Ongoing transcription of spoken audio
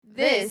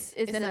This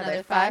is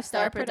another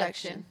 5-star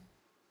production.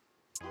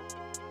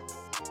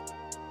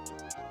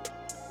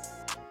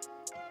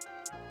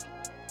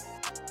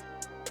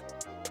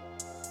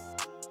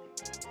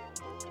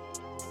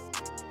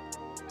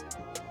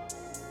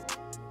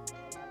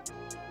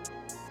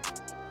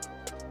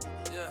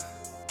 Yeah,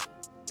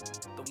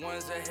 the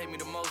ones that hate me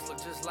the most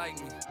look just like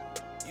me.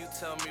 You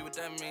tell me what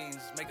that means.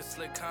 Make a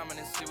slick comment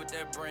and see what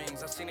that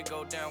brings. I seen it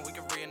go down, we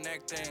can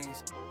reenact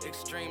things.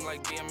 Extreme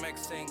like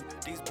BMXing.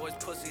 These boys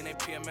pussy and they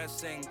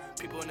PMSing.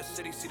 People in the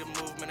city see the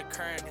movement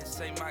occurring and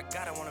say, my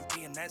God, I wanna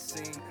be in that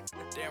scene.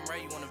 Damn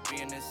right you wanna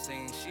be in this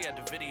scene. She had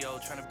the video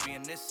trying to be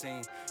in this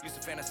scene.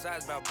 Used to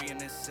fantasize about being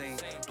this scene.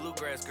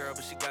 Bluegrass girl,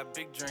 but she got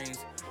big dreams.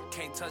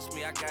 Can't touch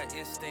me, I got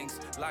instincts.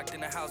 Locked in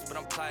the house, but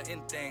I'm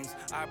plotting things.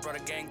 I brought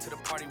a gang to the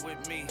party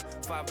with me.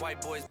 5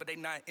 white boys, but they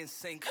not in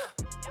sync.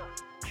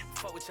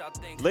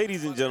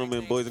 Ladies and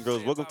gentlemen, boys and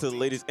girls, welcome to the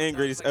latest and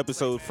greatest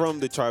episode from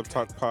the Tribe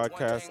Talk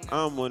Podcast.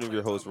 I'm one of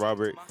your hosts,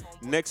 Robert.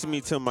 Next to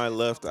me to my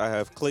left, I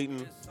have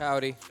Clayton.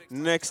 Howdy.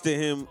 Next to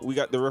him, we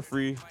got the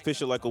referee,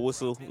 Fisher like a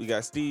whistle. We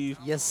got Steve.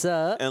 Yes,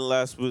 sir. And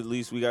last but not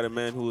least, we got a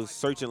man who was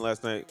searching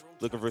last night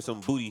looking for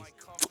some booty.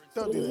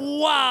 Don't do that.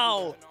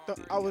 Wow.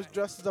 I was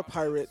dressed as a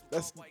pirate.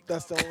 That's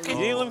the only. You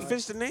didn't let me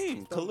finish the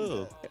name,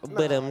 Khalil.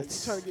 But You're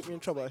trying to get me in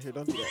trouble out here.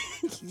 Don't do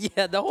that.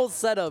 yeah, the whole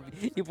setup.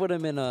 You put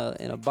him in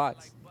a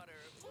box.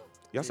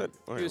 Y'all said,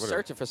 all right, He was whatever.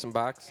 searching for some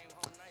box.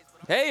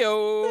 Hey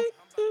yo.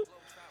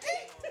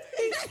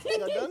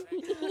 Y'all done?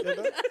 Y'all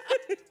done?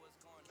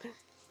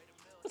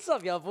 What's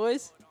up, y'all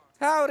boys?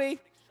 Howdy.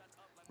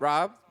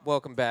 Rob,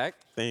 welcome back.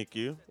 Thank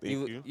you.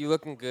 Thank you. You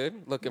looking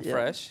good, looking Yeah.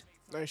 fresh.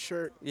 Nice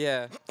shirt.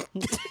 Yeah.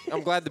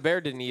 I'm glad the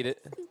bear didn't eat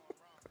it.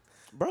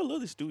 Bro, I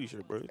love this Stewie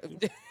shirt, bro.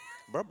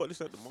 Bro, I bought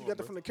this at the mall. You got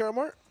that bro. from the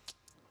Caramart?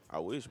 I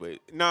wish,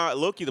 wait. Nah,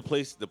 low-key, the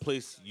place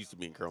used to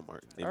be in Carroll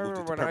Mart. They I moved it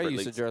remember to when I Pepper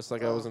used to Lakes. dress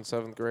like I was in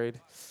 7th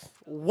grade.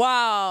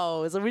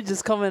 Wow. So we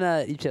just coming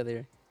at each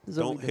other. This is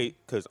what Don't we do. hate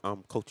because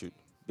I'm cultured,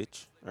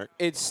 bitch. All right?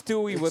 It's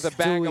Stewie with a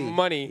bag of Stewie.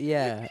 money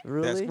Yeah,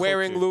 really?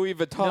 wearing culture. Louis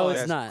Vuitton. No, it's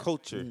That's not.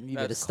 culture. You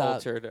better That's stop.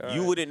 cultured. all You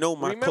right. wouldn't know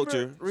my Remember-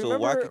 culture, so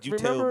why could you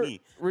tell me?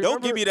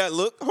 Don't give me that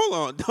look. Hold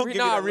on. Don't give me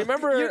that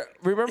look.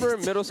 Remember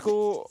in middle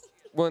school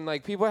when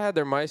like people had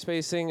their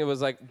MySpace thing, it was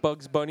like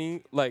Bugs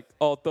Bunny, like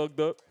all thugged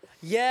up.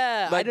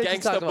 Yeah, Like I know what you're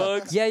Gangsta talking about.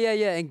 Bugs? Yeah,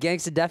 and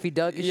Gangsta Daffy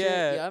Duck and shit.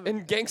 Yeah, I'm-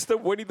 and Gangsta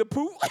Winnie the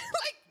Pooh. like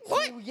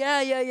what?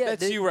 yeah.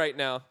 That's you right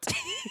now.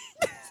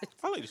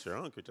 I like the shirt.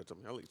 I don't care what you tell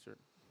me. I like the shirt.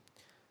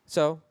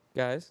 So,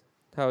 guys,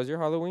 how was your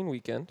Halloween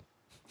weekend?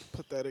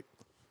 Pathetic.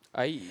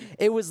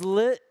 It was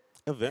lit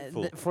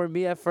Eventful. for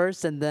me at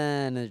first, and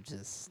then it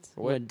just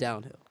What? went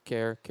downhill.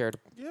 Care to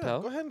Yeah,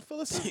 tell? go ahead and fill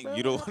us in. man.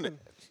 You don't What wanna-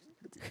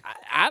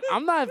 happened?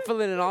 I'm not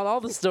filling in all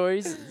the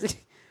stories.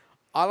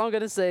 All I'm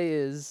gonna say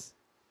is,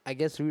 I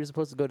guess we were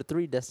supposed to go to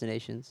 3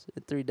 destinations.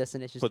 The 3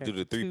 destinations. Supposed to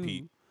turned do the to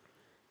 3-peat.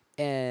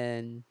 2,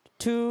 and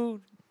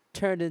 2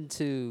 turned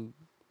into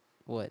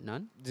what?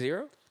 None.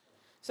 0?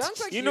 Sounds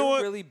like You know you're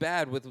what? really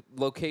bad with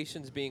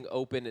locations being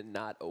open and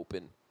not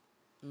open,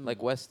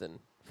 like Weston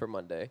for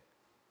Monday.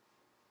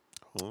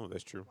 Oh,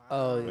 that's true.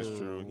 Oh, That's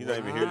true. He's not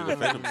even here to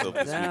defend himself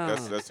this week.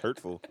 Damn. That's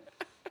hurtful.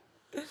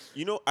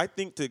 You know, I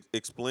think to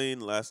explain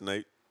last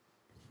night,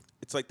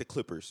 it's like the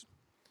Clippers.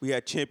 We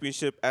had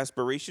championship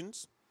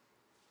aspirations,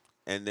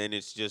 and then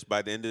it's just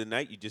by the end of the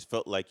night, you just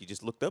felt like you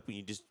just looked up and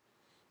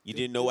you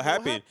didn't know what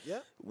happened. Yeah.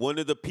 One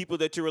of the people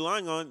that you're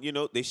relying on,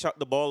 they shot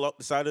the ball out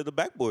the side of the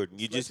backboard.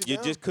 You Let just you you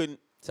down. just couldn't. you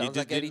Sounds just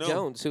like Eddie didn't know.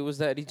 Jones. Who was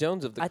the Eddie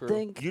Jones of the I crew?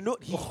 think You know,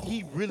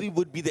 he really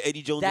would be the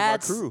Eddie Jones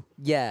that's of our crew.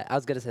 Yeah, I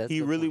was gonna say that's a He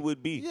good really point.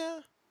 would be. Yeah.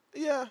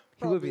 He would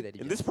probably. be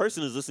that. And this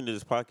person is listening to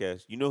this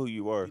podcast. You know who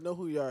you are. We know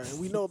who you are, and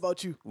we know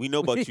about you. We know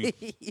about you.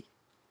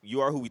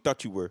 You are who we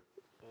thought you were,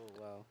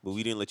 Wow. but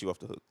we didn't let you off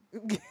the hook.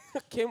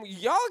 Can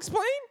y'all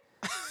explain?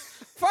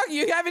 Fuck,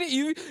 you haven't.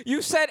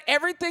 You said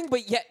everything,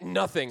 but yet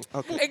nothing.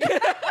 Okay.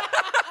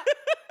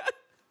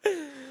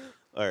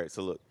 All right,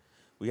 so look,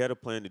 we had a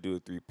plan to do a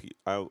 3-peat.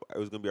 It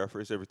was going to be our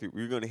first ever 3.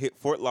 We were going to hit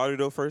Fort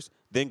Lauderdale first,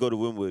 then go to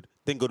Wynwood,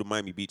 then go to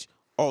Miami Beach,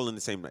 all in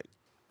the same night.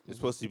 It's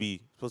supposed to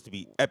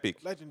be epic,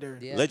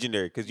 Legendary. Yeah.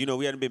 legendary, because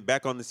we hadn't been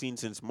back on the scene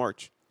since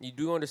March. You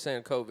do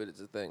understand COVID is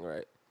a thing,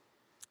 right?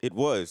 It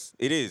was.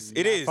 It is.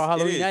 It Not is. for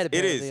Halloween it is. night, It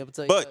apparently, is. I'm gonna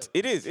tell you But that.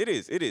 it is. It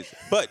is. It is.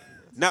 But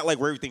not like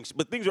where everything.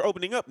 But things are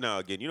opening up now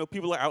again.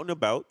 People are out and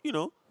about.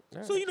 So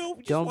we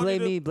just Don't wanted blame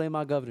to- me. Blame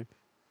my governor.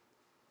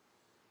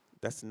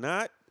 That's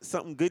not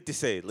something good to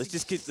say. Let's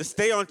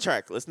stay on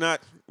track. We're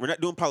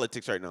not doing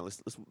politics right now.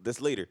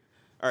 That's later.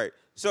 All right.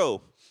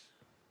 So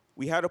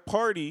we had a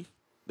party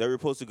that we were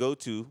supposed to go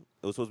to.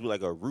 It was supposed to be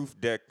like a roof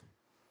deck,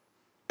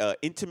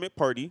 intimate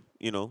party.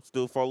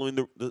 Still following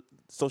the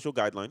social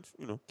guidelines.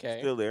 'Kay.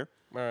 Still there.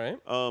 All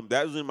right.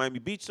 That was in Miami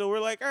Beach. So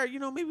we're like, all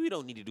right, maybe we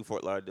don't need to do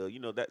Fort Lauderdale.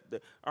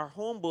 Our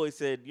homeboy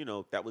said,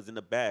 that was in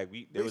the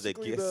bag. There was a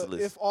Basically, guest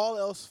list. if all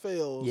else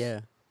fails,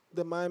 Yeah.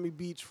 the Miami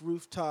Beach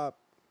rooftop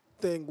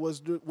thing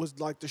was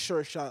like the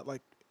sure shot.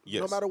 Like,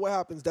 Yes. no matter what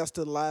happens, that's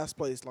the last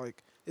place.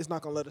 Like, it's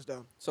not gonna let us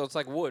down. So it's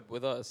like wood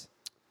with us.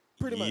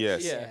 Pretty much.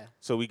 Yes. Yeah.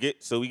 So we get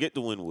to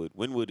Wynwood.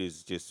 Wynwood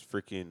is just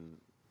freaking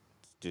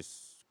just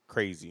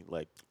crazy.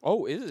 Like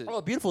Oh, is it? Oh,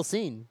 a beautiful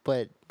scene,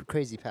 but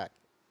crazy pack.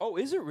 Oh,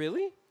 is it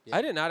really? Yeah.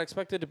 I did not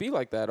expect it to be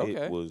like that. Okay.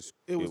 it was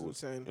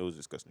insane. It was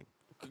disgusting.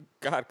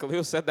 God,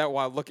 Khalil said that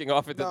while looking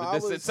off into No, the I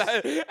distance.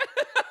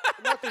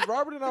 No, because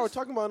Robert and I were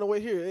talking about on the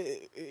way here.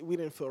 We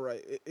didn't feel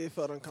right. It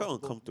felt I uncomfortable.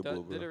 felt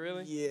uncomfortable, bro. Did it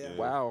really? Yeah.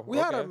 Wow. We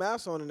had our okay.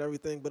 masks on and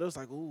everything, but it was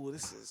like, ooh,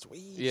 this is sweet.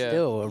 Yeah.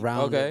 Still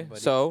around. Okay.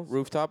 everybody. So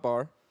rooftop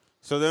bar.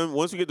 So then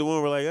once we get the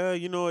one, we're like,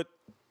 you know what?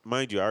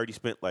 Mind you, I already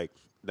spent like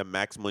the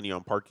max money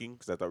on parking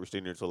because I thought we were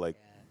staying there until like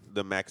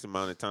the max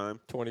amount of time,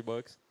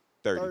 $20.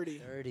 30.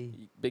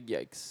 30. Big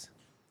yikes.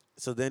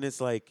 So then it's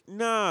like,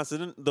 nah. So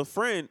then the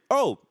friend,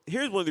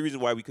 here's one of the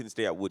reasons why we couldn't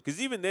stay at Wood. Because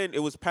even then it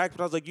was packed,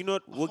 but I was like, you know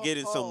what? We'll get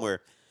in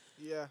somewhere.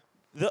 Yeah.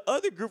 The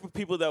other group of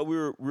people that we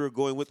were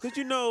going with, because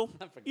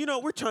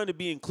we're trying to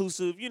be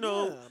inclusive. Yeah,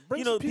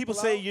 bring some People people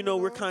say, out,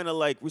 we're kind of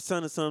like we're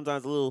sounding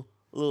sometimes a little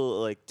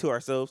like to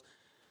ourselves.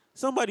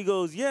 Somebody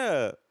goes,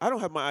 yeah, I don't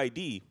have my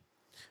ID.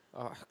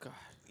 Oh God.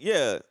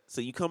 Yeah,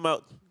 so you come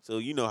out, so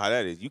you know how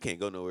that is. You can't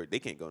go nowhere. They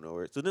can't go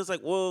nowhere. So then it's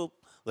like, well,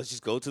 let's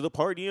just go to the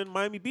party in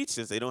Miami Beach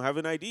since they don't have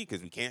an ID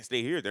because we can't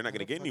stay here. They're not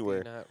gonna get How the fuck do anywhere.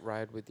 you not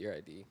ride with your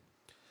ID.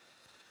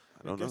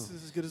 I don't know. Guess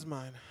it's as good as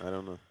mine. I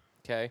don't know.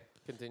 Okay.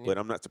 Continue. But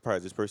I'm not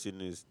surprised. This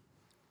person is,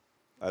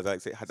 as I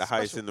say, the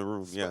highest Special- in the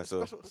room. Yeah.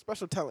 So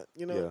special talent.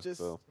 yeah. Just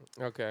So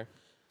Okay.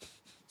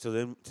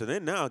 then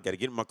now I got to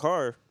get in my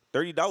car.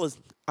 $30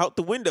 out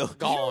the window.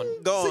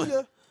 Gone. Gone. see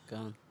ya.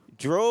 Gone.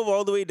 Drove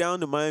all the way down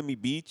to Miami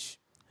Beach.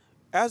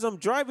 As I'm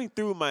driving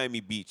through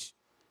Miami Beach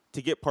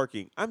to get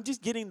parking, I'm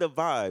just getting the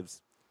vibes.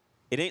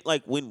 It ain't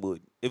like Wynwood.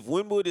 If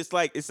Wynwood is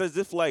like, it's as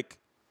if like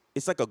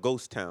it's like a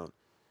ghost town.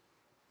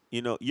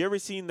 You ever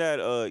seen that?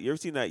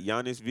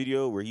 Giannis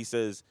video where he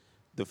says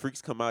the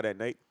freaks come out at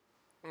night?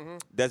 Mm-hmm.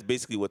 That's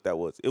basically what that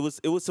was. It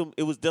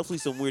was definitely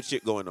some weird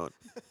shit going on.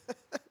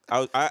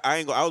 I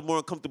was more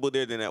uncomfortable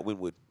there than at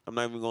Wynwood. I'm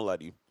not even gonna lie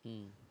to you.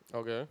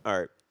 Okay. All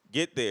right,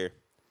 get there.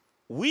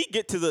 We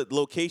get to the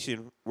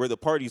location where the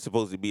party's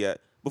supposed to be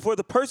at before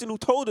the person who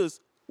told us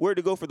where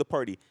to go for the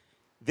party.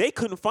 They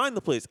couldn't find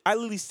the place. I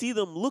literally see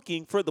them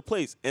looking for the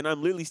place, and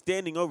I'm literally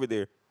standing over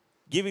there,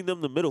 giving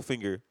them the middle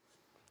finger,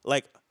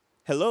 like,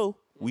 "Hello,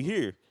 we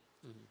here."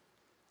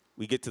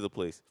 We get to the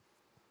place.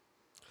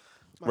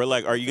 We're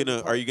like, "Are you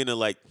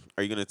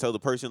gonna tell the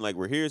person like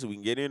we're here so we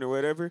can get in or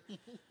whatever?"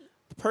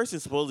 The person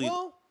supposedly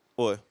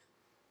what?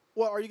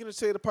 Well, are you gonna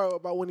say the part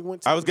about when he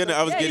went to I was getting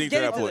to he's that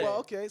getting point. to Well,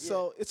 okay,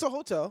 so it's a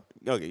hotel.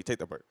 Okay, you take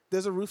that part.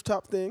 There's a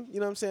rooftop thing. You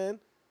know what I'm saying?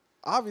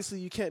 Obviously,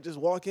 you can't just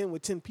walk in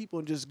with 10 people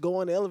and just go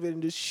on the elevator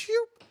and just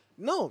shoot.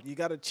 No, you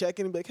got to check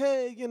in and be like,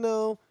 hey,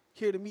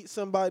 here to meet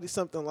somebody,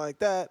 something like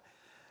that.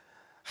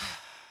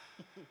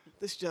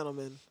 This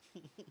gentleman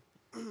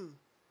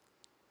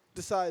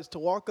decides to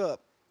walk up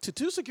to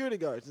 2 security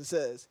guards and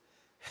says,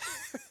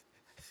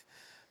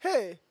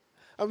 hey,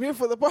 I'm here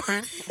for the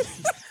party.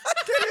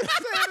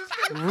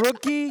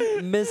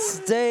 Rookie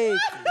mistake,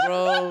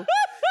 bro.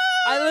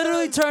 I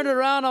literally turned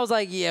around. I was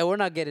like, yeah, we're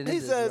not getting He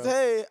into says, this, bro.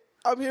 hey,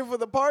 I'm here for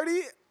the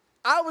party.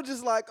 I was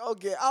just like,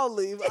 okay, I'll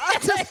leave.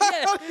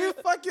 I don't even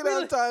fucking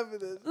have time for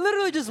this.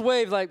 Literally just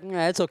waved like,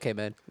 nah, it's okay,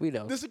 man. We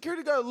know. The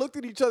security guard looked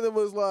at each other and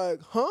was like,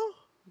 huh?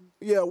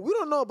 Yeah, we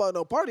don't know about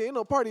no party. Ain't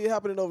no party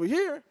happening over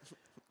here.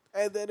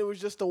 And then it was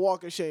just a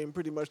walk of shame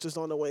pretty much just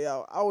on the way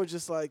out. I was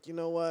just like, you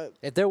know what?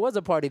 If there was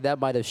a party, that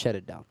might have shut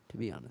it down, to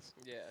be honest.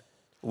 Yeah.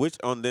 Which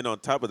then on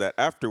top of that,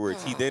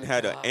 afterwards, he then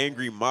had an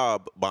angry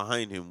mob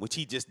behind him, which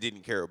he just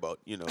didn't care about.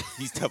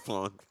 He's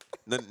Teflon.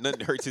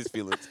 Nothing hurts his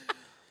feelings.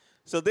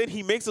 So then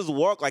he makes us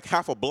walk like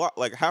half a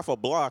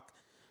block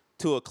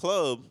to a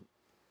club.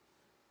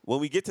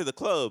 When we get to the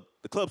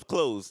club's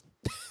closed.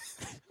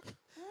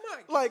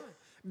 Like,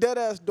 dead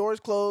ass doors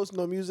closed,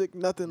 no music,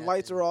 nothing.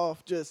 Lights are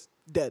off, just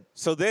dead.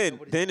 So then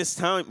it's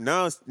time.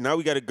 Now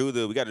we got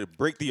to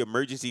break the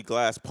emergency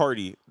glass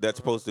party that's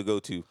supposed to go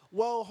to.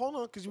 Well, hold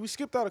on, because we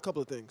skipped out a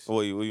couple of things.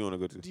 What do you want to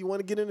go to? Do you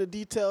want to get into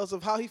details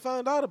of how he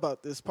found out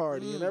about this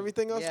party and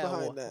everything else Yeah,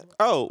 behind well- that?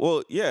 Oh,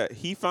 well, yeah.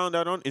 He found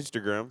out on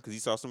Instagram because he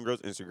saw some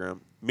girl's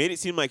Instagram. Made it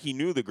seem like he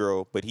knew the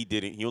girl, but he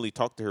didn't. He only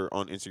talked to her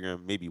on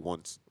Instagram maybe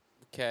once.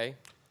 Okay.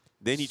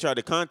 Then he tried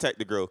to contact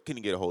the girl,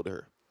 couldn't get a hold of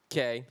her.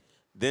 Okay.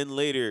 Then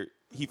later,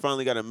 he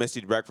finally got a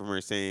message back from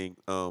her saying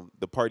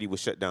the party was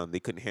shut down. They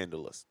couldn't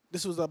handle us.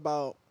 This was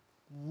about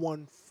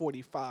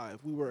 1:45.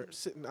 We were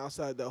sitting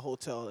outside the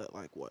hotel at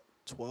like, what,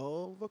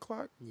 12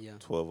 o'clock? Yeah.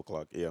 12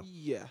 o'clock, yeah.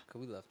 Yeah.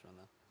 We left on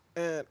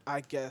that. And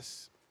I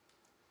guess,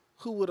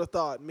 who would have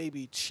thought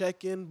maybe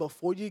check in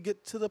before you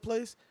get to the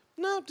place?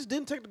 No, just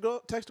didn't text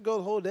the girl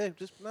the whole day.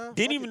 Just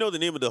Didn't even know the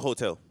name of the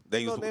hotel that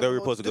we were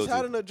supposed to go Just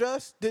had to. an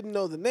address, didn't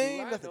know the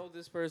name. Do I Nothing. know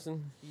this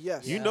person?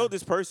 Yes. You know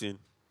this person.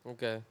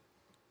 Okay.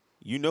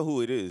 You know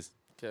who it is.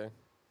 Okay.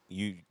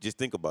 You just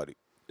think about it.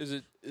 Is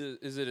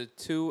it a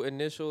 2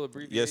 initial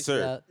abbreviation? Yes,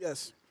 sir.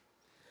 Yes.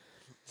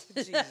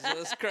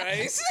 Jesus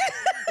Christ.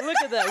 Look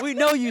at that. We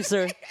know you,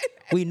 sir.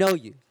 We know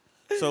you.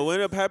 So what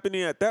ended up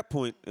happening at that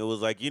point, it was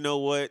like, you know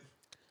what?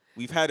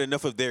 We've had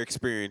enough of their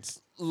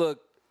experience.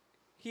 Look,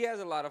 he has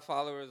a lot of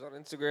followers on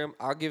Instagram.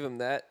 I'll give him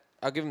that.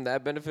 I'll give him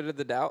that benefit of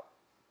the doubt.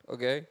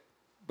 Okay,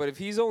 but if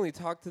he's only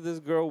talked to this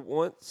girl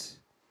once,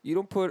 you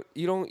don't put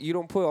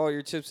all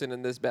your chips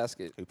in this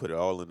basket. We put it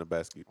all in the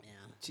basket.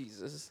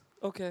 Jesus.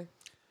 Okay.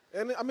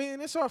 And I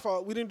mean, it's our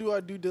fault. We didn't do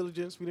our due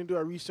diligence. We didn't do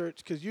our research.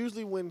 Because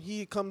usually when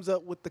he comes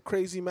up with the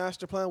crazy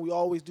master plan, we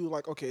always do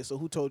like, okay, so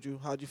who told you?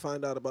 How'd you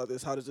find out about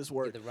this? How does this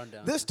work? the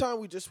rundown. This time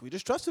we just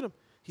trusted him.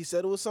 He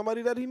said it was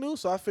somebody that he knew,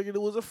 so I figured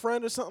it was a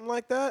friend or something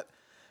like that.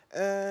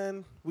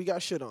 And we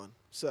got shit on.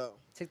 So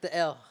Take the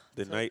L.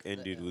 The night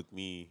ended with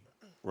me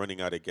running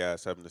out of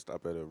gas, having to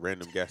stop at a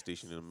random gas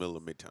station in the middle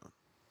of Midtown.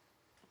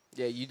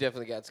 Yeah, you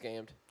definitely got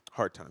scammed.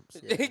 Hard times.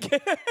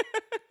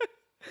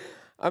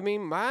 I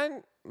mean,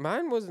 mine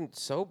wasn't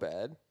so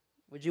bad.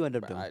 What'd you end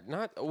up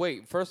doing?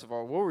 Wait. First of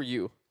all, what were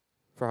you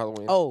for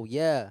Halloween? Oh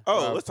yeah,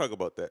 Oh, let's talk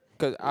about that.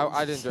 because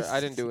I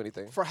didn't do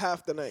anything. for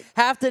half the night.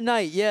 half the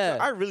night. Yeah.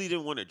 I really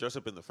didn't want to dress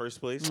up in the first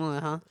place.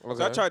 Uh-huh.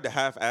 So I tried to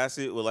half-ass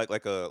it with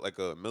like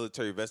a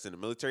military vest and a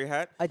military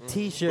hat. A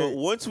T-shirt. But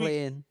once we-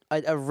 playing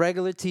a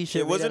regular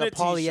T-shirt. It wasn't made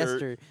a out of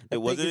t-shirt. polyester. It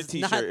wasn't a It's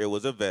t-shirt. not- It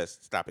was a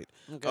vest. Stop it.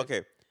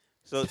 Okay.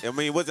 So I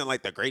mean, it wasn't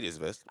like the greatest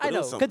vest. But I it know.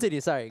 was something. Continue.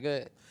 Sorry. Go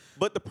ahead.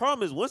 But the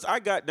problem is, once I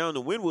got down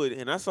to Wynwood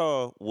and I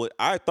saw what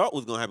I thought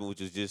was gonna happen,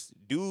 which was just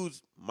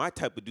dudes, my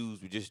type of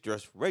dudes, would just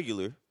dress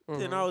regular.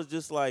 Then I was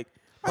just like,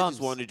 I Bums.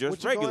 just wanted to dress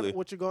What you regular.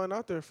 what you going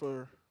out there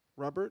for,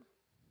 Robert?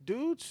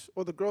 Dudes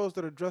or the girls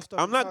that are dressed up?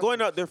 I'm in not going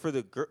out costumes? there for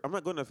the I'm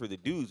not going out for the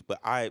dudes, but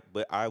I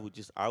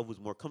was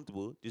more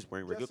comfortable just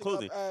wearing regular Dressing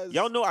up clothing. as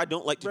Y'all know I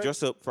don't like to reg-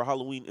 dress up for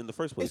Halloween in the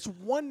first place. It's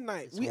one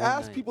night. we one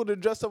asked night. people to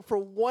dress up for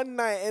one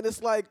night, and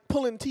it's like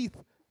pulling teeth.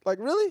 Like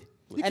really?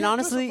 You And can't dress up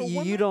honestly, for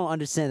one you night? don't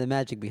understand the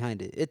magic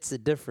behind it. It's a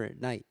different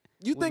night.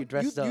 You when think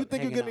you're you dressed up,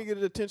 think you're hanging gonna out. get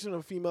the attention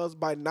of females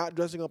by not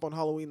dressing up on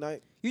Halloween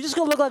night? You're just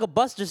gonna look like a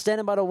buster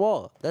standing by the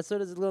wall. That's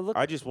what it's gonna look.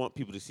 I just want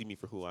people to see me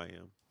for who I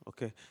am.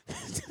 Okay.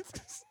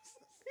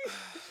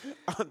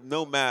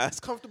 No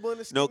mask. Comfortable in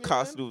the No skinny, man?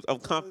 costumes. I'm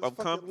Is this fucking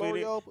confident L'Oreal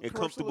and commercial or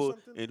comfortable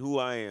something? in who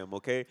I am.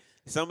 Okay.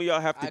 Some of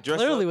y'all have to I dress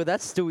clearly up. with that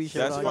Stewie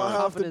shirt That's on. fine. You you're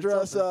don't have to confident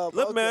dress something. up.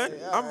 Look, Okay, man,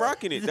 all I'm right.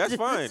 rocking it. That's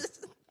fine.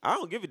 I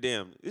don't give a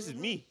damn. This is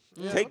me.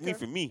 Take me okay.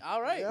 for me.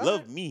 All right. Yeah.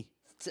 Love me.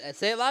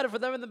 Say it louder for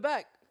them in the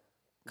back.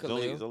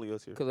 It's only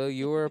us here. Khalil,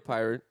 you were a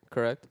pirate,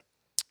 correct?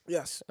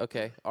 Yes.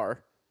 Okay.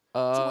 R.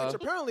 To which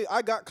apparently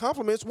I got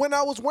compliments when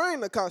I was wearing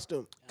the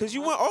costume. Cause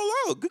you went all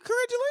out. Good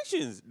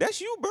congratulations.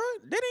 That's you, bro.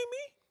 That ain't me.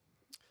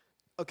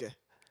 Okay.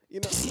 You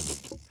know,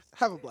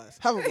 have a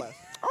blast. Have a blast.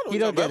 I don't You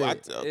know don't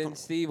get about- it. And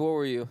Steve, what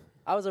were you?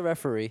 I was a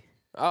referee.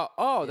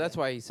 Oh, that's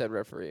why he said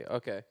referee.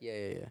 Okay. Yeah.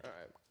 All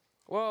right.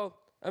 Well,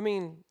 I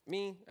mean,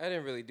 I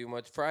didn't really do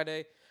much.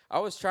 Friday, I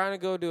was trying to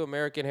go to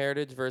American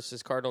Heritage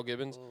versus Cardinal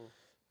Gibbons,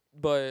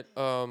 but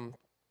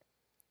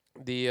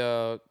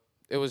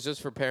it was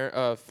just for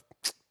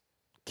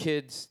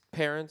kids'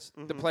 parents,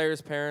 the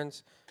players'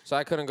 parents. So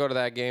I couldn't go to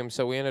that game.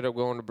 So we ended up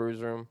going to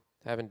Brews Room,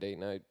 having date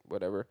night,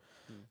 whatever.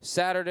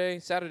 Saturday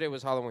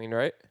was Halloween,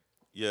 right?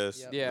 Yes.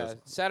 Yep. Yeah. yes.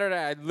 Saturday,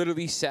 I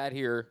literally sat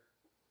here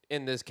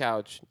in this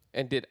couch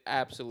and did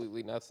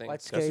absolutely nothing.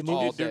 Watch That's scary what you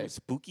all did during day.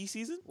 spooky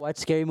season? Watch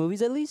scary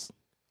movies at least.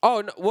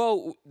 Oh, no,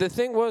 well, the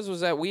thing was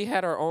that we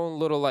had our own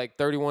little,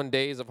 31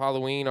 days of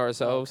Halloween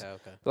ourselves.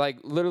 Okay. Like,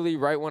 literally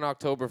right when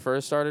October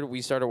 1st started,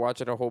 we started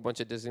watching a whole bunch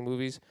of Disney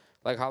movies.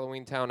 Like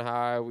Halloween Town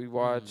High. We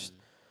watched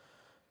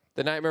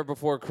The Nightmare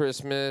Before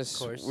Christmas.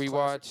 course. We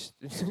watched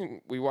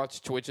we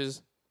watched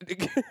Twitches.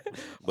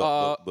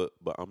 But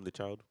I'm the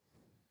child.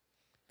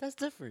 That's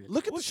different.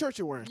 Look at the shirt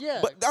you're wearing. Yeah.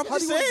 But I'm How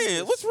just do you wanna do saying,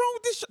 this? what's wrong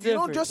with this? You don't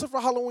Different. dress up for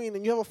Halloween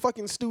and you have a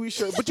fucking Stewie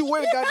shirt, but you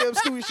wear the goddamn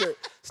Stewie shirt.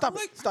 Stop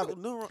it. Stop it.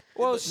 No,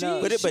 Well, but, she,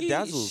 but it she,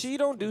 bedazzles. she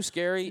don't do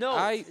scary. No,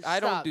 I don't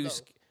stop, do though.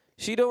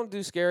 She don't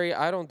do scary.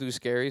 I don't do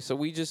scary. So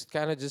we just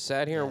kind of just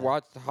sat here and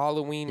watched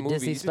Halloween The movies.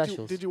 Disney Did you,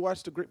 specials. did you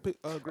watch the Great?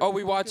 Oh,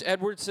 we watched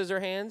Edward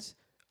Scissorhands,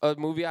 a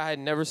movie I had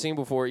never seen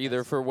before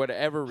either for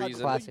whatever How-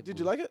 reason. classic Did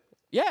you like it?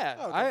 Yeah,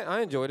 Oh, okay. I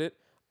enjoyed it.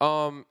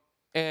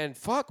 And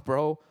fuck,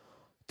 bro.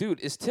 Dude,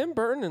 is Tim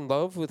Burton in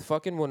love with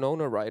fucking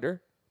Winona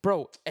Ryder?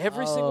 Bro,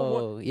 every single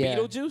Oh, one. yeah.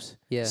 Beetlejuice,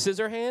 Yeah.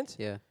 Scissorhands,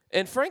 Yeah.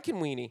 and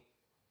Frankenweenie.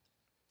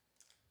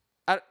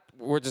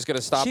 We're just gonna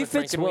stop She at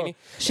fits well. Frankenweenie.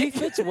 She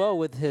fits well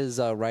with his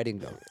writing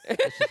though.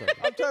 That's just like-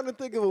 I'm trying to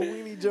think of a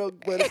weenie joke,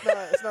 but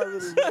it's not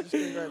really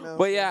registering right now.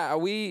 But yeah,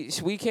 we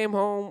came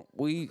home.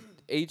 We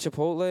ate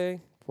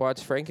Chipotle,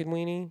 watched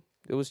Frankenweenie.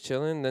 It was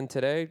chilling. Then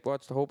today,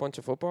 watched a whole bunch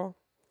of football.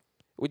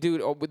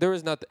 There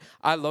was nothing.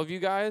 I love you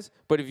guys,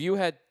 but if you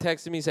had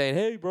texted me saying,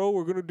 "Hey, bro,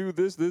 we're gonna do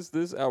this,"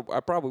 I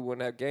probably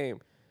wouldn't have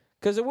game,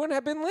 because it wouldn't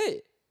have been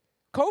lit.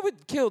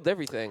 COVID killed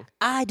everything.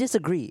 I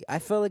disagree. I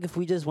feel like if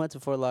we just went to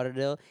Fort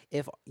Lauderdale,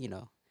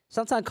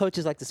 sometimes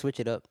coaches like to switch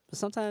it up, but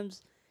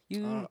sometimes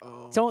you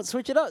don't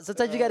switch it up.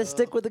 Sometimes you got to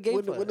stick with the game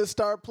when, plan. when the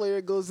star player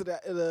goes to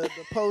the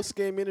post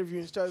game interview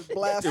and starts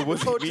blasting It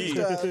wasn't the coaching me.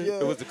 staff. Yeah.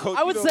 It was the coach.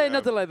 I would you say know.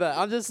 nothing like that.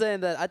 I'm just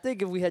saying that I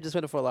think if we had just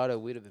went to Fort Lauderdale,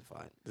 we'd have been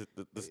fine.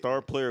 The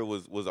star player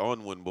was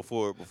on one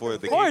before the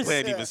game course.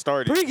 plan Yeah. even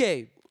started.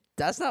 Pre-game.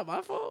 That's not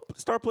my fault.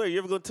 Star player, you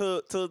ever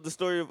gonna tell the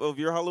story of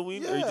your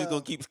Halloween, or you just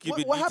gonna keep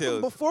skipping what happened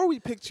details? before we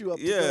picked you up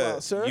to go Yeah,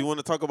 out, sir? you want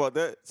to talk about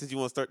that since you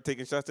want to start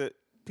taking shots at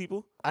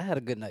people? I had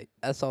a good night.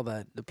 That's all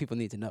that the people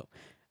need to know.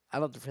 I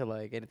don't feel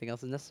like anything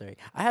else is necessary.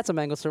 I had some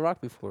mango Ciroc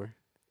before.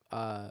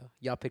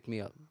 Y'all picked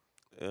me up.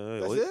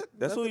 That's it?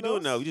 That's what we Nothing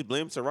doing now. else? We just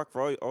blame Ciroc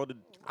for all the.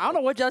 I don't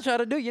know what y'all trying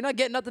to do. You're not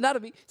getting nothing out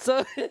of me.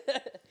 So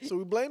So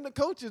we blame the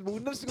coaches, but we're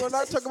just gonna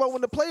not talk about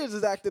when the players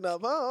is acting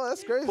up. Oh,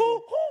 that's crazy.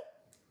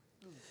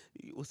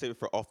 We'll save it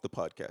for off the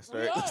podcast. All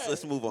right,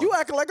 let's move on. You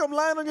acting like I'm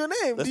lying on your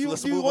name. Let's- do you,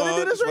 let's do you move want to on.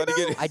 do this It's right about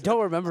to now? get- I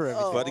don't remember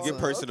everything. about to get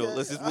personal. Okay.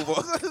 Let's just move I on.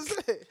 was gonna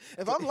say,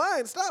 if I'm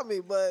lying, stop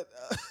me. But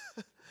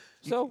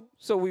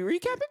So we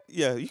recapping?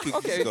 Yeah, you can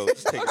Okay. just go.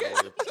 Just take it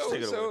away. Just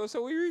take it away.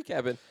 So we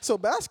recapping. so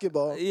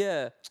basketball.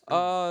 Yeah.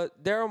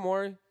 Daryl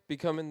Morey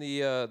becoming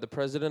the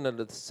president of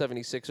the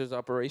 76ers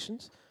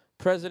operations.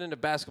 President of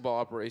basketball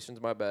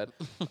operations, my bad.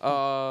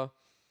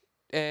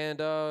 And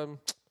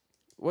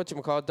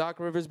whatchamacallit, Doc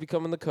Rivers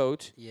becoming the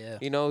coach. Yeah.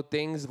 You know,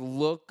 things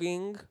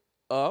looking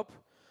up.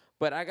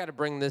 But I got to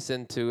bring this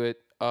into it.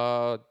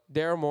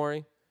 Daryl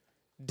Morey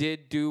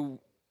did do,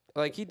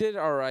 like, he did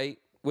all right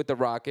with the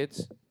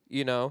Rockets,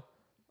 you know.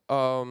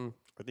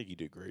 I think he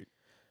did great.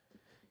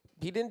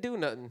 He didn't do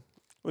nothing.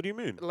 What do you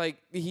mean? Like,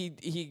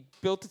 he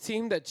built a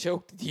team that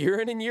choked year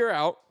in and year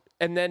out.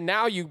 And then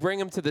now you bring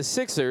him to the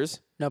Sixers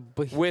No,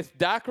 but with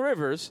Doc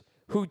Rivers,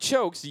 who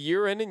chokes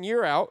year in and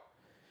year out.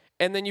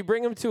 And then you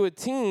bring him to a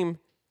team,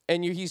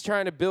 and he's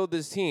trying to build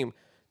this team.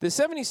 The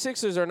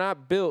 76ers are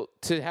not built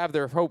to have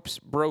their hopes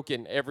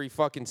broken every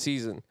fucking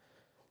season.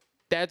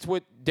 That's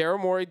what Daryl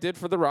Morey did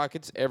for the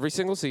Rockets every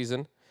single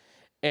season.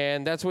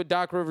 And that's what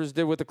Doc Rivers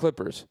did with the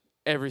Clippers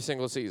every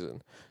single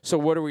season. So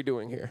what are we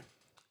doing here?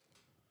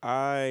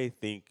 I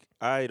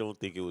don't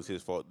think it was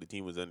his fault. The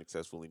team was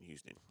unsuccessful in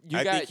Houston.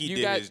 I think he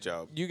did his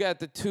job. You got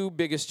the two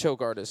biggest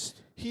choke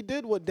artists. He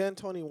did what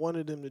D'Antoni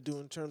wanted him to do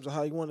in terms of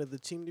how he wanted the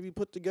team to be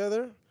put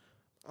together.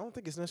 I don't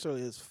think it's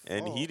necessarily his fault.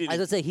 And he I was didn't.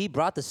 gonna say he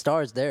brought the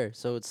stars there,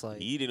 so it's like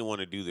He didn't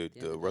want to do the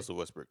Yeah. Russell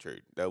Westbrook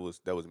trade. That was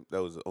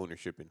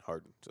ownership in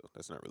Harden. So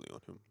that's not really on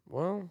him.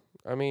 Well,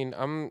 I mean,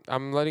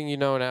 I'm letting you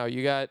know now.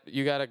 You got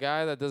a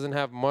guy that doesn't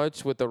have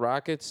much with the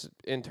Rockets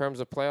in terms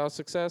of playoff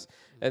success,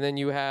 and then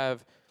you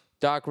have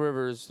Doc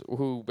Rivers,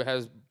 who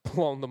has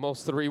blown the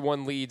most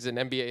 3-1 leads in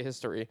NBA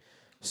history.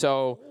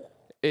 So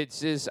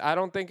it's just I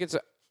think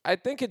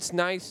it's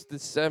nice the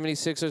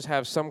 76ers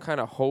have some kind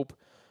of hope,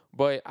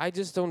 but I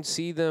just don't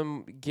see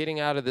them getting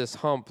out of this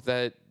hump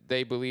that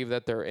they believe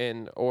that they're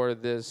in, or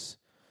this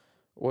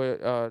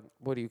what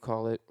do you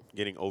call it?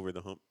 Getting over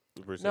the hump.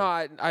 per se. No,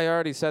 I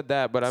already said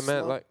that, but I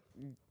meant Slump. like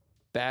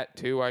that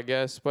too, I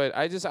guess. But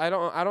I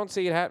don't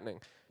see it happening.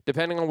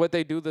 Depending on what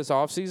they do this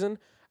offseason,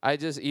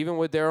 even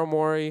with Daryl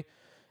Morey,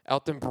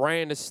 Elton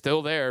Brand is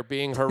still there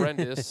being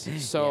horrendous.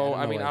 So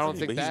I don't know I what don't he's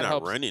think But he's that not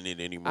helps. running it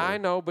anymore. I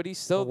know, but he's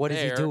still what is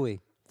there. he doing?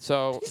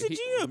 So He's a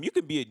GM. You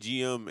can be a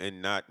GM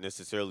and not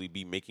necessarily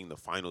be making the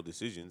final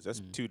decisions.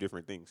 That's two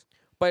different things.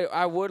 But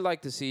I would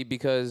like to see,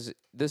 because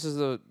this is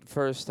the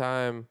first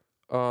time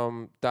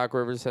Doc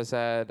Rivers has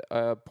had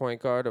a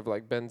point guard of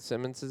like Ben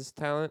Simmons'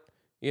 talent,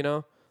 you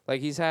know?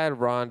 Like he's had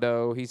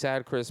Rondo, he's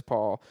had Chris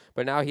Paul,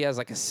 but now he has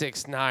like a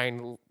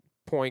 6'9"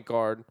 point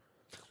guard.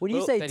 When you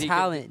Well, say that he could-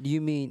 talent, do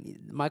you mean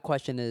my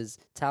question is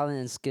talent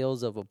and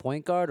skills of a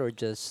point guard, or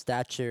just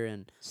stature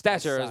and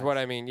Stature is size? what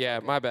I mean. Yeah,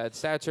 my bad.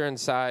 Stature and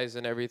size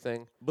and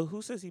everything. But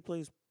who says he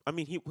plays? I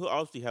mean, he'll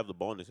obviously have the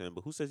ball in his hand,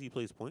 but who says he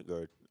plays point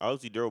guard?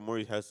 Obviously, Daryl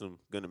Morey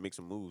gonna make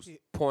some moves.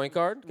 Point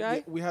guard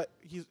guy?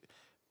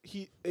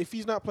 If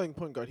he's not playing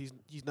point guard,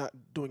 he's not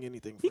doing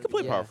anything. He for could play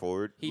any- Yeah. power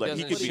forward. He like,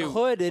 doesn't could He shoot.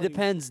 could. It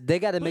depends. They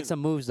got to make some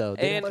moves though.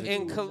 They And have to-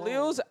 in do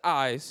Khalil's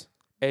eyes,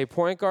 a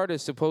point guard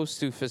is supposed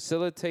to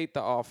facilitate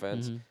the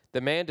offense. Mm-hmm.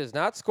 The man does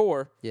not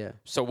score. yeah.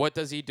 So what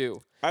does he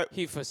do? I-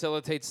 He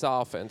facilitates the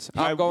offense.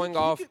 I- I'm going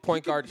off He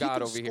point could- guard he God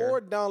could over score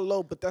here. down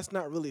low, but that's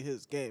not really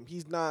his game.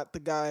 He's not the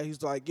guy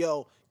who's like,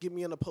 "Yo, get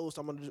me in the post.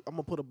 I'm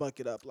gonna put a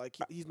bucket up." Like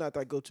he's not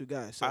that go-to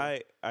guy. So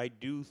I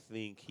do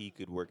think he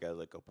could work as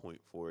like a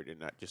point forward and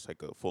not just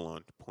like a full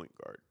on point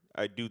guard.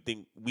 I do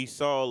think we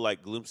saw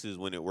like glimpses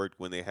when it worked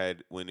when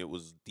it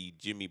was the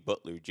Jimmy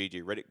Butler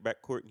JJ Redick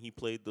backcourt and he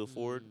played the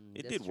forward.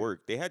 It that's did true.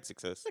 work. They had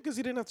success. because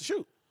he didn't have to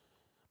shoot.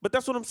 But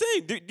that's what I'm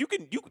saying.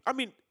 I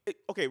mean,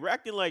 okay, we're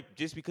acting like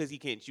just because he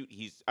can't shoot,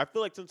 I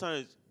feel like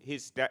sometimes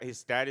his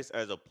status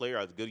as a player,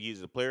 as good he is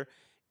as a player,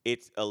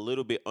 it's a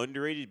little bit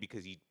underrated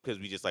because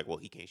we just like, well,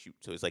 he can't shoot,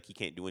 so it's like he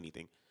can't do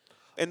anything.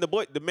 And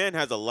the man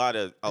has a lot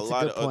of That's a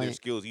other good point.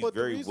 skills. He's But the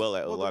very reason- well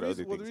at a the lot of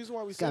reason- other Well, the things. reason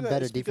why we He's say gotten that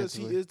better is because he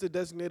defensively. is the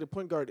designated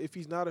point guard. If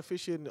he's not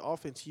efficient in the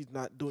offense, he's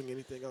not doing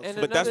anything else. And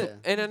So But that's another,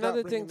 what- and He's not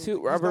another bringing thing too,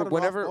 anything. He's not Robert. an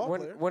Whenever off-ball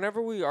player.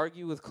 whenever we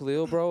argue with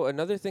Khalil, bro,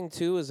 another thing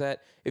too is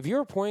that if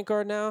you're a point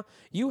guard now,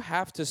 you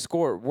have to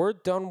score. We're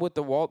done with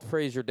the Walt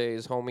Frazier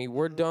days, homie.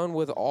 We're Mm-hmm. done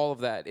with all of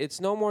that. It's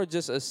no more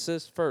just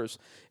assist first.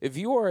 If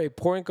you are a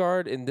point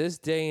guard in this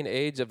day and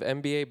age of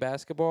NBA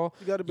basketball,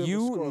 You gotta be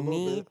able to score a little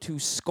need bit. to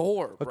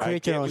score. Or bro.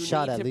 create your own You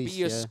shot need at to least.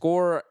 be a Yeah.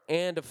 scorer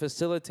and a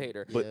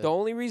facilitator. But- the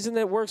only reason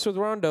that works with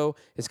Rondo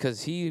is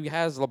because he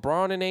has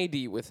LeBron and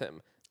AD with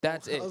him.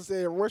 That's I was it.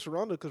 saying worse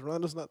Rondo because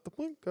Rondo's not the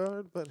point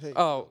guard, but hey.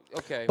 Oh,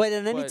 okay. But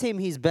in any team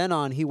he's been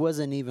on, he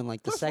wasn't even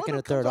like the Plus, second Rondo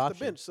or third comes off the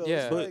option. bench, so Yeah.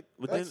 it's But like,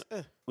 but then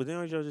that's, but then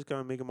I was just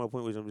kind of making my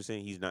point, which I'm just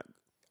saying he's not.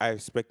 I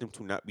expect him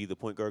to not be the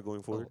point guard going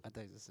Oh, forward. I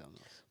thought it was something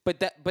else.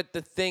 But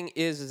the thing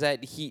is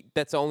that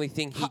that's the only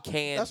thing he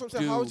can That's what I'm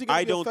saying. do. How is he gonna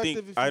I be don't effective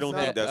think if I he's don't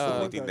not think that's the the only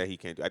point thing guard? that he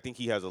can do. I think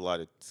he has a lot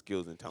of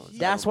skills and talents.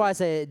 That's why I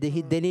say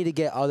they need to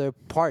get other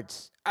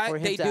parts for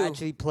him they to do.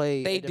 actually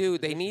play. They a do.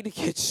 different They position. need to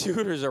get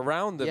shooters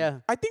around them. Yeah.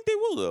 I think they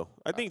will though.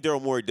 I think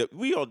Daryl Morey.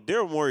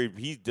 Daryl Morey.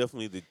 He's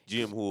definitely the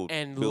GM who will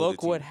And build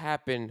look the what team.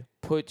 happened.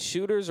 Put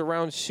shooters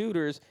around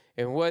shooters,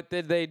 and what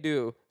did they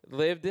do?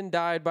 Lived and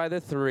died by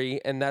the three,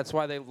 and that's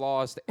why they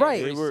lost.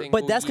 Right, every single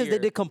but that's because they year.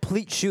 did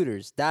complete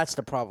shooters. That's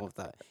the problem with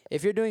that.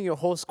 If you're doing your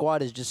whole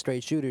squad as just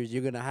straight shooters,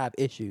 you're gonna have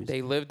issues.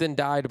 They lived and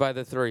died by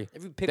the three.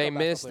 If you pick They up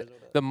basketball missed players like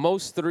that. the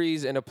most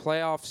threes in a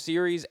playoff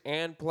series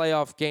and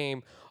playoff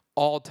game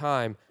all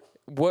time.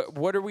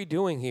 What are we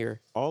doing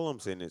here? All I'm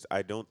saying is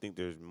I don't think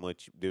there's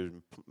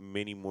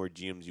many more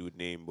GMs you would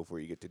name before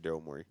you get to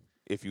Daryl Morey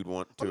if you'd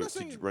want I'm to, not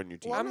saying- run your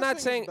team. well, I'm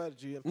not saying- he's a bad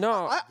GM.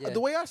 no. Yeah. The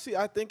way I see,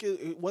 I think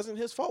it wasn't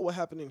his fault what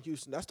happened in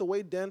Houston. That's the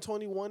way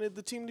D'Antoni wanted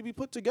the team to be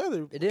put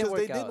together. It didn't because work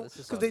they out. didn't That's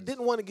just because all they it is.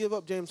 didn't want to give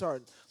up James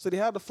Harden, so they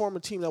had to form a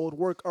team that would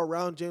work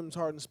around James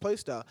Harden's play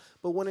style.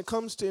 But when it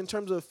comes to in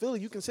terms of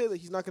Philly, you can say that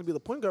he's not going to be the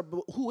point guard.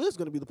 But who is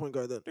going to be the point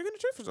guard then? They're gonna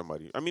trade for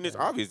somebody. I mean, it's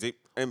obvious.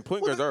 And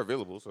point guards are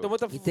available. So Then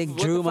what the You think what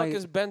Drew the fuck might-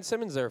 is Ben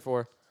Simmons there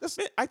for?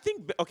 I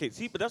think okay.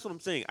 See, but that's what I'm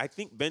saying. I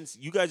think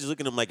you guys just look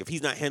at him like if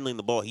he's not handling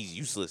the ball, he's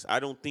useless. I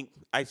don't think.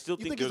 I still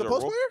You think think he's there's a a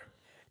post role. player?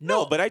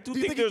 No, but I do Do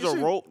you think think he there's can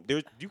a shoot? role.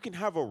 You can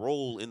have a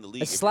role in the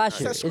league. A if you're not-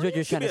 slasher is what you're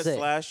You trying could to be a say.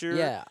 slasher.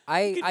 Yeah,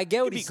 You could- I get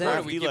you what could he's be saying.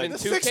 crafty, What are we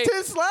like- The 2K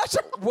 6'10" slasher.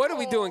 What are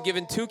we doing?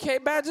 Giving 2K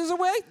badges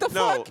away? The No,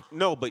 fuck?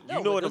 no, but No, you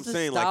know but what I'm those are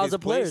saying. Like styles his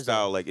of play players,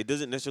 style, like it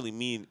doesn't necessarily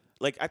mean.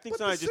 Like I think But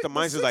sometimes the just the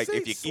six- mindset is like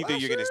if 6'8" you either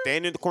you're gonna slasher?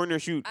 stand in the corner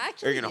and shoot, or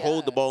Actually, you're gonna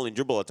hold the yeah. ball and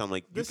dribble all the time.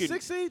 Like The you can.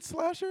 6'8"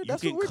 slasher.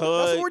 That's can what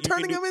cut, we're you can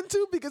turning do- him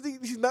into because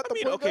he's not I the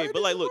mean, point okay, guard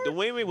but like, look,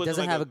 anymore. Dwayne Wade wasn't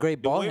Doesn't like have a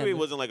great ball Dwayne Wade handler.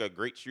 wasn't like a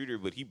great shooter,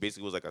 but he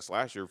basically was like a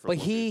slasher. For But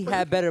most of he his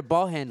had better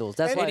ball handles.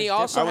 That's why. And he it's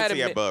also I would had say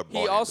he had a ball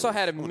he also handles.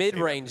 had a I wouldn't say that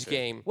mid-range for sure.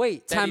 game.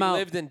 Wait, that time he out.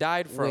 lived and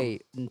died from.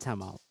 Wait,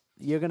 time out.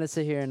 You're gonna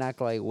sit here and act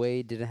like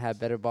Wade didn't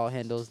have better ball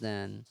handles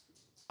than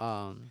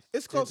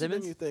It's closer than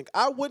Simmons? you think.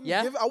 I wouldn't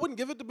Yeah?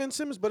 give it to Ben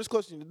Simmons, but it's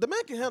closer. The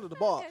man can handle the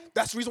ball.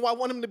 That's the reason why I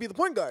want him to be the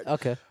point guard.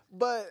 Okay.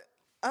 But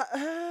I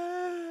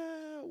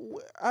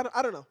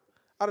don't know.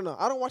 I don't know.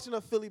 I don't watch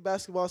enough Philly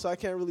basketball, so I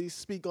can't really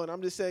speak on it.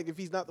 I'm just saying if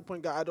he's not the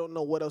point guard, I don't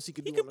know what else he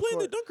could He do. can on play in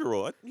the court. dunker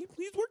role.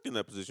 He's worked in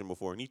that position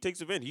before, and he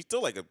takes advantage. He's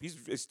still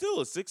he's still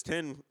a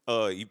 6'10".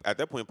 At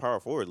that point, power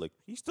forward. Like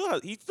he'd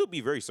still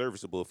be very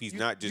serviceable if he's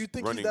not Do you just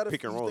think running he's that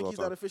pick and you roll think all he's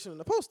the that time. efficient in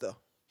the post though?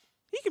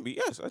 He can be.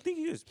 Yes, I think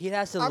he is. He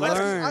has to I'm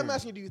learn.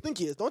 asking you, do you think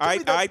he is? Don't tell me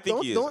that. I think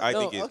don't- he is. don't- I no,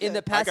 think he is. okay. In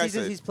the past Like I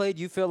seasons said- he's played,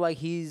 you feel like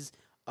he's.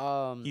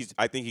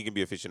 I think he can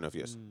be efficient enough.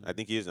 Yes, I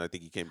think he is, and I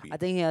think he can be. I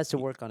think he has to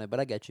work on it, but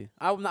I get you.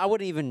 I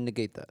wouldn't even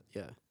negate that.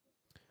 Yeah.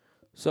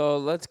 So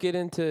let's get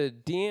into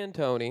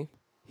D'Antoni.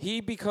 He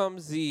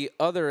becomes the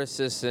other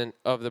assistant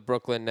of the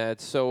Brooklyn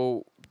Nets.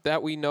 So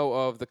that we know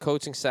of, the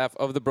coaching staff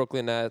of the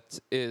Brooklyn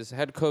Nets is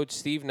head coach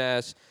Steve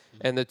Nash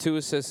and the two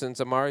assistants,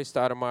 Amari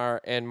Stoudemire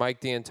and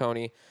Mike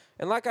D'Antoni.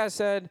 And like I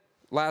said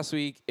last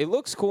week, it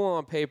looks cool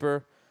on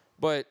paper,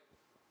 but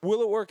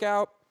will it work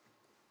out?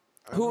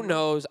 Who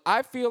knows?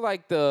 I feel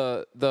like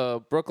the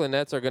Brooklyn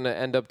Nets are going to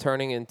end up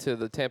turning into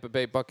the Tampa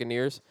Bay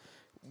Buccaneers,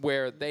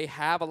 where they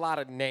have a lot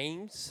of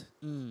names,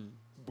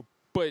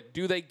 but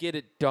do they get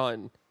it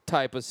done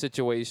type of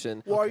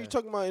situation. Well, are you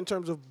talking about in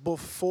terms of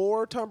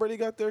before Tom Brady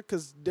got there?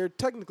 Because they're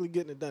technically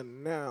getting it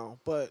done now,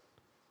 but.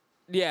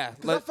 Yeah.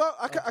 Because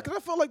I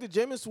felt like the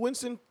Jameis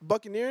Winston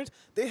Buccaneers,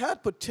 they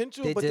had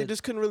potential, They but they did.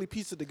 just couldn't really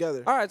piece it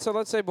together. All right, so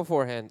let's say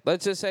beforehand.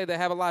 Let's just say they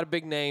have a lot of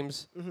big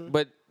names,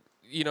 but,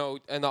 you know,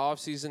 and the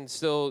offseason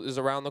still is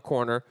around the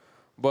corner.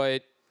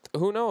 But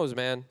who knows,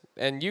 man?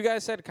 And you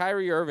guys said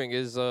Kyrie Irving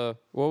is, what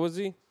was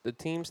he? The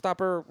team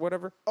stopper,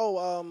 whatever?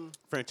 Oh,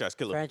 Franchise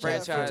killer.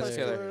 Franchise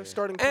killer.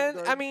 Starting point And,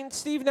 guard. I mean,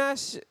 Steve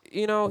Nash,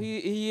 you know,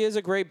 he is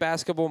a great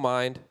basketball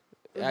mind.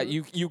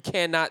 You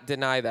cannot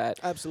deny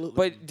that. Absolutely.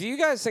 But do you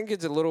guys think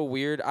it's a little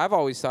weird? I've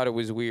always thought it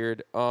was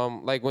weird.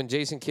 Like when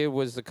Jason Kidd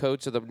was the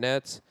coach of the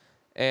Nets,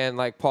 and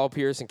like Paul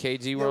Pierce and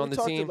KG were Yeah, on we the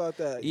talked team. about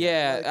that.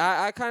 Yeah, Like-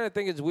 I kind of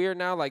think it's weird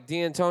now. Like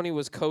D'Antoni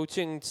was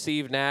coaching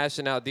Steve Nash,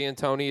 and now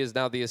D'Antoni is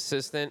now the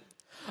assistant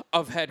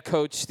of head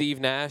coach Steve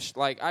Nash.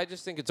 Like I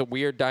just think it's a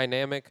weird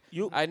dynamic.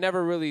 I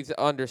never really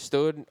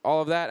understood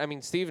all of that. I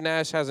mean, Steve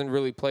Nash hasn't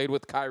really played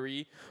with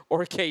Kyrie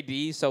or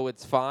KD, so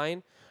it's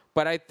fine.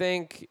 But I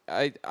think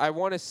I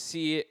want to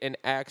see it in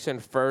action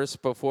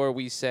first before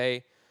we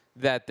say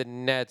that the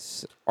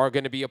Nets are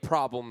going to be a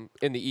problem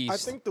in the East. I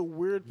think the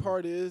weird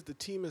part is the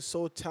team is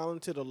so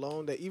talented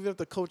alone that even if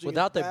the coaching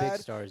Without is their big bad,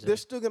 stars, they're yeah.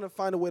 still gonna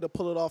find a way to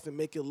pull it off and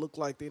make it look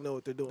like they know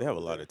what they're doing. They have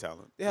a lot of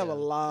talent. They have a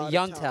lot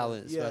Young of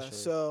talent, Yeah, especially.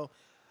 so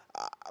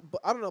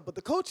But I don't know. But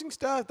the coaching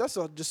staff, that's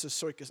just a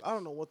circus. I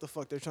don't know what the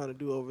fuck they're trying to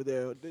do over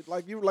there.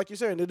 Like you're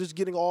saying, they're just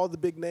getting all the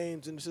big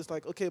names, and it's just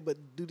like, okay, but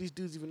do these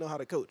dudes even know how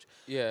to coach?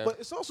 Yeah. But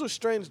it's also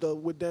strange though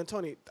with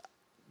D'Antoni.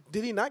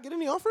 Did he not get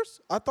any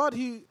offers? I thought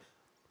he.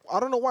 I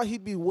don't know why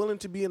he'd be willing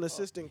to be an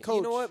assistant coach.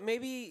 You know what?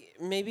 Maybe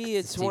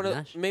it's Steve one of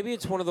Nash. maybe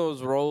it's one of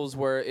those roles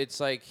where it's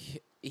like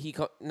he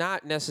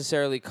not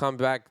necessarily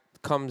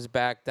comes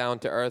back down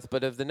to earth,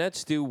 but if the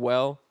Nets do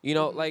well, you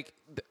know, like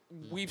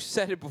we've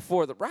said it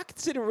before, the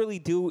Rockets didn't really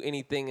do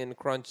anything in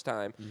crunch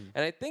time,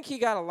 and I think he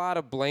got a lot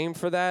of blame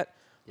for that.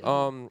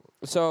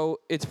 So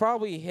it's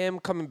probably him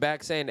coming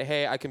back saying,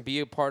 "Hey, I can be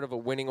a part of a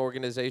winning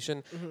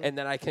organization, and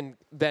then I can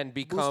then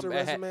become your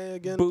resume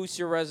again. boost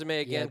your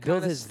resume again,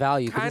 build his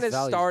value, 'cause kind his of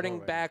value's starting low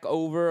right back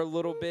over a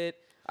little bit,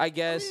 I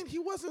guess." I mean, he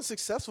wasn't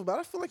successful, but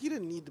I feel like he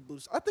didn't need the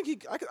boost. I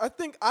think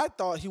I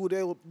thought he would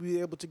be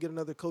able to get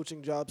another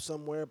coaching job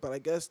somewhere, but I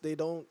guess they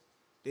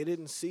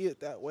didn't see it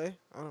that way.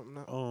 I don't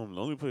know.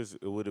 The only place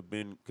it would have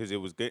been because it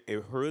was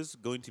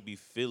going to be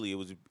Philly. It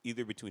was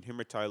either between him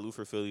or Ty Lue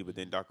for Philly, but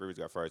then Doc Rivers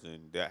got fired,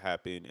 and that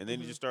happened, and then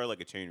it just started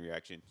like a chain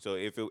reaction. So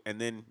and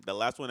then the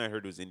last one I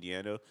heard was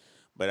Indiana,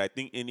 but I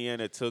think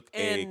Indiana took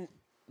And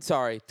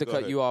sorry to Go cut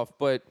ahead. you off,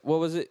 but what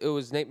was it? It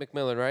was Nate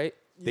McMillan, right?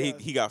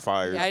 he got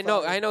fired. Yeah,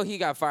 I know he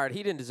got fired.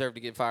 He didn't deserve to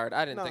get fired.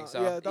 I didn't No, think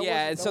so. yeah, that wasn't-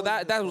 and so that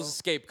wasn't that his was a fault.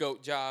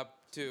 scapegoat job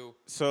too.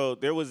 So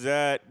there was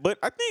that, but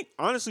I think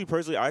honestly,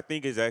 personally, I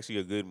think it's actually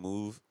a good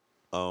move.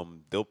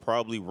 They'll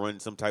probably run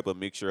some type of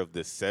mixture of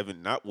the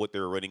 7, not what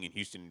they're running in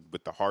Houston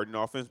with the Harden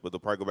offense, but they'll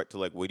probably go back to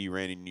like what he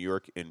ran in New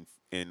York and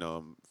in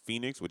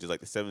Phoenix, which is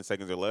like the 7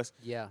 seconds or less,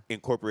 Yeah.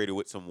 incorporated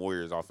with some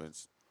Warriors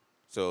offense.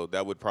 So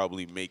that would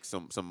probably make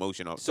some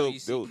motion off. So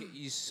So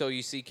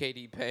you see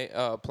KD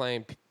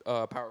playing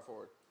power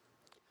forward.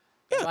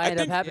 yeah, might I end up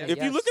think happening, if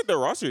you yes. look at the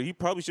roster, he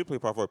probably should play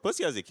power forward. Plus,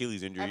 he has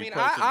Achilles injury. I He mean,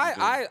 probably shouldn't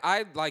be doing it.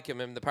 I like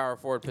him in the power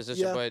forward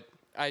position, Yeah. but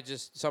I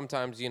just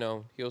sometimes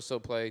he'll still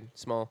play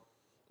small.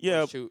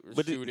 yeah,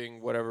 but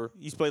shooting whatever.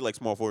 he's played like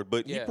small forward,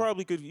 but Yeah. he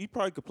probably could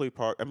play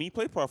power. I mean, he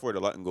played power forward a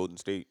lot in Golden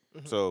State,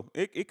 so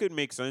it could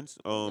make sense.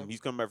 He's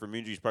coming back from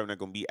injury. He's probably not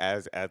going to be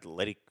as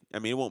athletic. I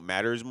mean, it won't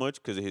matter as much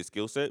because of his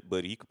skill set,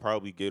 but he could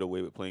probably get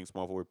away with playing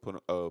small forward,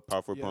 power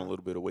forward, put on a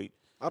little bit of weight.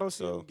 I don't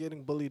see So- him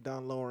getting bullied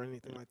down low or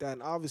anything like that.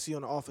 And obviously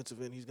on the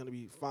offensive end, he's going to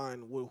be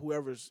fine with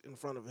whoever's in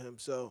front of him.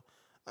 So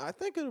I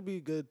think it'll be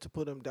good to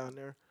put him down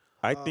there.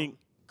 I think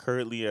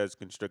currently as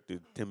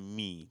constructed, to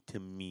me,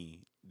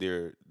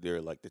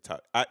 they're like the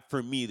top.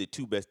 For me, the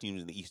 2 best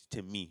teams in the East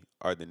to me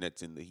are the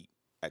Nets and the Heat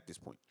at this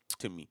point.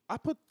 To me, I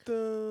put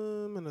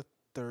them in a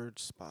 3rd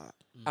spot.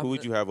 who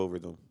would you have over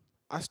them?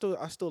 I still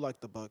like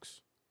the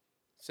Bucks.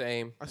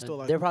 Same. I still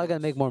like. They're the probably gonna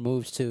Bucks. make more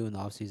moves too in the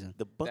offseason.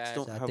 The Bucks That-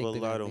 don't I have think a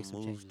they're gonna lot make of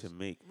some moves to changes.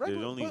 make. Right,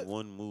 There's only but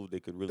one move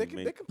they could really They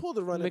can make. pull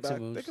the running Make some back.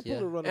 They moves, can yeah. pull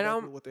the running And back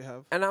I'm- with what they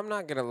have. And I'm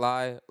not gonna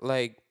lie,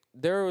 like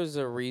there was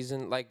a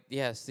reason. Like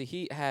yes, the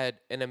Heat had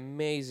an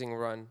amazing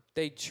run.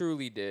 They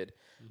truly did.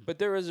 But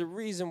there was a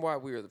reason why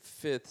we were the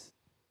 5th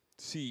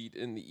seed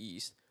in the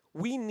East.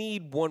 We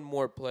need one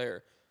more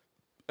player.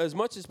 As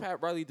much as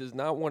Pat Riley does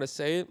not want to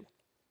say it,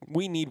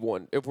 we need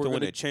one if we're to win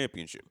going a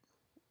championship.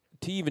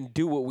 to even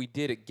do what we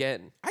did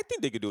again. I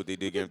think they could do what they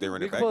did again if they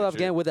run We it can back. pull this up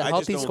again year. with a I just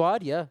healthy don't-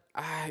 squad. Yeah.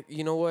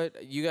 You know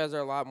what? You guys are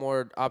a lot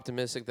more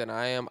optimistic than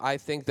I am. I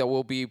think that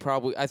we'll be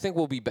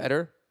we'll be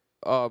better.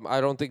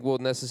 I don't think we'll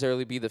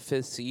necessarily be the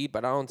 5th seed,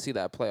 but I don't see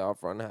that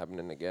playoff run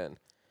happening again.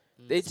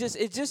 It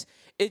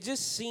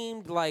just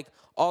seemed like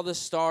all the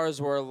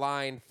stars were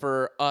aligned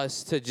for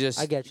us to just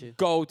I get you.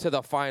 go to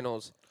the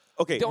finals.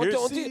 Okay,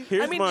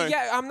 here's I mean, my.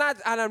 yeah, I'm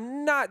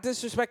not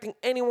disrespecting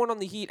anyone on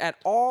the Heat at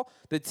all.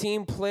 The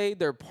team played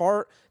their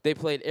part. They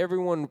played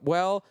everyone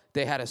well.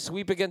 They had a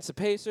sweep against the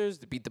Pacers.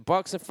 They beat the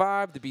Bucks in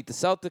 5. They beat the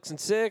Celtics in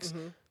 6.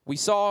 We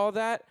saw all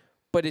that,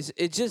 but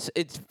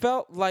it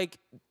felt like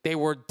they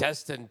were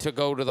destined to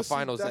go to the But see,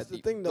 finals that's that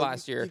the thing, though.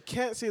 last You year.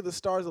 can't say the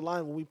stars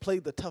aligned when we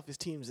played the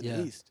toughest teams in Yeah.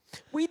 the East.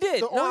 We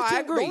did. The No, only I team-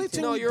 agree. The only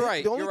team No, we you're did-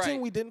 right. The only You're team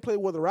right. we didn't play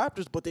were the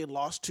Raptors, but they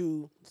lost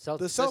to the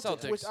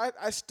Celtics, which Celtics.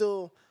 I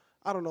still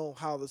I don't know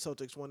how the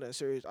Celtics won that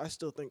series. I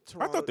still think I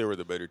Toronto. thought they were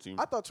the better team.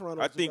 I thought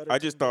Toronto. I was a think better I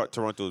just team, thought but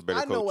Toronto was better.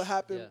 I know coach. what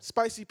happened. Yeah.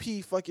 Spicy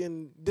P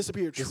fucking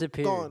disappeared.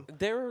 Disappeared. Gone.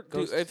 They were, dude,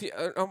 Ghost. if you,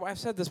 I've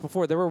said this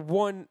before. They were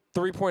 1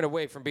 3-point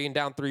away from being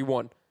down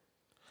 3-1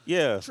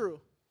 Yeah, True.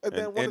 And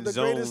then And- one of and the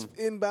zone. greatest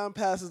inbound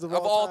passes of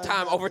of all time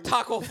happened. over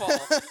Taco Fall.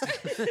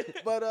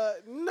 But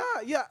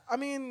yeah. I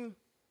mean,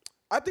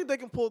 I think they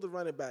can pull the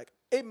running back.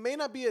 It may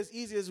not be as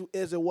easy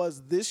as it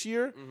was this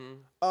year,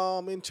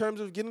 in terms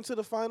of getting to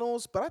the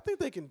finals, but I think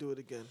they can do it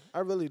again. I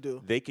really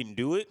do. they can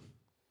do it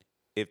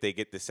if they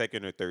get the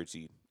 2nd or 3rd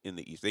seed in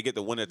the East. They get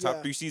one of the top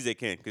Yeah. 3 seeds. They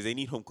can because they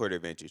need home court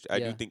advantage. I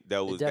Yeah. do think that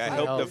definitely helped.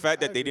 The helps.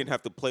 fact I that they agree. didn't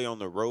have to play on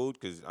the road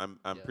because I'm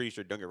Yeah. pretty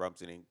sure Duncan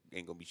Robinson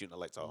ain't gonna be shooting the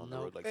lights out on the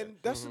No. road like And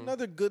that. that's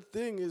another good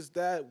thing is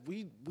that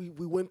we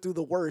went through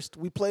the worst.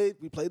 We played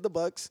the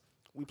Bucks.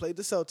 We played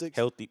the Celtics.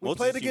 Healthy. We Most of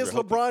played the teams against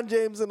are healthy. LeBron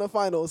James in the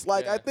finals.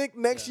 Like Yeah. I think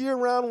next year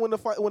around when the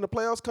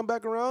playoffs come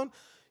back around,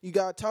 you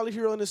got Tyler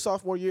Hero in his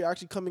sophomore year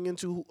actually coming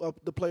into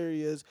the player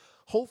he is.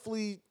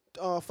 Hopefully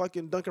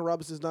fucking Duncan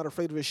Robinson's not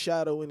afraid of his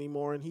shadow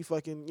anymore, and he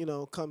fucking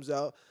comes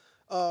out.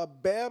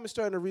 Bam is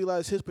starting to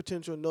realize his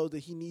potential and knows that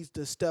he needs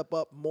to step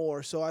up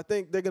more. So I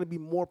think they're going to be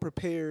more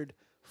prepared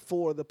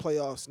for the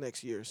playoffs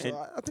next year. So And-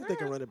 I think they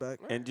can run it back.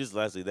 And just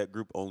lastly, that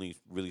group only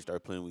really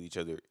started playing with each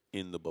other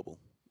in the bubble.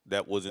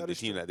 That wasn't That the is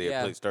team true. that they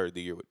had Yeah. started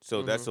the year with.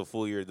 So that's a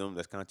full year of them.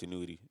 That's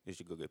continuity. It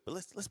should go good. But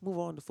let's move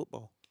on to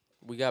football.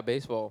 We got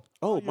baseball.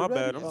 Oh, you my ready?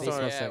 bad. I'm Oh.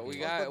 sorry. Baseball Yeah, second. we I was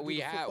about got to do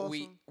the football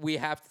song. we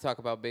have to talk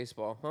about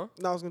baseball, huh?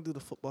 No, I was going to do the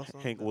football song.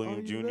 Hank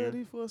Williams Are you Jr.?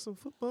 ready for some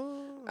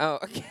football? Oh,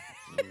 okay.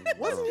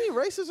 Wasn't he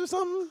racist or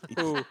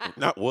something?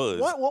 Not was.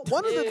 One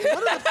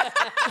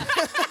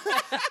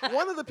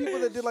of the people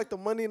that did like the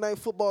Monday Night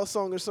Football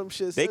song or some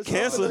shit. They said something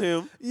canceled that-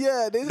 him.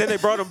 Yeah, Then they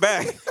brought him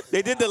back.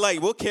 They did the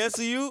we'll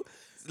cancel you,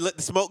 let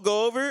the smoke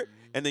go over,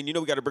 and then we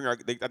got to bring our. I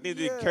think they did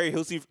Yeah. Karen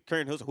Hilson,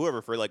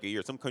 whoever for like a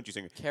year, some country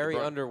singer. They Carrie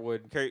brought-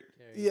 Underwood. Carrie.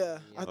 Yeah,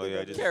 I Oh think yeah,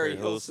 that- just Carrie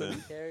Carrie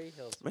Hilson. Carrie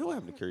Hilson. Man, what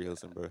happened to Carrie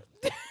Hilson, bro?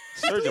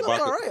 Serge look Ibaka.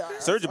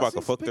 alright. Serge I Ibaka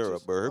seen fucked her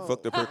pictures. up, bro. Her Oh.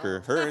 fucked up her career.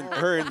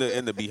 Her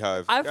in the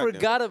beehive. I Goddamn.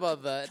 forgot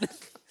about that.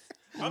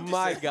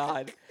 My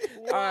God.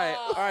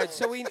 All right.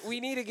 So we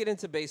need to get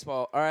into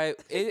baseball. All right.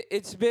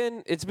 It's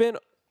been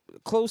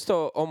close to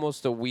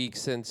almost a week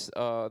since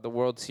the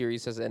World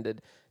Series has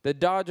ended. The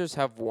Dodgers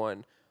have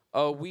won.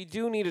 We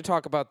do need to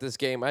talk about this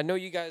game. I know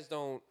you guys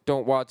don't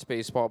watch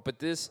baseball, but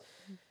this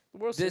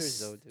World Series,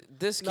 though, dude.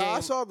 this No, game. I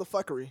saw the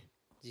fuckery.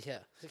 Yeah.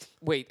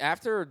 Wait,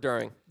 after or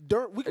during?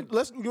 You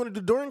want to do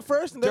during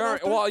first and then During.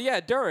 after? Well, yeah,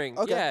 during.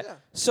 Okay, yeah. yeah.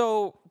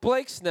 So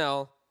Blake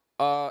Snell,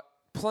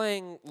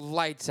 playing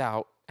lights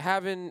out,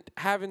 having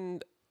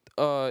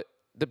the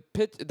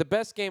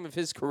best game of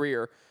his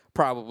career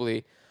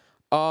probably,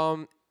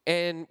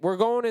 and we're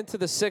going into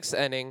the 6th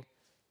inning,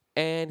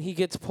 and he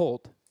gets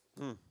pulled,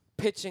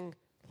 pitching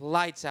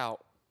lights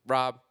out.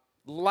 Rob,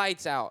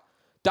 lights out.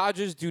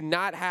 Dodgers do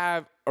not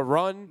have a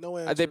run. No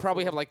They answer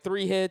probably for have him. like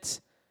 3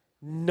 hits.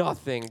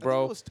 Nothing,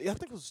 bro. I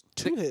think it was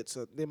 2 hits.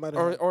 They might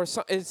have. Or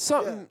it's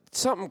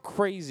something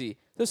crazy.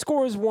 The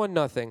score is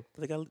 1-0.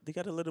 They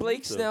got to let him. Blake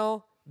live, though.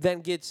 Snell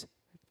then gets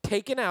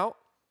taken out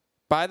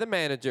by the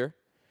manager.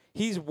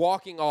 He's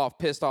walking off,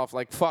 pissed off,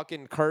 like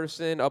fucking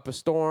cursing up a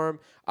storm.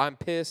 I'm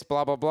pissed,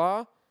 blah blah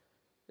blah.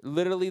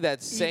 Literally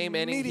that same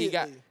inning he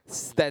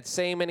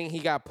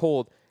got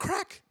pulled.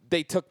 Crack.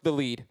 They took the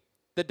lead.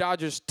 The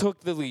Dodgers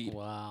took the lead.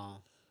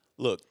 Wow.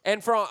 Look,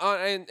 And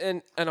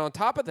and on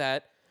top of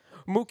that,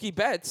 Mookie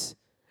Betts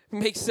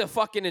makes a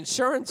fucking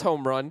insurance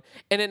home run,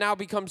 and it now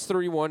becomes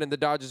 3-1, and the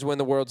Dodgers win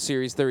the World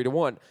Series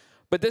 3-1.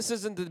 But this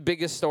isn't the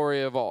biggest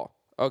story of all.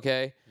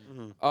 Okay,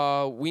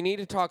 we need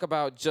to talk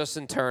about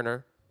Justin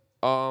Turner.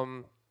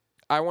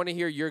 I want to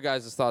hear your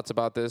guys' thoughts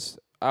about this.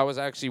 I was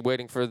actually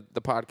waiting for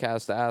the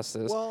podcast to ask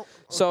this. Well,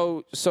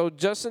 So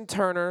Justin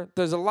Turner,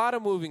 there's a lot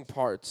of moving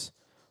parts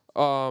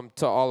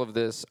to all of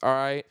this. All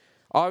right.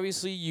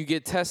 Obviously, you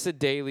get tested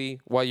daily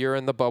while you're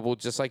in the bubble,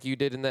 just like you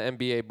did in the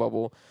NBA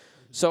bubble.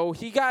 So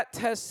he got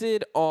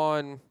tested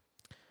on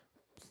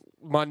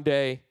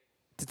Monday.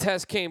 The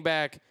test came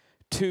back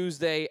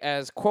Tuesday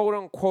as quote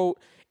unquote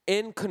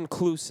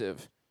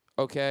inconclusive.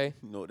 Okay.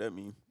 you know what that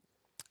means.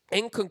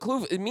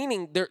 Inconclusive,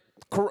 meaning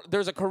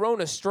there's a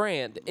corona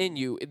strand in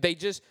you.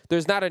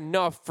 There's not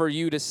enough for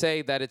you to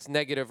say that it's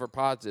negative or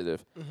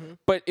positive.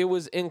 But it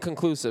was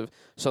inconclusive.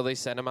 So they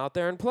sent him out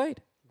there and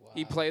played.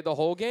 He played the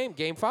whole game,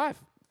 game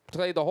 5.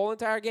 Played the whole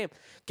entire game.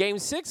 Game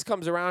 6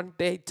 comes around.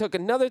 They took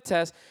another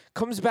test.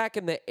 Comes back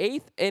in the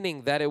 8th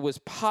inning that it was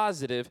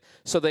positive.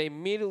 So they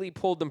immediately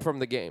pulled him from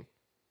the game.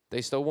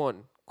 They still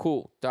won.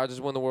 Cool.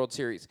 Dodgers won the World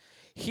Series.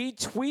 He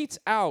tweets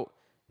out,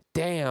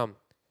 "Damn,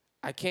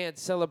 I can't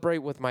celebrate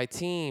with my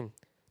team.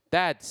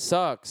 That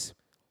sucks."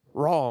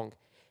 Wrong.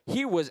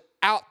 He was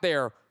out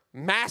there,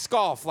 mask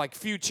off like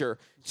Future,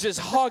 just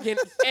hugging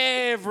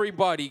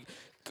everybody,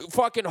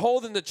 fucking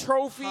holding the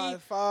trophy, High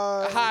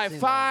five. high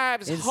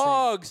fives, Insane.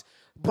 hugs.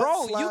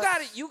 Bro, Butt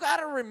slaps. you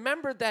gotta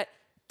remember that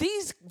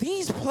these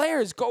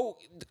players go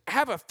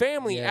have a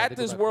family Yeah, at they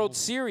go this back World home.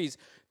 Series.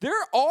 They're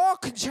all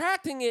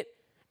contracting it.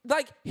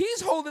 Like,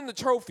 he's holding the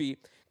trophy,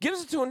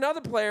 gives it to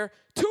another player,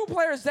 2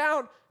 players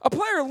down, a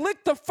player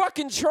licked the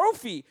fucking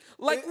trophy.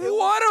 Like,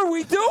 what are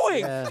we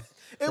doing? Yeah.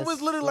 It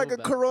was literally so like a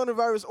bad.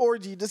 coronavirus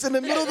orgy, just in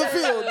the middle of the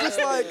field, just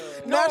like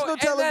No, national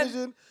and then-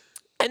 television.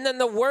 And then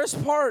the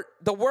worst part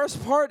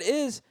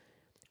is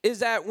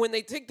that when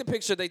they take the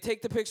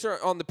picture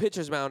on the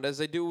pitcher's mound, as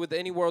they do with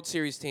any World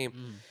Series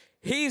team.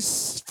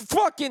 He's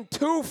fucking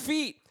 2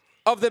 feet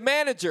of the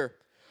manager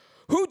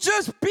who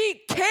just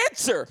beat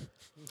cancer.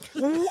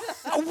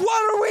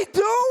 What are we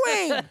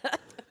doing?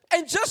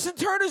 And Justin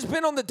Turner's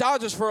been on the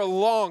Dodgers for a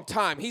long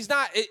time. He's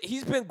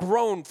been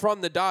grown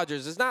from the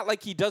Dodgers. It's not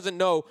like he doesn't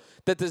know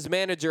that this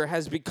manager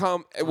has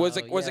become was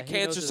a yeah, he cancer knows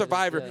who that is,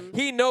 survivor. yeah.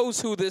 He knows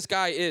who this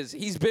guy is.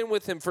 He's been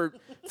with him for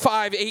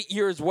 5-8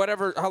 years,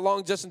 whatever how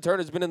long Justin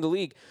Turner's been in the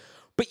league.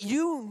 But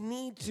you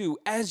need to,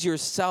 as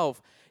yourself,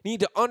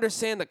 need to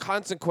understand the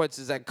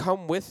consequences that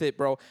come with it,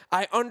 bro.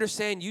 I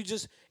understand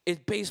it's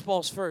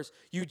baseball's first.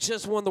 You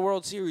just won the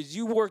World Series.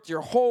 You worked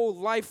your whole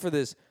life for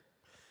this.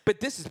 But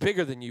this is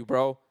bigger than you,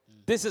 bro.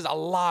 This is a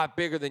lot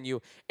bigger than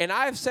you. And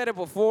I've said it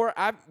before.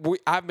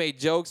 I've made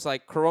jokes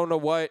like Corona.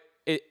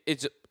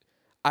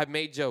 I've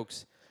made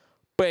jokes,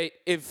 but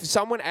if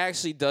someone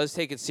actually does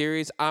take it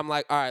serious, I'm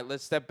like, all right,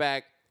 let's step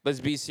back. Let's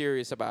be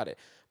serious about it,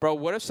 bro.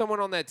 What if someone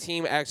on that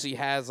team actually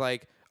has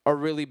like a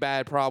really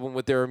bad problem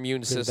with their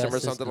immune system or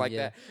something like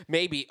that?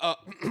 Maybe a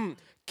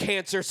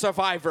cancer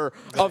survivor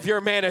of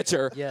your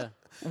manager. Yeah.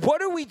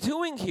 What are we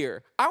doing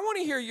here? I want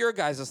to hear your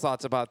guys'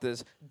 thoughts about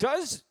this.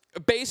 Does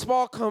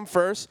baseball come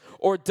first,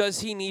 or does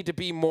he need to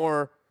be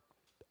more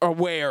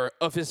aware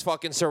of his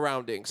fucking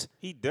surroundings?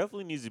 He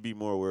definitely needs to be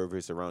more aware of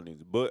his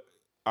surroundings. But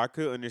I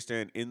could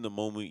understand in the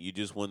moment you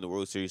just won the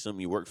World Series,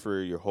 something you worked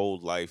for your whole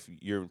life.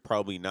 You're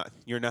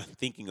not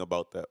thinking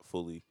about that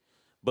fully.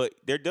 But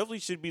there definitely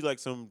should be like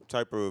some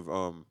type of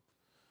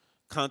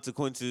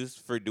consequences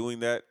for doing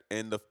that.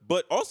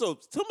 But also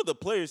some of the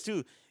players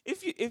too.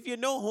 If you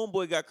know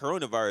homeboy got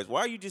coronavirus,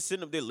 why are you just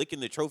sitting up there licking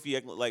the trophy,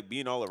 acting like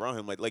being all around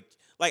him? Like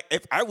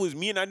if I was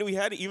me and I knew he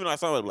had it, even though I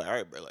saw him, I'm like, all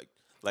right, bro,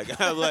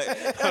 I'm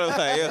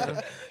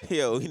like,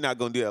 yo, he's not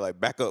gonna do that. Like,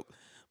 back up.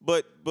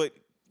 But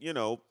you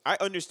know, I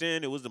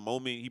understand it was the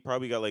moment. He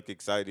probably got like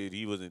excited.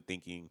 He wasn't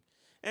thinking,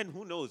 and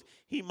who knows?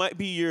 He might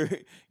be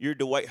your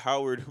Dwight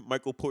Howard,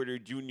 Michael Porter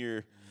Jr.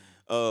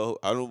 I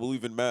don't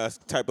believe in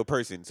masks type of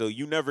person. So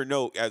you never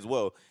know as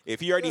well.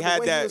 If he already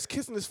had that, he was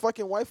kissing his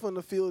fucking wife on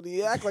the field.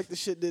 He act like the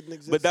shit didn't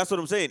exist. But that's what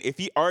I'm saying. If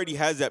he already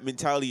has that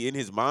mentality in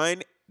his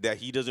mind that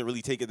he doesn't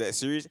really take it that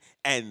serious,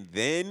 and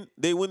then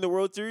they win the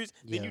World Series,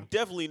 then you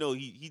definitely know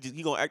he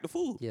gonna act a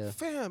fool. Yeah.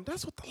 Fam,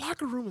 that's what the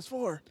locker room is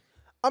for.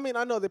 I mean,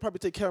 I know they probably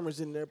take cameras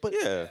in there, but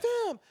Yeah.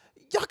 fam,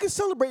 y'all can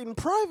celebrate in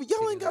private.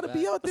 Y'all ain't got to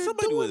be out But there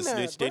somebody doing would have that,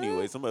 snitched bruh.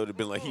 anyway. Somebody would have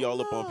been like, he all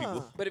up on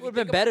people. But if Would've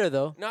you been think better, about,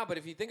 though. No, but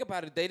if you think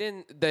about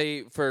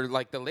it, for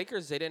like the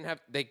Lakers,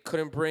 they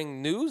couldn't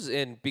bring news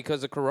in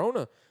because of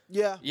Corona.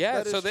 Yeah,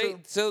 Yeah, that is so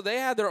true. they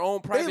had their own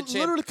They private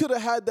literally could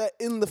have had that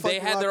in the fucking They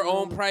had their locker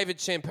own room.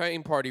 private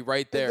champagne party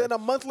right there. And then a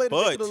month later,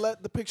 But- they could have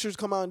let the pictures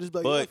come out and just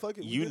be like, yeah, But fuck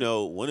it. we you did it.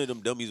 know, one of them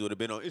dummies would have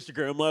been on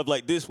Instagram Live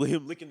like this with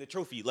him licking the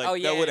trophy. Like Oh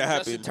yeah, that would have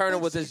Justin happened. Turner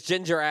with his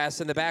ginger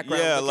ass in the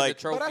background. Yeah, looking like-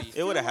 the But trophy. I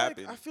feel would've like,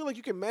 happened. I feel like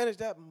you can manage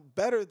that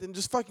better than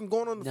just fucking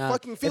going on the Nah.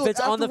 fucking field. If it's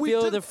on after the we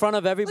field did- in front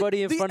of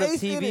everybody, in the front of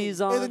eighth TVs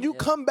inning, on, and then you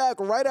come back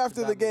right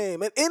after the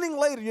game. An inning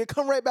later, you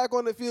come right back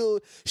on the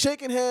field,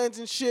 shaking hands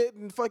and shit,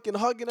 and fucking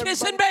hugging everybody.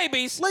 Kissing babies.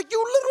 Like you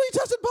literally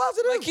tested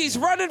positive. Like he's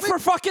running for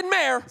fucking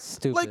mayor.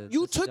 Stupid. Like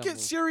you That's a took dumb it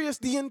move. serious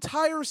the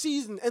entire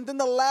season, and then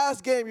the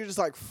last game, you're just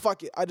like,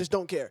 fuck it, I just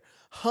don't care.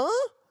 Huh?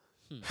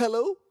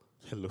 Hello?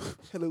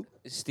 Hello?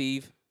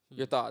 Steve,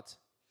 your thoughts?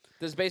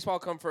 Does baseball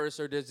come first,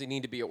 or does he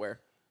need to be aware?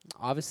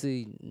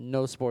 Obviously,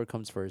 no sport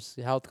comes first.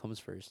 Health comes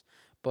first.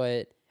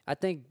 But I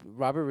think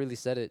Robert really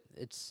said it.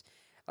 It's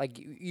like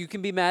you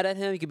can be mad at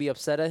him, you can be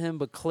upset at him,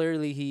 but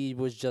clearly he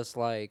was just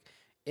like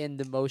in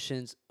the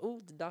motions.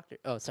 Oh, the doctor.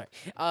 Oh, sorry.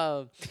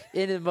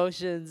 In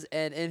emotions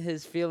and in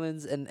his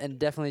feelings, and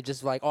definitely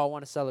just like, oh, I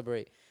want to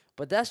celebrate.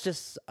 But that's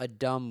just a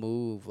dumb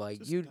move.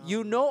 Like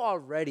you know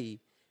already.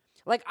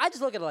 Like, I just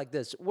look at it like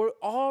this. We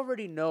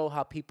already know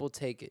how people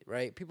take it,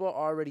 right? People are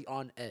already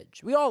on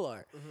edge. We all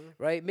are,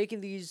 right?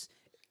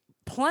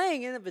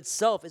 Playing in of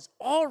itself is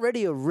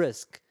already a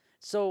risk.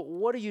 So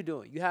what are you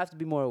doing? You have to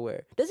be more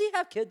aware. Does he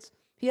have kids?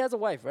 He has a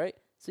wife, right?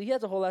 So he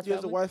has a whole ass He has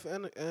a family? wife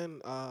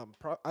and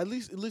at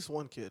least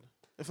one kid.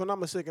 If I'm not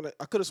mistaken,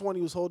 I could have sworn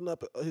he was holding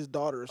up his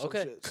daughter or some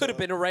Okay. shit. Could have so-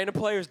 been a random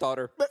player's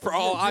daughter, for Yeah,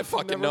 all I you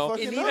fucking never know.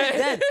 fucking And know. even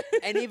then,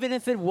 and even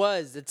if it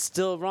was, it's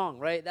still wrong,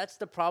 right? That's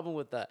the problem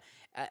with that.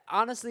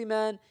 Honestly,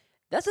 man,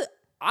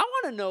 I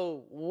want to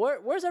know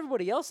where's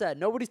everybody else at?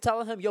 Nobody's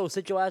telling him, "Yo,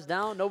 sit your ass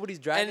down." Nobody's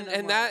dragging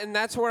him. And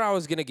that's where I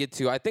was gonna get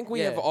to. I think we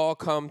have Yeah. all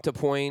come to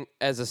point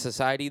as a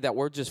society that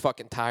we're just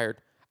fucking tired.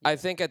 I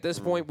think at this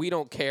point we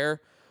don't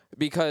care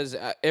because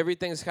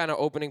everything's kind of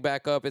opening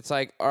back up. It's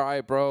like, all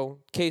right, bro,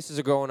 cases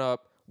are going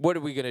up. What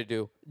are we gonna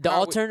do? The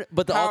How altern-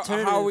 but the how-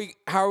 alternative-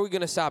 How are we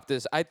gonna stop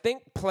this? I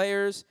think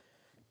players,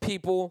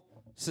 people,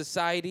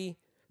 society,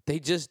 they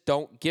just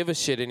don't give a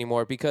shit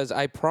anymore because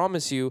I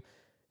promise you,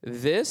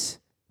 this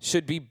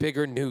should be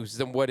bigger news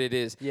than what it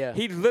is. Yeah.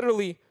 He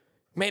literally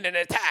made an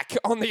attack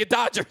on the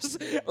Dodgers.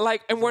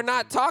 And we're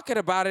not talking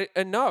about it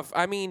enough.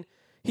 I mean,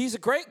 he's a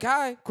great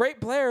guy, great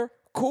player,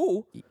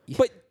 cool.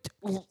 But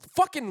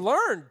fucking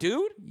learn,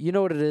 dude. You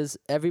know what it is?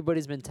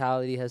 Everybody's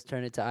mentality has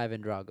turned into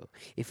Ivan Drago.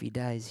 If he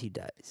dies, he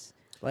dies.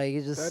 Like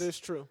it's just That is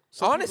true.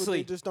 Some people, Honestly.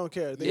 they just don't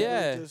care. They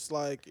Yeah. just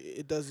like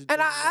it doesn't.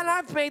 And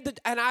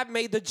I've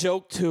made the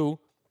joke too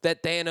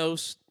that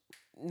Thanos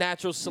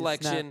natural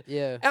selection.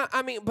 yeah.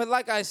 I mean, but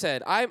like I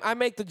said, I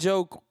make the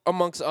joke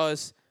amongst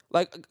us,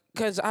 like,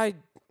 cause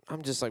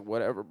I'm just like,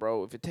 whatever,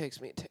 bro. If it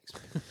takes me, it takes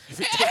me.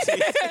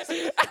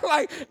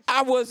 Like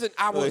I wasn't.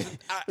 What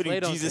do They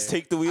you, don't Jesus care.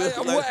 take the wheel?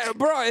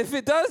 Bro, if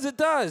it does, it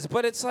does.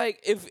 But it's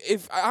like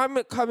if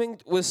I'm coming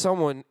with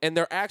someone and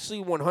they're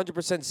actually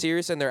 100%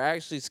 serious and they're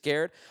actually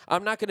scared,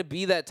 I'm not gonna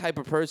be that type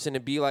of person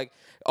and be like,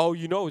 oh,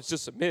 it's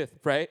just a myth,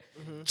 right?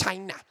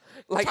 China.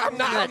 Like I'm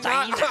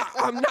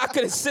not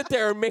gonna sit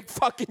there and make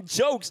fucking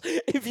jokes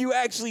if you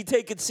actually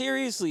take it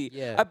seriously.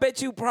 Yeah. I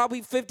bet you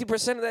probably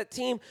 50% of that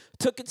team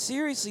took it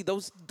seriously.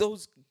 Those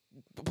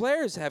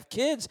players have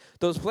kids.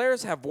 Those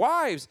players have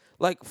wives.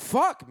 Like,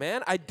 fuck,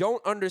 man. I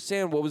don't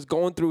understand what was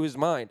going through his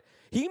mind.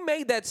 He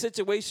made that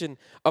situation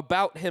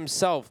about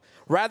himself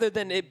rather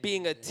than it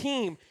being a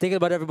team. Thinking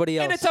about everybody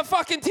else. And it's a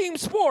fucking team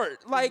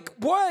sport. Like,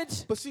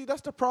 what? But see,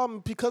 that's the problem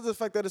because of the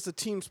fact that it's a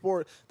team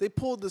sport. They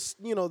pulled this,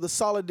 the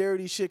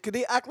solidarity shit. Cause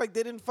they act like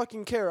they didn't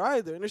fucking care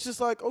either. And it's just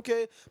like,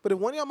 okay, but if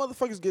one of y'all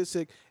motherfuckers get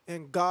sick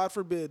and God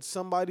forbid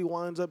somebody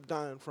winds up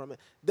dying from it,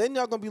 then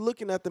y'all gonna be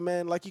looking at the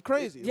man like he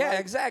crazy. Yeah, Like,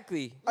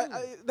 exactly.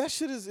 that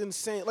shit is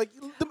insane. Like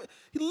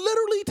he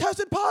literally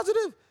tested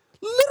positive.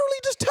 Literally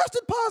just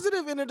tested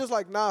positive, and they're just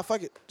like, nah,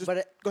 fuck it. Just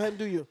go ahead and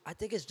do you. I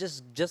think it's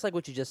just like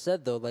what you just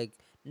said though. Like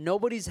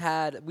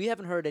we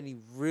haven't heard any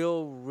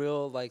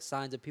real like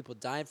signs of people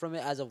dying from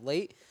it as of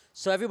late.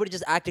 So everybody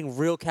just acting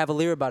real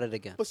cavalier about it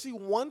again. But see,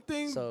 one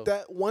thing So-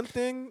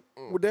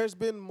 where there's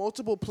been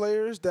multiple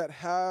players that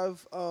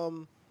have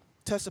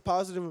tested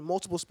positive in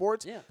multiple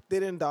sports. Yeah.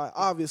 They didn't die,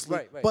 obviously.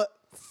 Right. But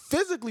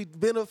physically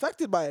been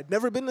affected by it.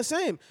 Never been the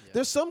same.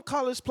 There's some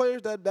college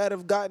players that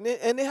have gotten it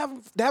and they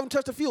haven't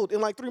touched the field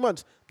in like 3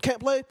 months. Can't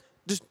play.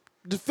 Just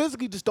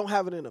physically just don't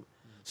have it in them.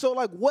 So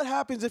like, what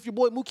happens if your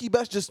boy Mookie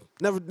Betts just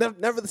never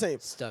the same?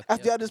 Stuck,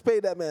 After yeah. y'all just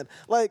paid that man.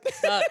 Like,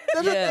 Stuck,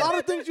 there's yeah. a lot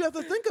of things you have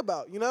to think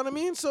about. You know what I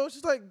mean? So it's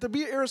just like to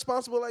be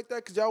irresponsible like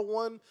that because y'all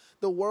won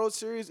the World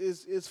Series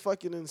is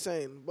fucking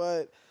insane.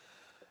 But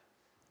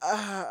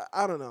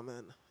I don't know,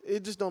 man.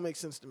 It just don't make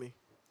sense to me.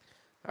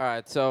 All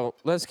right, so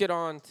let's get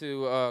on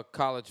to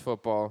college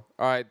football.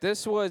 All right,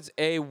 this was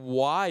a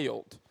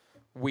wild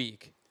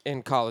week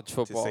in college To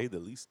football. say the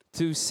least.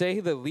 To say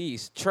the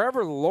least.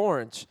 Trevor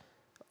Lawrence,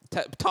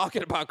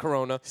 talking about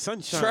Corona.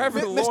 Sunshine.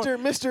 Trevor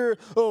Lawrence. Mr.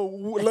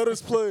 Let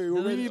us play. Or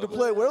we need to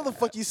play. Whatever the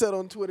fuck you said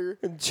on Twitter.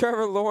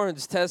 Trevor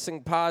Lawrence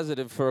testing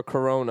positive for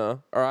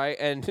Corona, all right?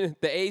 And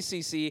the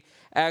ACC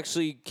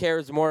actually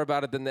cares more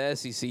about it than the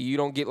SEC. You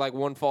don't get like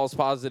 1 false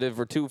positive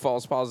or 2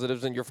 false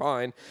positives and you're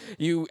fine.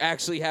 You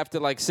actually have to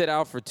like sit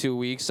out for 2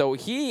 weeks. So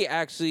he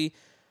actually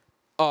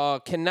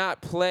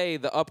cannot play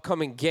the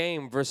upcoming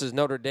game versus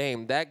Notre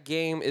Dame. That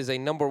game is a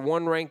number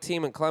 1 ranked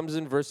team in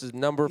Clemson versus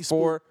number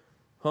 4.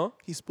 Huh?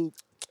 He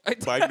spooked.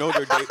 By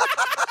Notre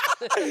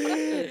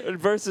Dame.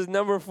 Versus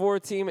number 4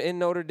 team in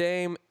Notre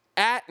Dame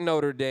at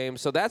Notre Dame.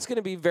 So that's going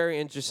to be very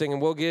interesting,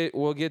 and we'll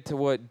get to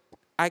what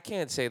I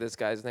can't say this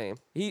guy's name.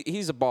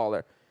 He's a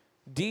baller.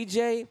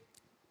 DJ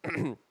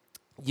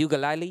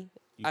Ugalele.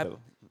 Ugalele?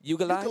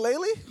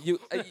 Ukulele?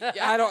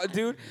 I don't,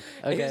 dude.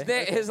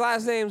 Okay. His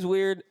last name's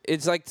weird.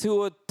 It's like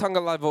Tua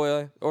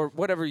Tagovailoa or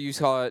whatever you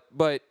call it,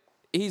 but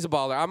he's a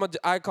baller.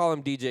 I call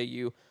him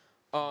DJU.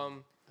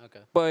 Okay.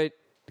 But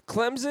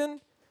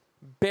Clemson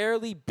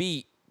barely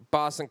beat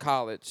Boston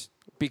College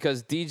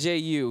because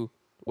DJU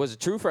was a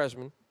true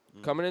freshman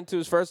coming into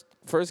his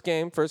first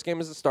game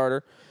as a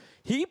starter.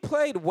 He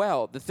played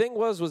well. The thing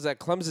was that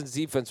Clemson's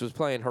defense was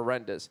playing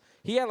horrendous.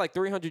 He had like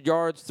 300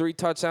 yards, 3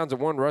 touchdowns,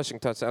 and 1 rushing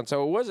touchdown,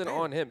 so it wasn't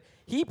on him.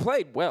 He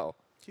played well.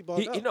 He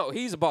balled out.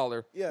 He's a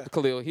baller. Yeah.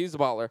 Khalil, he's a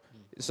baller.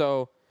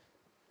 So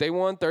they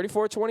won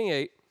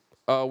 34-28.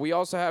 We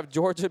also have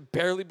Georgia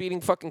barely beating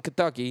fucking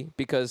Kentucky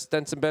because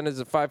Stetson Bennett is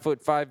a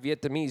 5'5"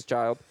 Vietnamese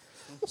child.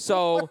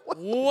 So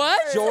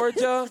What?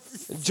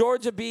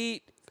 Georgia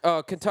beat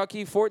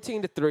Kentucky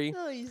 14-3.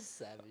 Oh, he's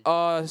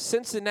savage.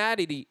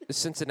 Cincinnati.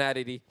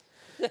 Cincinnati,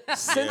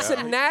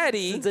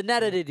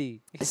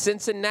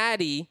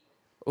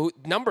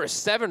 number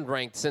 7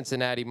 ranked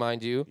Cincinnati,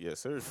 mind you. Yes,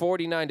 sir.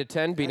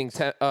 49-10, beating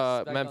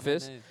on the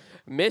Memphis. name.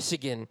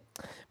 Michigan,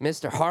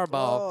 Mr.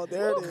 Harbaugh, Oh,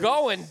 there it is.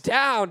 going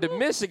down to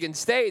Michigan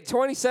State,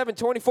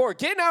 27-24,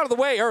 getting out of the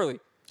way early.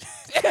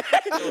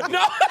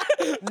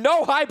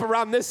 no hype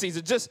around this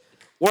season. Just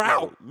we're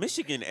out.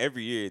 Michigan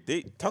every year.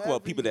 They talk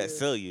about people that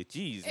sell you.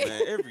 Jeez,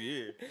 man, every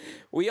year.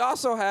 We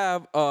also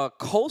have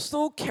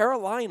Coastal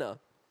Carolina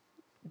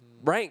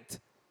ranked.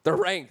 They're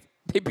ranked.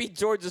 They beat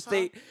Georgia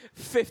State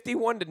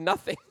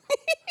 51-0.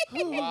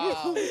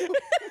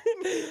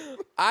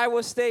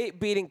 Iowa State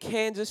beating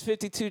Kansas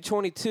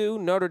 52-22.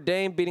 Notre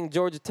Dame beating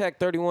Georgia Tech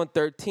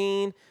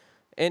 31-13.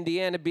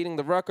 Indiana beating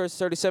the Rutgers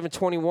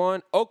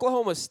 37-21.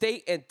 Oklahoma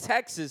State and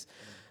Texas.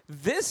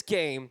 This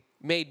game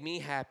made me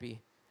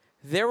happy.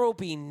 There will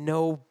be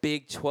no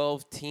Big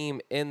 12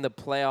 team in the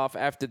playoff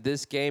after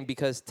this game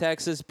because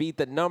Texas beat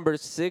the number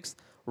 6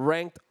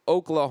 ranked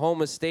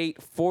Oklahoma State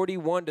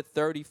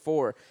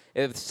 41-34.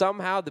 If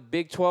somehow the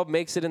Big 12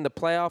 makes it in the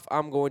playoff,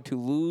 I'm going to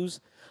lose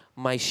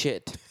my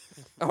shit.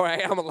 All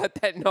right, I'm going to let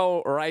that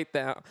know right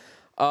now.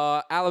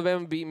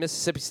 Alabama beat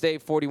Mississippi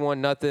State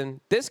 41-0.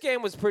 This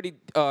game was pretty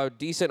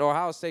decent.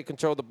 Ohio State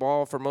controlled the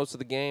ball for most of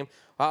the game.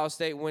 Ohio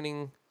State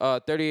winning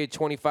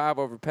 38-25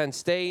 over Penn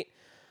State.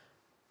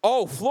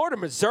 Oh, Florida,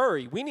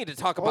 Missouri. We need to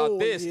talk about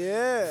this.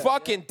 Yeah.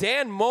 Fucking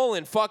Dan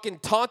Mullen fucking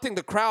taunting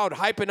the crowd,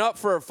 hyping up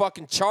for a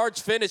fucking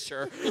charge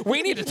finisher.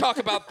 We need to talk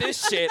about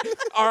this shit,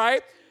 all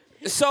right?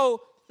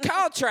 So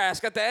Kyle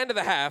Trask at the end of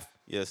the half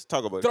Yes,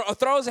 talk about it.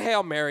 throws a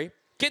Hail Mary,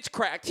 gets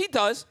cracked. He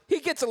does.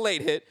 He gets a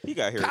late hit. He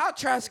got hurt. Kyle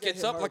Trask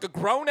gets up like a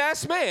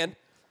grown-ass man.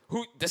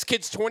 This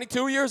kid's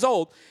 22 years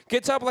old.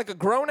 Gets up like a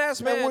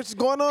grown-ass man. And what's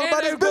going on and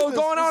about his business.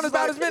 Going on This is about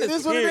like- his business. it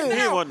is what He it ain't, is. he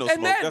ain't want no And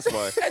smoke. then- That's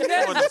why. and He then-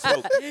 ain't want no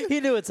smoke. He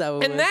knew it's how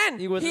it And was.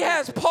 then was he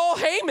has Paul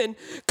Heyman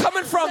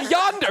coming from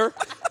yonder,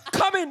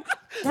 coming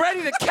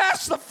ready to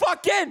cash the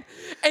fuck in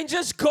and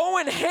just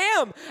going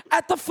ham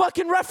at the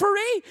fucking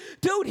referee.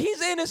 Dude,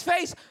 he's in his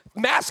face.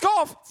 Mask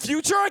off.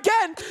 Future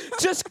again.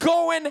 Just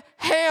going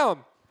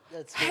ham.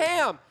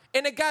 Ham.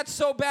 And it got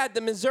so bad,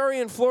 the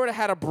Missouri and Florida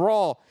had a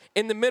brawl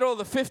in the middle of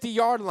the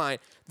 50-yard line.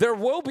 There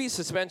will be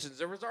suspensions.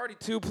 There was already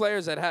 2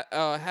 players that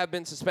have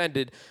been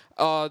suspended.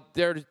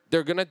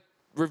 They're gonna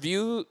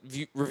review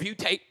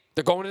tape.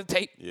 They're going to the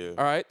tape. Yeah.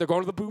 All right. They're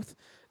going to the booth.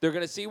 They're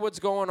gonna see what's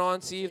going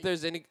on. See if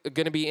there's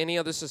gonna be any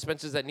other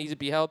suspensions that need to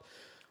be held.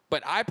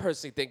 But I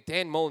personally think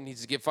Dan Mullen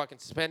needs to get fucking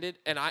suspended.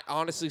 And I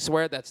honestly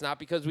swear that's not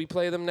because we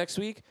play them next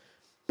week,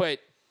 but.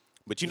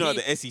 But you know how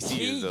the SEC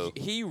is, though.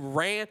 He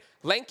ran.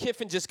 Lane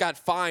Kiffin just got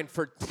fined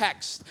for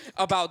text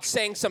about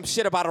saying some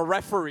shit about a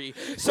referee.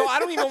 So I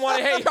don't even want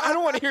to. Hey, I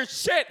don't want to hear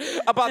shit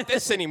about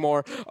this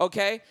anymore.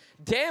 Okay.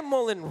 Dan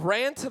Mullen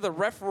ran to the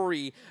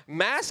referee,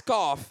 mask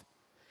off,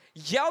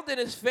 yelled in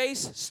his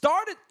face,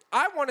 started.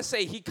 I want to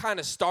say he kind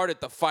of started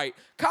the fight.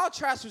 Kyle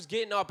Trask was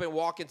getting up and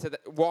walking to the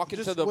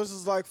Was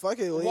just like, fuck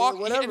it, and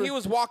whatever. he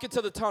was walking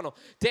to the tunnel.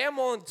 Dan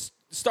Mullen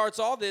starts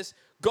all this,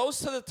 goes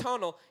to the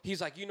tunnel. He's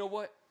like, you know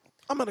what?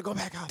 I'm going to go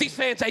back out. These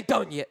fans ain't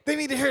done yet. They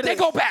need to hear They this.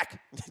 go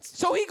back.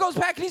 So he goes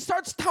back and he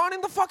starts taunting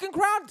the fucking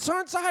crowd,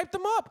 starts to hype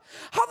them up.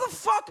 How the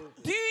fuck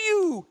do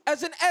you,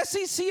 as an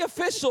SEC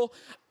official,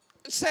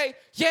 say,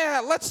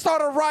 yeah, let's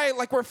start a riot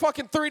like we're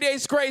fucking 3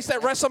 days grace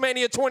at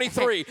WrestleMania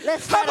 23? How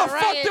start the a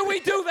fuck riot. do we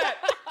do that?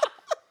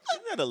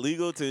 Isn't that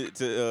illegal to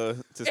start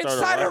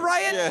Inside a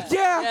riot? Yeah.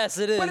 Yeah. Yes,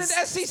 it But in is.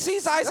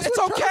 SEC's eyes, That's it's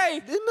what okay.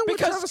 Isn't that what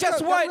Because Travis guess Scott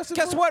got what? arrested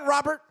Guess for? what,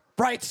 Robert?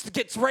 Rights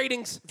gets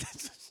ratings.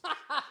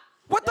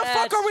 What the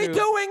fuck That's are we true.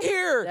 doing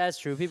here? That's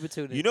true. People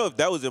tune in. You know, if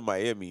that was in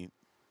Miami,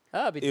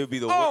 That'd be it would be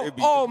the Oh, it'd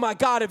be, oh my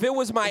God! If it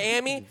was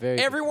Miami, Very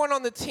everyone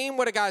on the team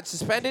would have gotten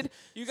suspended.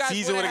 You guys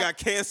Season would've would've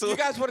got canceled. You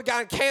guys would have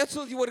gotten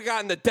canceled. You would have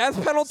gotten the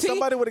death penalty.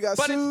 Somebody would've got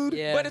But sued.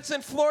 Yeah. But it's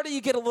in Florida. You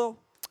get a little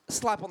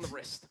slap on the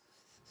wrist.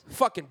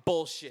 Fucking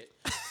bullshit.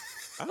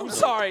 I'm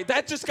sorry.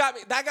 That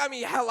got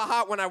me hella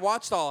hot when I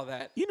watched all of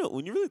that. You know,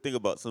 when you really think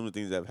about some of the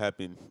things that have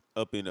happened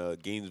up in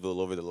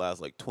Gainesville over the last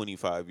like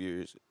 25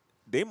 years,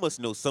 they must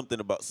know something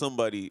about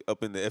somebody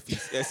up in the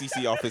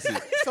SEC offices.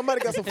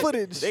 Somebody got some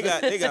footage. They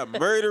got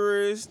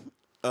murderers,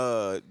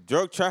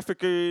 drug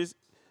traffickers.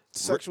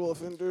 Sexual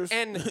offenders.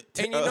 And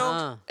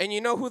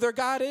you know who their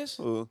God is?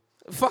 uh,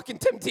 Fucking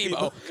Tim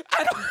Tebow.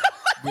 I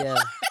don't. Yeah.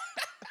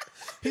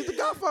 He's the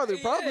Godfather,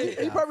 probably.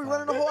 He's probably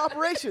running the whole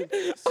operation.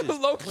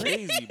 Low key.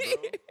 crazy,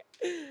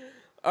 bro.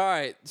 All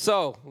right,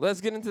 so let's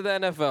get into the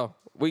NFL.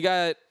 We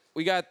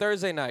got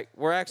Thursday night.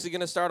 We're actually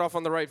gonna start off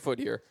on the right foot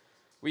here.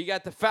 We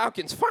got the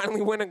Falcons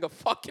finally winning a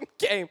fucking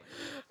game,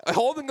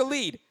 holding a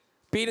lead,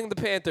 beating the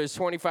Panthers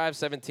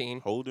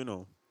 25-17. Holding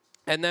on.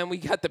 And then we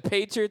got the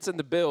Patriots and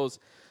the Bills.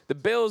 The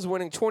Bills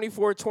winning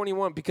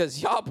 24-21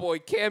 because y'all boy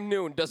Cam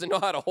Newton doesn't know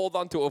how to hold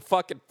on to a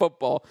fucking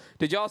football.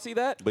 Did y'all see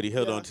that? But he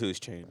held on to his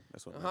chain.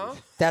 That's what. Huh?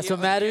 That's what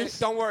matters?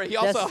 Don't worry. He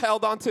also That's-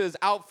 held on to his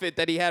outfit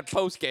that he had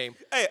post game.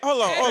 Hey,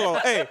 hold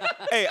on. Hey,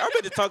 I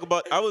meant to talk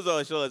about. I was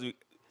on a show last week.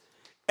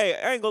 Hey,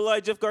 I ain't gonna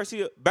lie, Jeff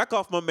Garcia, back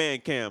off my man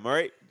Cam, all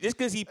right? Just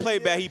because he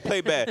played bad, he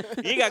played bad.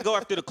 You ain't got to go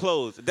after the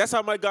clothes. That's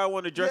how my guy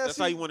want to dress. Yeah, That's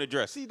how you want to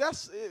dress. See,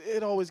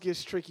 it always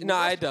gets tricky.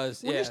 Nah, That's- it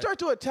does, When yeah. you start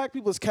to attack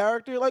people's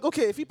character, like,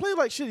 okay, if he played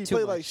like shit, he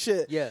played like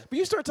shit. Yeah. But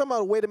you start talking about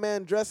the way the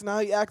man dressed and how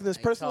he acts in his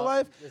personal talk,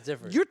 life, it's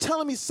different. you're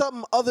telling me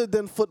something other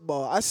than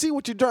football. I see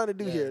what you're trying to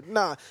do here.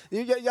 Nah,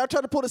 y'all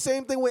trying to pull the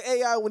same thing with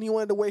AI when he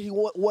wanted to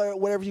wear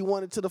whatever he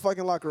wanted to the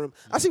fucking locker room.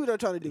 I see what they're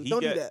trying to do.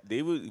 Don't do that.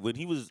 They was when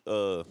he was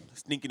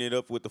sneaking it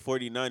up with the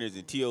 49ers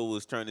and T.O.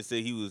 was trying to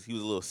say he was a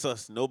little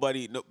sus.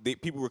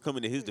 People were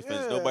coming to his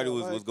defense. Yeah, Nobody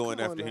was like, going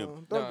come after on him.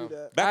 now. Don't do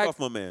that. Back off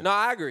my man. No,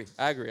 I agree.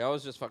 I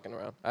was just fucking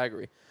around. I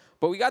agree.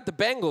 But we got the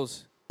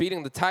Bengals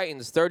beating the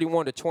Titans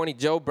 31-20.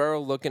 Joe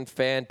Burrow looking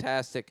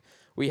fantastic.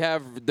 We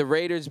have the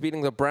Raiders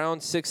beating the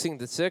Browns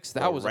 16-6.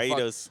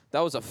 That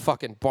was a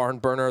fucking barn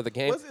burner of the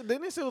game.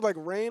 Didn't they say it was like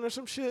rain or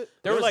some shit?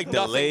 There were was like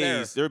nothing there.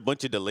 delays. There were a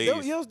bunch of delays.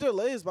 Yeah, it was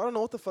delays, but I don't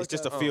know what the fuck. It's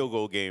just a that- field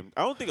goal game.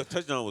 I don't think a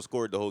touchdown was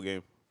scored the whole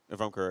game, if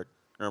I'm correct.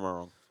 Or am I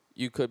wrong?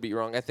 You could be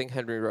wrong. I think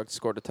Henry Ruggs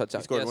scored a touchdown.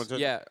 He scored Yes, one touchdown?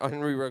 Yeah,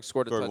 Henry Ruggs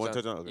scored a Scored touchdown. one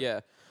touchdown? Okay.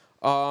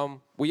 Yeah.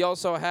 We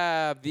also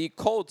have the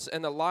Colts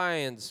and the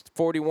Lions,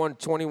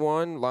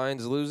 41-21.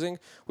 Lions losing.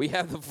 We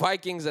have the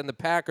Vikings and the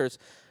Packers.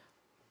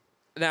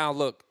 Now,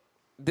 look,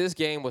 this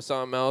game was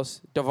something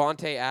else.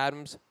 Devontae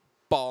Adams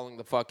balling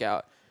the fuck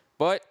out.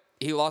 But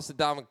he lost to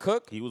Dalvin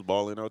Cook. He was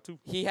balling out too.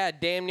 He had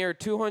damn near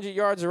 200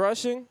 yards of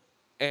rushing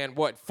and,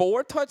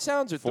 4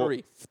 touchdowns or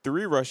 3?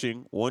 3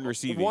 rushing, 1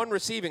 receiving. 1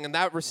 receiving, and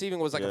that receiving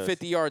was like a Yes.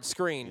 50-yard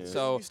screen. Yeah.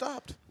 So He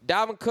stopped.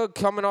 Dalvin Cook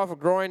coming off a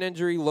groin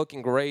injury,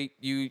 looking great.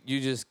 You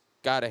just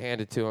got to hand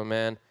it to him,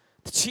 man.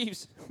 The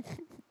Chiefs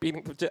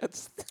beating the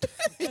Jets.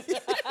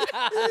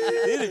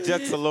 Leave the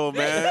Jets alone,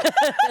 man.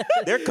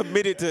 They're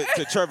committed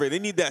to Trevor. They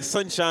need that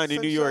sunshine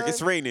in New York. It's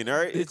Sunshine. raining, all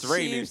right? It's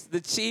raining.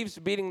 The Chiefs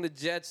beating the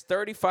Jets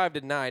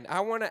 35-9. I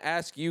want to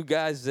ask you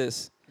guys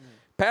this.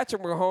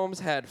 Patrick Mahomes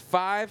had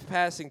 5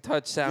 passing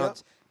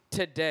touchdowns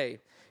today.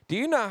 Do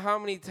you know how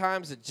many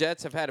times the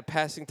Jets have had a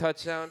passing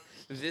touchdown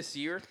this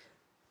year?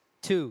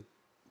 2.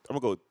 I'm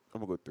gonna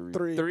go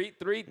 3.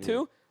 3.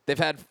 2? They've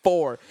had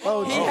 4.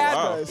 Oh, he Jesus had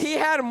Christ. he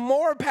had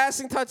more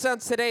passing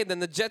touchdowns today than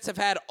the Jets have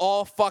had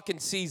all fucking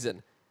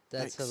season.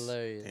 That's Yikes.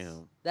 hilarious.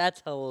 Damn.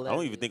 That's hilarious. I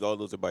don't even think all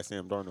those are by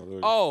Sam Darnold.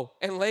 Oh,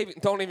 and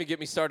don't even get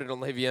me started on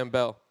Le'Veon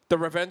Bell. The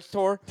revenge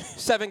tour,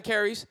 7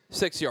 carries,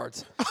 6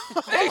 yards.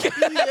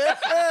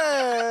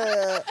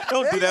 Yeah.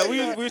 Don't do that. We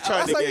were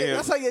trying to get him.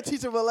 That's how you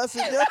teach them a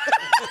lesson. Yeah.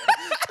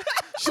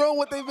 Show them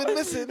what they've been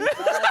missing.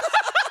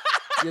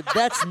 Yeah,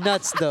 that's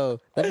nuts, though.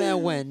 That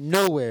man went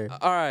nowhere.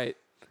 All right.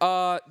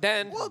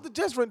 Then Well, the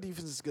Jets' run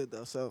defense is good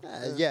though. So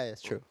Yeah,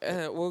 it's true.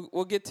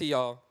 we'll get to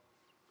y'all.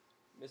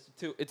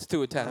 It's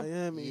 2 time.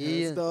 Miami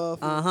Yeah. and stuff.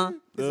 Uh-huh.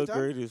 The Is it time?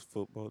 greatest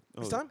football.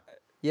 Oh. It's time.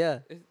 Yeah.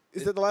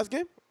 Is that the last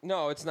game?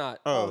 No, it's not.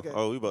 Oh, okay.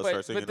 we about to start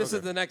But singing. this is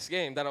okay. the next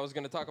game that I was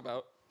going to talk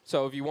about.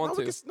 So if you want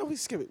to. We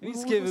skip it. We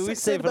skip it. We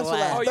save it the best for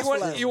last. Oh, Best for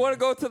last. you want to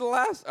go to the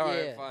last? All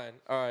right, Yeah. fine.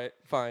 All right,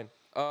 fine.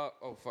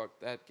 Oh fuck,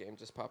 that game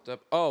just popped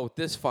up. Oh,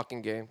 this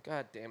fucking game.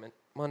 God damn it.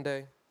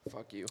 Monday.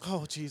 Fuck you.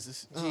 Oh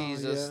Jesus.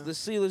 Jesus. Oh, The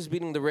Steelers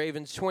beating the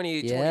Ravens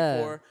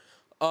 28-24.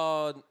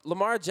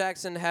 Lamar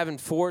Jackson having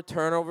 4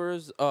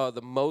 turnovers, the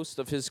most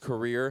of his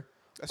career.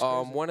 That's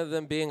crazy. One of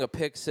them being a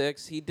pick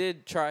 6. He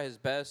did try his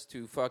best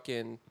to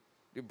fucking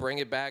bring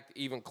it back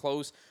even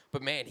close,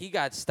 but man, he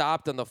got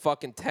stopped on the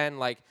fucking 10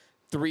 like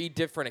 3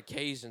 different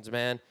occasions,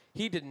 man.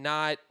 He did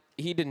not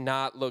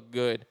look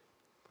good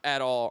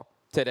at all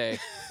today.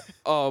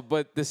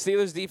 But the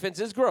Steelers defense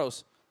is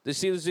gross. The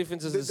Steelers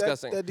defense is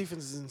disgusting. That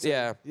defense is insane.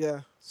 Yeah.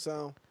 Yeah.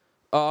 So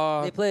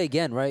They play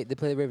again, right? They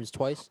play the Ravens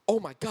twice. Oh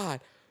my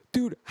God,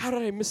 dude, how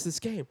did I miss this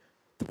game?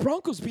 The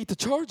Broncos beat the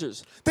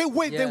Chargers. they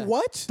Yeah.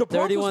 what? The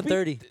Broncos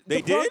 31-30. beat-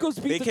 They the Broncos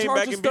did? beat They the came back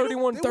Chargers and beat 'em? They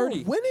were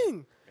 31-30.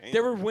 winning They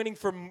were winning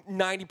for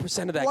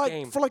 90% of that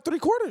game. for like 3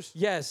 quarters.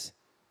 Yes.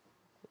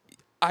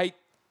 I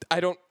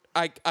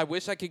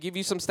wish I could give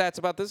you some stats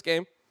about this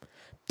game.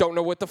 Don't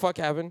know what the fuck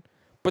happened,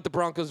 but the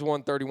Broncos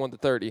won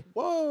 31-30.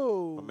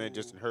 Whoa. My man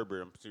Justin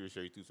Herbert, I'm pretty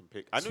sure he threw some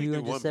pick. I know he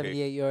threw one pick.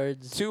 278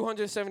 yards.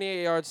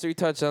 278 yards, 3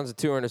 touchdowns, and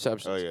 2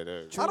 interceptions. Oh yeah,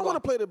 there. I don't want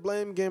to play the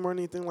blame game or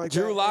anything like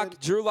Drew that.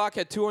 Drew Lock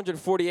had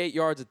 248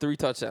 yards and 3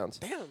 touchdowns.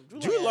 Damn.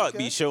 Drew Lock okay.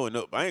 be showing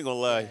up. I ain't gonna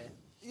lie.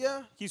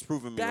 Yeah. He's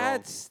proving me wrong.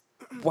 That's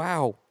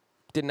wow.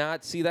 Did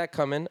not see that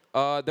coming.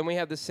 Then we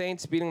have the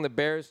Saints beating the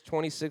Bears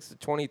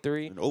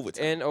 26-23 In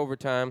overtime. in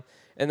overtime.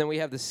 And then we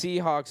have the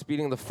Seahawks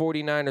beating the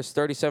 49ers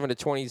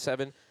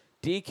 37-27.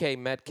 DK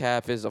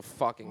Metcalf is a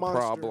fucking Monster.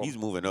 problem. He's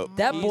moving up.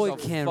 That He's boy a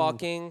can.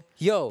 fucking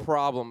Yo.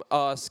 problem.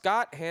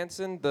 Scott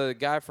Hansen, the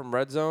guy from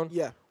Red Zone.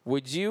 Yeah.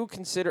 Would you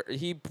consider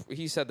he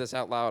said this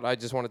out loud? I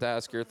just wanted to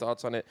ask your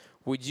thoughts on it.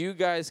 Would you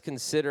guys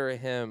consider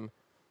him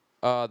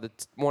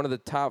one of the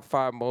top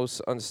 5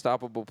 most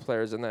unstoppable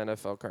players in the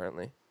NFL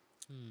currently?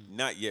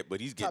 Not yet, but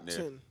he's Top getting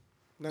there. 10.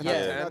 Not,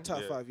 Yeah. not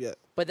top Yeah. 5 yet.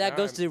 But that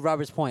goes Alright. to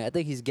Robert's point. I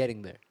think he's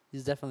getting there.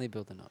 He's definitely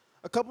building up.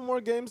 A couple more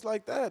games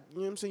like that, you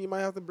know what I'm saying? You might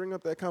have to bring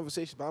up that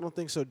conversation, but I don't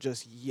think so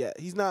just yet.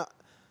 He's not.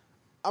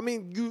 I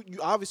mean, you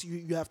obviously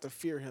you have to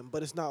fear him,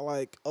 but it's not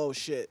like, oh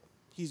shit,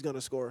 he's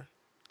gonna score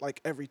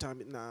like every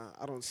time. Nah,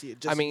 I don't see it.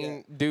 Just I mean,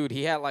 yet. dude,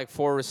 he had like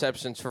 4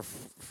 receptions for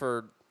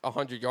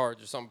 100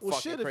 yards or something Well,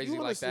 fucking shit, if crazy you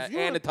wanna like s- if that, you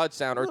and wanna- a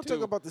touchdown You or want to talk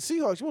 2. about the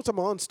Seahawks? You want to talk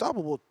about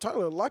unstoppable?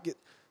 Tyler Lockett.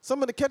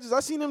 Some of the catches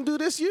I seen him do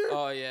this year,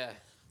 Oh yeah.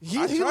 he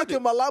I tried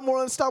looking to- a lot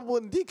more unstoppable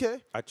than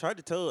DK. I tried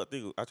to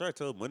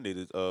tell Monday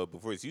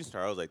before the season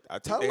started. I was like, I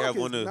think Tyler they have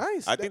Lockett's one of.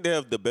 nice. I think they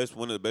have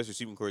one of the best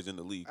receiving corps in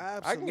the league.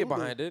 I can get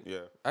behind it. Yeah.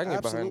 I can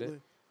get behind Absolutely.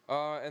 it.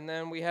 And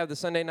then we have the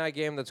Sunday night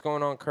game that's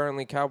going on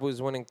currently.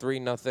 Cowboys winning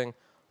 3-0.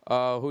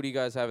 Who do you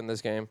guys have in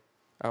this game?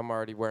 I'm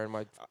already wearing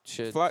my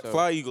shit. Fly, so-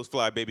 fly Eagles,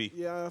 fly, baby.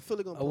 Yeah,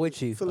 Philly gonna. I'm pull with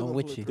it. you. Philly I'm gonna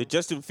with pull it you. The through.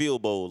 Justin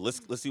Field Bowl. Let's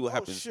see what Oh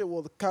happens. shit!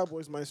 Well, the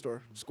Cowboys might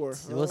score. We'll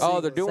Let's see. see.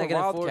 Oh, they're doing Second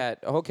and 4. Wildcat.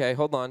 Okay,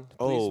 hold on. Please,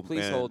 Oh, please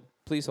man. hold.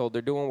 Please hold.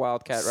 They're doing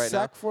Wildcat right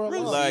Sack for a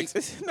loss.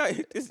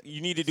 Relax. You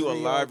need to do a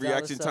 3 live yards,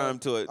 reaction Dallas time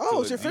to it. Oh,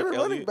 it's your favorite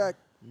running back.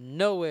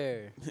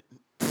 Nowhere.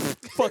 now.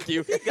 Fuck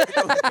you.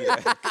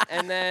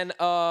 and then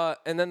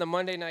the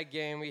Monday night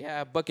game we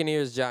have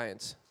Buccaneers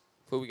Giants.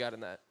 Who we got in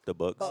that? The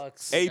Bucks.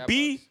 Bucks.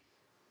 AB.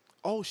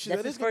 Oh shit!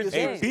 That's that his is gonna be first a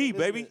game. serious AB, isn't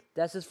baby. it?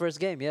 That's his first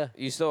game, yeah.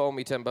 You still owe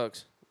me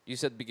 $10. You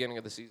said beginning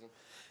of the season.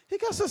 He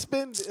got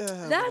suspended.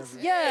 That's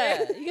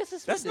yeah. You get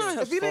suspended. not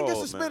If he didn't get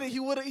fault, suspended, man. he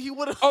would have. He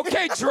would have.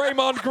 Okay,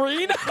 Draymond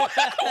Green.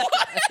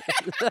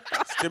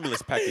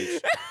 Stimulus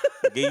package.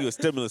 Gave you a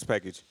stimulus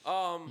package.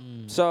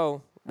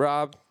 So,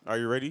 Rob, Are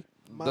you ready?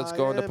 let's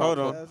go into Hold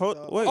pop.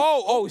 on. Wait.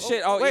 Oh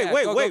shit. Oh Wait, yeah.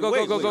 wait, Go, wait, go,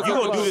 wait, go, wait. go, You go,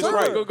 gonna go, do this go,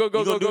 right. Go, go, go,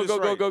 You go, gonna do go, this go,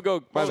 go, right. go,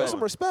 go. My Show bad. some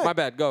respect. My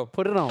bad. Go.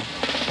 Put it on.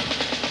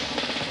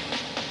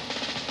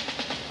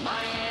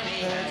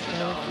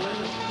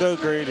 The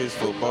greatest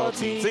football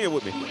team. Sing it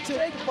with me.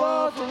 Take the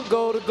ball from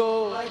goal to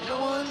goal like no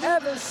one's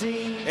ever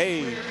seen.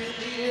 Hey,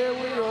 Here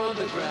we're on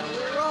the ground.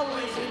 We're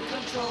always in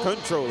control.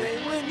 control.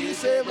 When you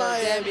say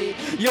Miami,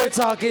 You're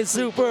talking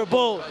Super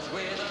Bowl.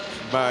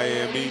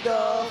 Miami.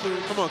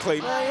 Dolphins. Come on,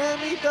 Clayton.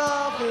 Miami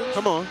Dolphins.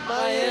 Come on.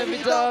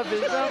 Miami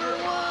Dolphins.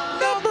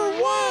 Number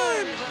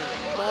one.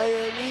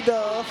 Miami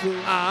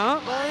Dolphins.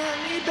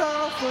 Miami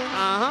Dolphins.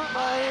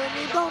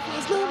 Miami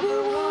Dolphins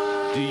number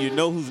one. Do you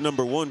know who's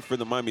number one for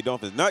the Miami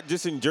Dolphins? Not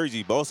just in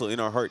Jersey, but also in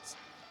our hearts.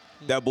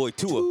 That boy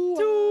Tua.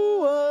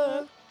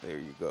 Tua. There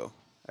you go.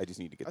 I just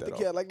need to get I that think off.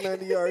 he had like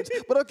 90 yards,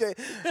 but okay.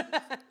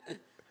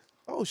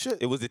 Oh shit.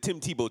 It was the Tim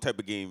Tebow type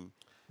of game.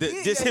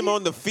 Yeah, Just yeah, him he-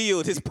 on the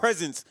field, his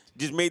presence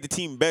just made the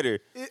team better.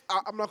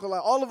 I'm not gonna lie.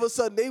 All of a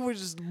sudden, they were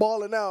just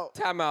balling out.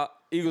 Timeout.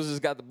 Eagles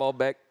just got the ball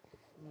back.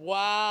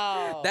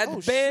 Wow. That's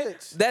Oh, Ben.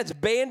 shit. That's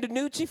Ben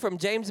DiNucci from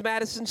James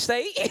Madison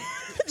State.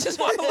 Just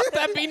want to let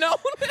that be known.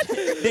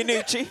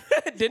 DiNucci.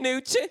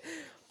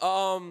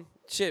 DiNucci.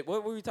 Shit.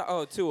 What were we talking?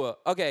 Oh, Tua.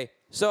 Okay,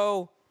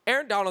 so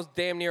Aaron Donald's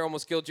damn near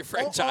almost killed your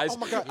franchise. Oh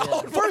my God.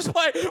 Oh, first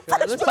play.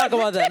 Let's talk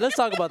about that. Let's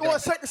talk about Well,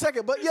 that.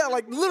 second, but yeah,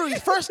 like literally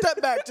first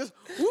step back, just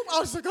whoop. I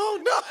was like, oh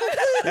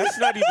no. That's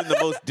not even the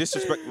most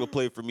disrespectful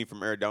play for me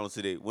from Aaron Donald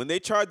today. When they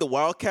tried the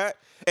Wildcat,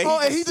 and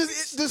And he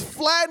just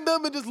flattened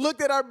them and just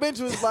looked at our bench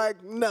and was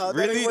like, no, that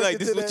really ain't like working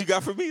this is what today. you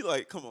got for me?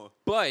 Like, come on.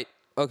 But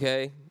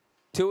okay,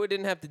 Tua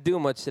didn't have to do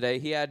much today.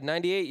 He had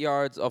 98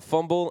 yards, a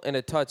fumble, and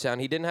a touchdown.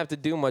 He didn't have to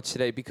do much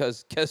today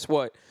because guess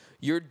what?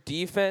 Your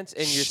defense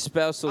and your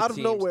special Out of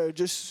teams nowhere,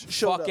 just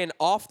showed fucking up.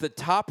 off the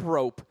top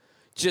rope,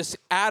 just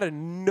out of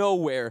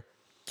nowhere,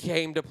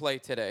 came to play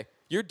today.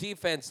 Your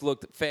defense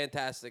looked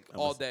fantastic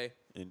all day.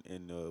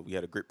 And we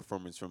had a great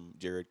performance from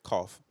Jared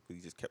Goff. He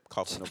just kept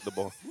coughing up the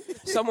ball.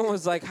 Someone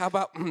was like, "How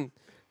about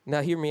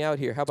now? Hear me out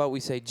here. How about we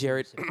say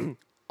Jared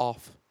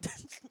off?"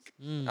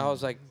 I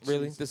was like,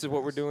 "Really? This is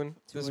what we're doing?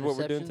 This is what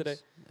we're doing today?"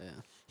 Yeah.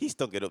 He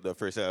stunk it up that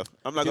first half.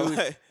 I'm not gonna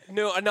lie.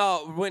 No.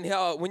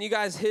 When you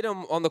guys hit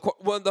him on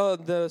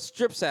the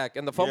strip sack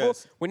and the fumble,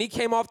 Yes. when he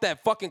came off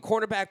that fucking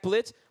cornerback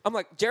blitz, I'm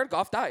like, Jared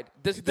Goff died.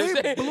 They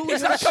blew He's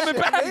his not coming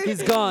shit. back. They He's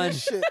blew gone.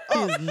 his shit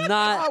He's up.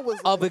 not I was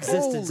of like,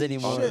 existence holy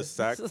anymore. On shit. the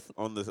sack,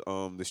 on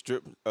the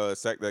strip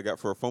sack that I got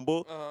for a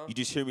fumble, you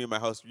just hear me in my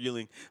house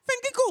yelling,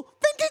 "Fingico!"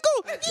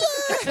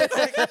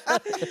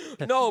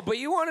 No, but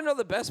you want to know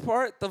the best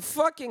part? The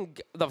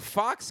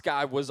Fox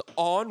guy was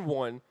on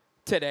one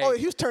today. Oh,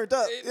 he was turned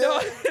up.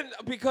 No, Yeah.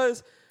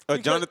 because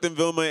Jonathan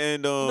Vilma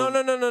and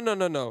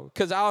No.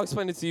 Because I'll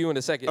explain it to you in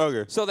a second.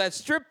 Okay. So that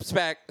strip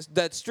sack,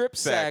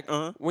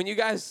 uh-huh. when you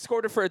guys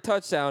scored it for a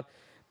touchdown,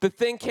 the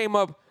thing came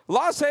up,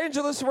 Los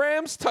Angeles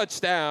Rams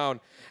touchdown.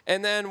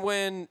 And then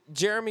when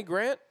Jeremy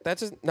Grant,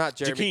 that's just not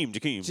Jeremy.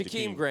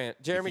 Jakeem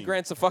Grant. Jeremy Jakeem.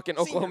 Grant's a fucking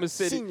Oklahoma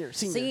City.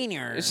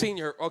 Senior.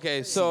 Senior.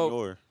 Okay, so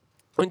Senior.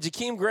 when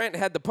Jakeem Grant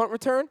had the punt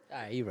return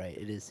You're right.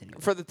 It is senior.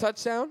 for the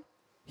touchdown,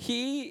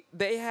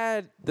 they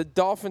had the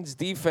Dolphins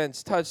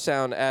defense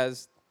touchdown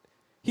as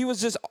he was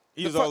just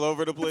He was all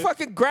over the place? The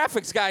fucking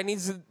graphics guy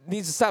needs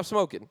to stop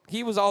smoking.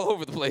 He was all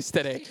over the place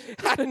today.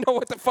 I didn't know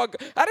what the fuck.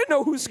 I didn't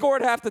know who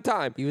scored half the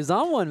time. He was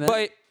on one, man.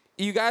 But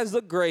you guys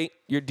look great.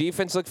 Your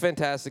defense looked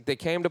fantastic. They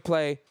came to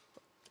play.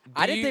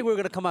 I didn't think we were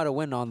gonna come out a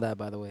win on that.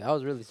 By the way, I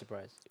was really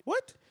surprised.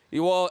 What?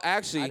 Well, I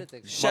actually, didn't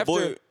think so. My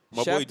boy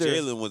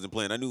Jalen wasn't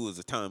playing. I knew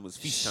it was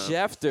feast time.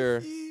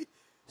 Schefter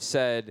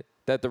said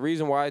that the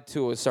reason why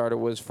Tua started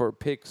was for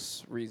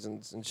picks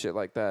reasons and shit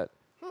like that.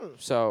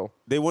 So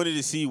They wanted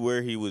to see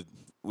where he was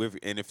with,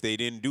 and if they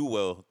didn't do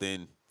well,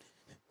 then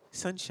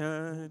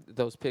sunshine.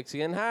 those picks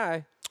getting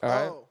high. All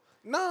right. Oh.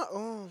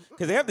 Nah.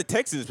 Because they have the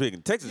Texans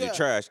picking. Texans Yeah, are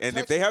trash, and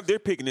if they have their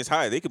picking this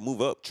high, they could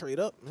move up. Trade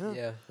up.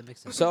 Yeah, that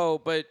makes sense.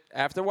 So, but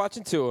after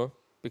watching Tua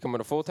becoming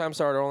a full-time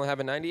starter, only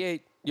having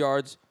 98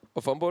 yards,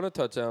 a fumble and a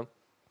touchdown,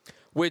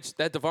 which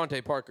that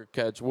Devontae Parker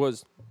catch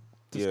was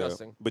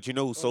disgusting. Yeah, but you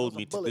know who sold was a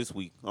me to bullet. this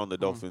week on the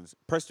Dolphins?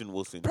 Preston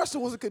Wilson.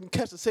 Preston wasn't couldn't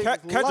catch the save.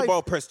 Catch the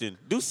ball, Preston.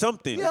 Do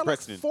something, Yeah, like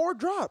Preston. 4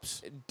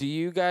 drops. Do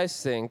you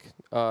guys think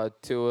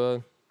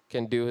Tua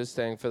can do his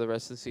thing for the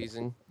rest of the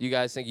season? You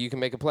guys think you can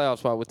make a playoff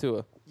spot with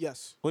Tua?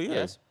 Yes. Well, yeah.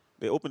 Yes.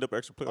 They opened up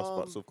extra playoff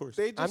spots, so of course.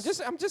 They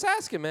just, I'm just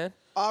asking, man.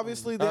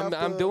 obviously they have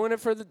I'm to, doing it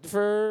for the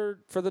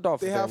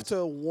Dolphins. They have fans.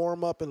 to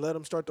warm up and let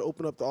him start to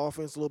open up the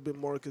offense a little bit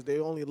more because they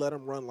only let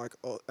him run like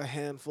a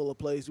handful of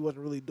plays. He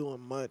wasn't really doing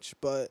much,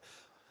 but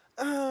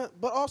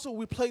also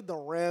we played the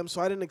Rams,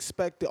 so I didn't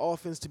expect the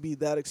offense to be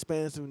that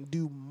expansive and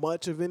do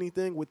much of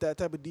anything with that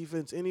type of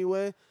defense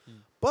anyway.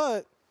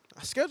 But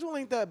schedule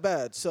ain't that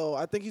bad, so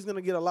I think he's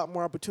gonna get a lot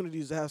more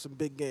opportunities to have some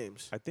big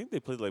games. I think they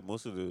played like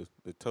most of the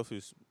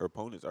toughest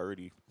opponents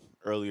already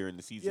earlier in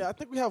the season. Yeah, I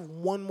think we have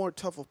one more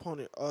tough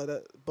opponent.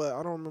 But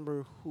I don't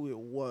remember who it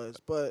was.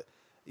 But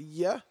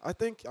yeah, I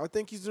think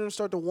he's gonna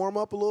start to warm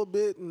up a little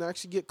bit and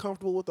actually get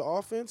comfortable with the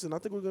offense, and I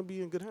think we're gonna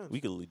be in good hands. We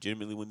can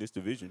legitimately win this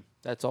division.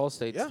 That's all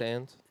state Yeah.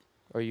 stands.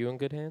 Are you in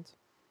good hands?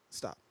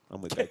 Stop.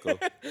 I'm with Geico.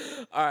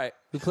 All right.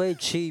 We played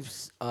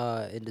Chiefs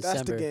in December.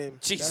 That's the game.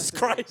 Jesus That's the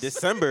Christ.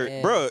 December,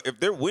 Yeah. bro. If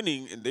they're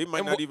winning, and they might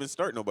And not wh- even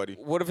start nobody.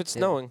 What if it's Yeah.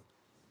 snowing?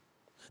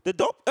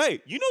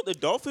 Hey, you know the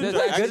Dolphins They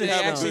are actually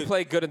have a actually good.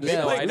 play good in the They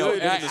snow. play I know. good in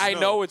the I snow.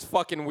 know it's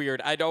fucking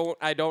weird. I don't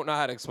know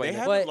how to They explain it.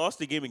 haven't But-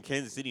 lost a game in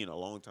Kansas City in a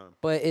long time.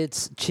 But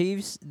it's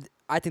Chiefs.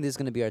 I think this is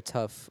gonna be our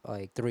tough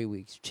 3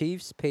 weeks.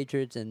 Chiefs,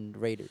 Patriots, and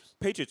Raiders.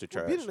 Patriots are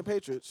We're trash, beating the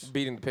Patriots.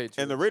 Beating the Patriots.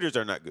 and the Raiders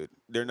are not good.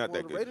 They're not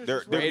Well, that the good. Raiders They're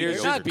just they're won. Raiders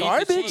mediocre. just beat the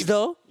garbage Chiefs.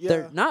 though. Yeah.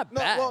 They're not No,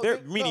 bad. well, They're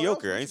they- no,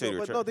 mediocre. that was I ain't saying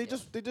weeks they ago, were but no,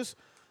 they just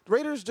the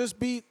Raiders just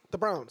beat the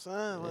Browns.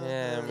 Yeah,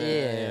 Yeah.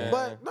 man.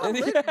 But no,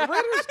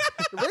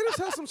 the Raiders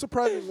have some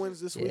surprising wins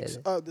this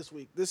Yeah.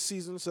 week, this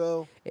season.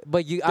 So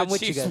But I'm The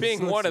with you Chiefs guys.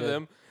 being one of So-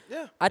 them.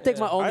 yeah, I think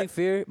Yeah. my only I-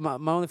 fear, my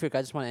only fear.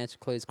 I just want to answer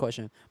Clay's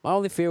question. My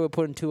only fear with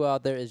putting two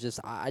out there is just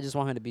I just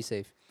want him to be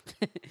safe.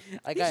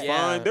 Like He's Yeah.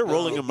 fine. They're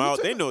rolling He him out.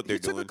 took They a- know what they're He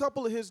took doing. a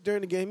couple of hits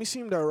during the game. He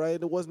seemed all right.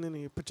 There wasn't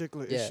any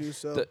particular Yeah. issue.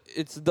 So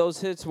It's those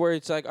hits where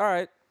it's like, all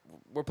right,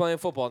 we're playing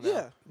football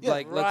now. Yeah,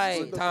 Like,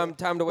 right. let's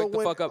time to wake But the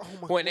when- fuck up.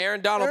 oh my When God.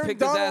 Aaron Donald Aaron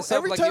picked his Donald- ass up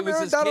every like time he was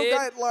Aaron his Donald kid.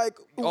 got like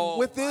Oh,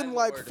 within my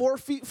like Lord. 4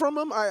 feet from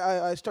him,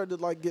 I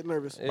started like get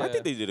nervous. Yeah. I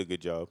think they did a good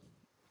job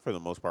for the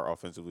most part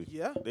offensively.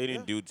 Yeah, They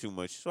didn't yeah. do too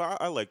much, so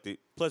I liked it.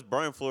 Plus,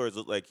 Brian Flores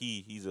looked like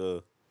he's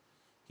a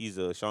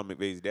Sean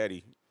McVay's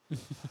daddy.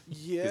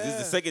 Yeah, 'Cause this is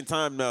the second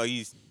time now.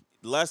 The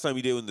last time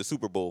he did was in the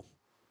Super Bowl.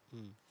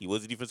 He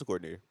was the defensive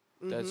coordinator.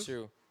 That's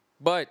true.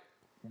 But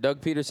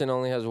Doug Peterson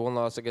only has one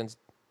loss against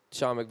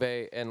Sean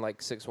McVay and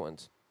like 6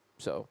 wins.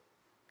 So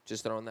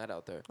just throwing that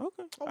out there.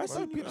 Okay, Oh, I well, see.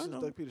 Doug I Peterson,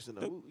 know. Doug Peterson.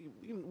 though.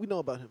 We know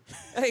about him.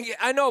 Hey,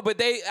 I know, but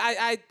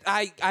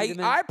Peterman?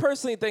 I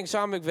personally think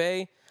Sean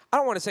McVay, I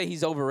don't want to say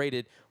he's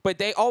overrated, but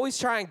they always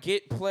try and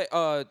get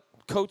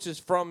coaches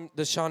from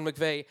the Sean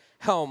McVay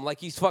helm like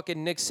he's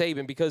fucking Nick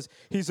Saban because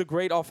he's a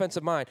great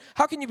offensive mind.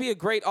 How can you be a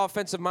great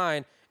offensive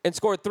mind and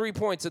score 3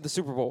 points at the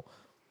Super Bowl?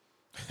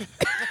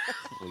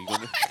 Well, you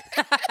gonna-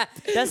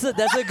 That's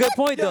a good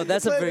point though. Yeah,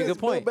 That's a you play very good against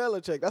point. Bill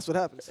Belichick. That's what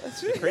happens.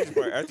 the crazy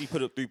part, after he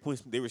put up 3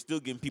 points, they were still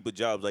giving people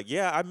jobs. Like,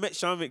 yeah, I met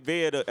Sean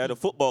McVay at a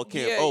football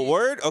camp. Yeah, Oh,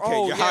 word? Okay,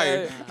 oh, you're yeah,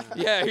 hired.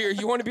 Yeah, here,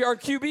 you want to be our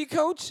QB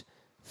coach?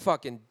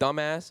 Fucking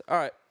dumbass. All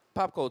right,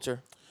 pop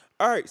culture.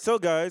 All right, so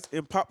guys,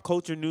 in pop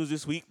culture news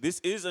this week, this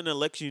is an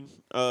election.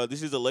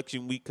 This is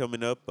election week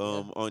coming up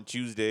on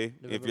Tuesday.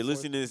 If November you're 4th.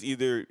 listening to this,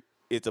 either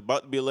it's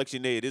about to be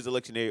election day, it is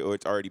election day, or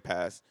it's already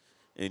passed,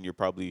 and you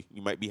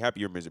might be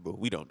happy or miserable.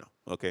 We don't know.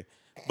 Okay,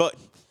 but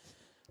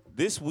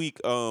this week,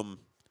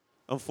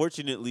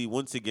 unfortunately,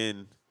 once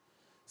again,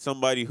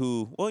 somebody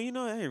who, well, I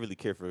didn't really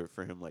care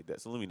for him like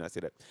that, so let me not say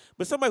that.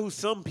 But somebody who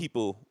some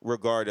people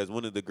regard as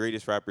one of the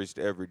greatest rappers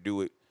to ever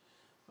do it.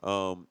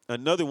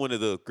 Another one of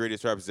the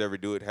greatest rappers to ever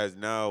do it has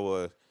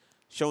now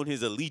shown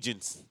his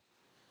allegiance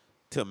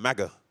to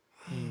MAGA.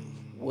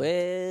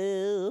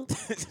 Well,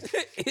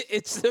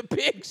 It's the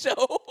big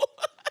show.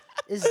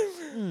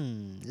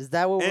 is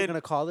that what we're And-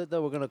 gonna call it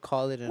though? We're gonna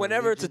call it. An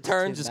Whenever it's a allegiance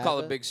turn, to just call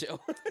it MAGA? Big Show.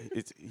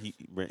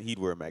 He'd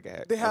wear a MAGA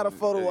hat. They had a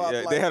photo op, Yeah,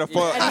 like- they had a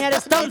photo. And he had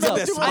his thumbs Even up.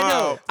 that I know,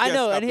 smile. I Yeah,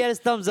 know, stop and he it. had his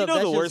thumbs up. You know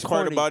That's the just worst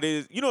part corny. about it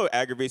is, what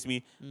aggravates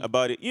me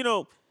about it?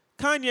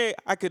 Kanye,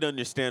 I could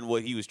understand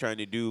what he was trying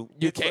to do.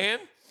 You It's like- can?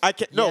 I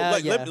can no. Yeah,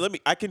 Let yeah. me.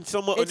 I can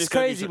somewhat It's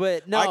understand. crazy,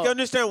 but no. I can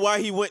understand why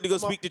he went to go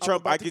I'm- speak to I'm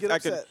Trump. about I to can. get I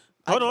can. upset.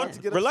 Hold I'm on. about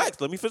to get Relax.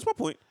 upset. Let me finish my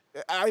point.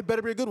 I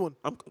better be a good one.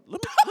 Let me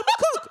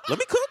cook. Let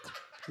me cook.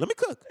 Let me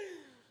cook.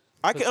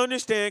 I can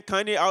understand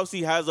Kanye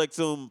obviously has like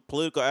some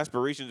political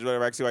aspirations or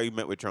whatever. I can see why he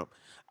met with Trump.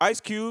 Ice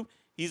Cube,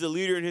 he's a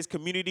leader in his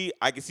community.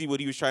 I can see what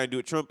he was trying to do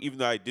with Trump, even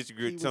though I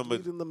disagree He with was some of.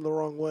 leading them the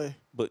wrong way.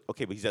 But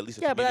he's at least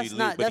a Yeah, but community that's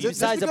not. leader. That's he's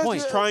besides the because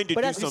point. he's trying to but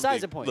do that's something.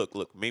 besides the point.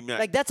 Look, maybe not.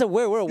 Like that's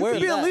we're You aware can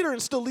of be a that. leader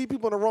and still lead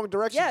people in the wrong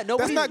direction. Yeah,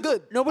 nobody's That's not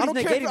good. Nobody's I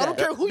don't negating care, I don't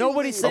that. care who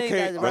Nobody's you saying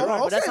Okay, that. right, Right,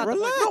 but that's not the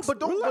relax. point.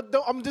 No, but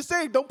don't. I'm just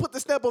saying, don't put the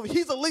stamp of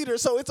he's a leader,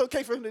 so it's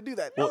okay for him to do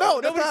that. Well, No,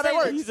 that's not how that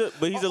nobody's works.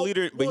 He's a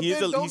leader. But Well, he's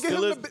then don't he give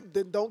still him is.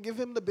 then don't give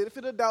him the benefit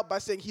of the doubt by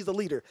saying he's a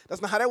leader.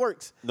 That's not how that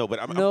works. No,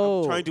 but I'm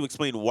No. trying to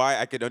explain why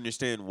I could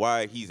understand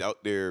why he's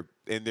out there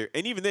and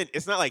even then,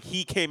 it's not like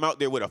he came out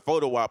there with a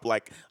photo op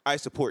like I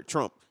support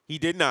Trump. He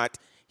did not.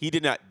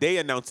 They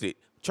announced it.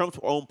 Trump's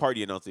own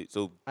party announced it.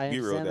 So I be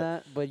real with understand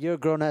that. that, but you're a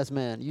grown ass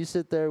man. You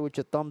sit there with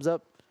your thumbs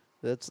up.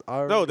 That's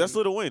our. No, that's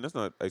Lil Wayne. That's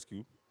not Ice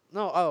Cube.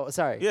 No, oh,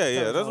 sorry. Yeah, I thought it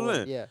yeah, was that's Lil what I'm Wayne.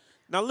 saying. Yeah.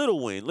 Now, Lil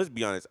Wayne, let's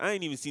be honest. I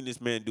ain't even seen this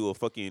man do a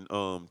fucking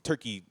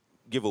turkey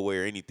giveaway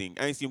or anything.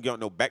 I ain't seen him get out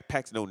no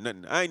backpacks, no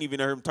nothing. I ain't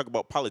even heard him talk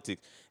about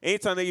politics.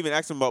 Anytime they even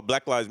ask him about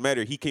Black Lives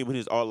Matter, he came with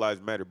his All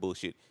Lives Matter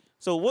bullshit.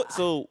 So what?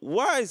 So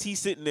why is he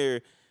sitting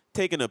there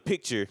taking a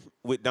picture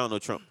with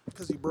Donald Trump?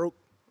 Because he broke.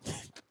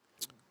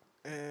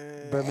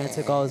 And Birdman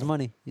took all his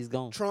money. He's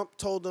gone. Trump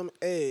told them,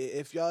 "Hey,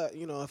 if y'all,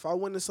 if I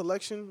win this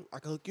election, I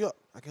can hook you up.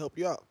 I can help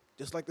you out."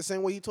 Just like the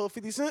same way he told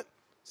 50 Cent,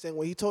 same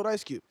way he told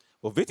Ice Cube.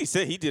 Well, 50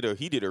 Cent he did a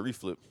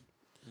reflip.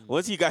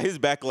 Once he got his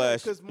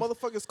backlash, Because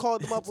motherfuckers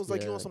called him up was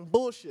like, you Yeah. on some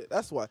bullshit.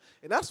 That's why.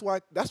 And that's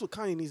what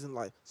Kanye needs in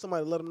life.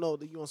 Somebody let him know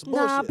that you on some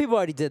Nah, bullshit. people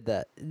already did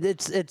that.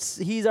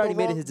 He's already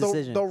made his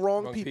decision. The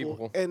wrong Wrong people.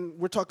 people. And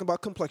we're talking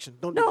about complexion.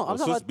 Don't do No, that. I'm well,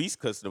 talking Swiss about Beast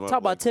cussed him out. talk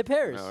about like Tip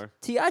Harris. an hour.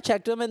 T.I.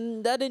 checked him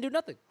and that didn't do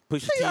nothing.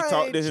 Pusha T T.I.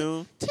 talked to ain't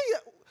him.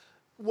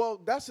 Well,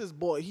 that's his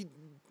boy.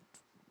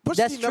 Pusha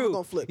That's T never true.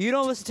 gonna flip. You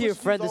don't listen to your Pusha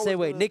T's friend and say, always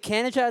 "Wait, gonna- Nick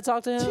Cannon tried to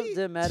talk to him."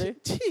 Didn't matter.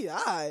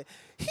 T.I.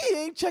 He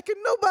ain't checking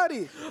nobody.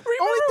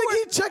 Only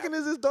thing he checking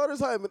is his daughter's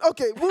hymen.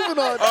 Okay, moving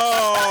on.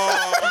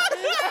 Oh,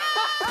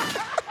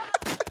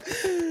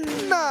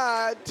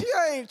 Nah,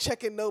 T.I. ain't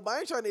checking nobody. I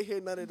ain't trying to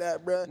hear none of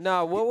that, bruh.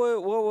 Nah, what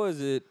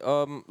was it?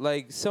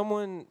 Like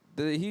someone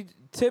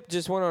Tip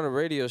just went on a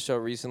radio show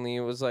recently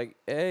and was like,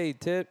 "Hey,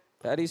 Tip,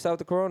 how do you stop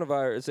the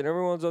coronavirus?" And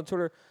everyone's on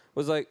Twitter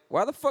was like,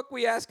 "Why the fuck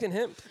we asking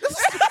him?"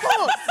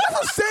 Hold on.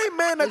 That's the same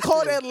man that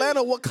called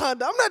Atlanta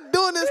Wakanda. I'm not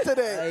doing this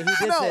today. Hey,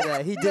 he did say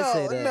that. He did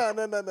say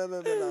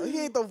that. No. He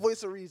ain't the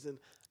voice of reason.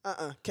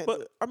 Can't do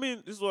but it. I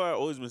mean, this is what I've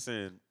always been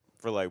saying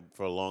for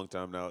a long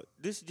time now.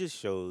 This just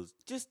shows.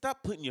 Just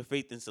stop putting your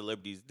faith in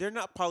celebrities. They're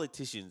not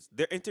politicians.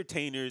 They're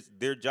entertainers.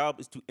 Their job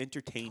is to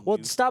entertain Well,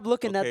 you. stop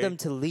looking at okay? them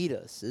to lead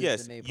us. is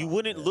Yes, the main you problem,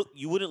 wouldn't yeah. look.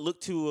 You wouldn't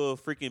look to a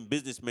freaking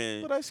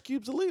businessman. But Ice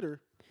Cube's a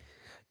leader.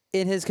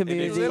 in his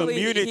community.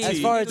 Literally,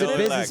 As far as a Relax.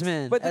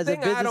 businessman, But the as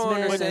thing a I don't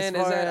businessman, understand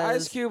as is far that Ice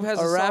as Cube has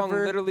a a song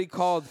rapper, literally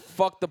called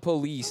 "Fuck the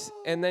Police,"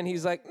 and then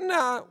he's like,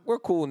 "Nah, we're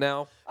cool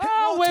now."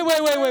 Oh wait.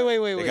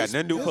 They got nothing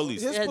to do with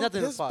police. His, Yeah,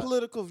 nothing to his fight.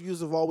 political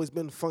views have always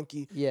been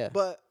funky. Yeah.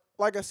 But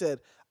like I said,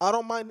 I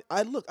don't mind.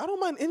 I don't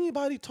mind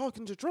anybody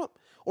talking to Trump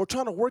or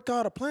trying to work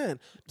out a plan.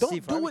 Don't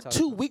Steve do Harvey it talked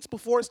 2 about weeks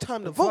before it's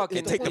time to vote. Fucking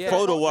is the Take the point. Yeah,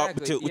 photo op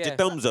exactly, with your yeah.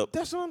 thumbs up.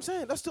 That's what I'm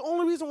saying. That's the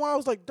only reason why I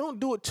was like, don't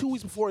do it 2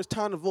 weeks before it's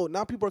time to vote.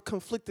 Now people are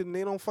conflicted and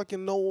they don't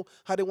fucking know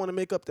how they want to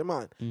make up their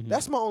mind.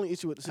 That's my only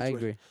issue with the I situation.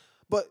 agree.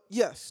 But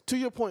yes, to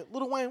your point,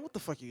 Lil Wayne, what the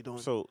fuck are you doing?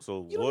 So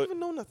you don't what? even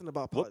know nothing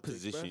about What politics.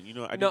 position? bruh. You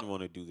know, I No. didn't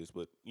want to do this,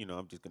 but you know,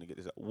 I'm just gonna get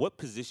this out. What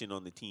position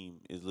on the team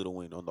is Lil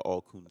Wayne on the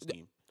All Coons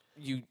team?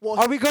 You, Well,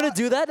 Are he's we gonna fi-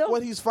 do that though?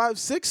 What, he's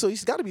 5'6", so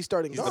he's got to be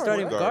starting He's the guard.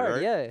 Starting point right? guard,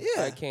 guard, right?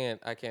 yeah. Yeah.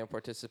 I can't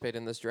participate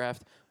in this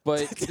draft.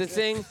 But the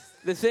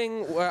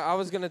thing where I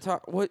was gonna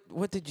talk.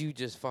 What did you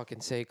just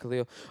fucking say,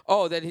 Khalil?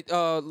 Oh, that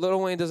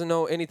Lil Wayne doesn't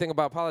know anything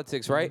about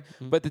politics, right?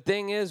 But the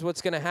thing is,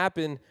 what's gonna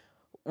happen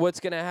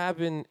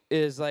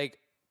is like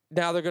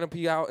now they're gonna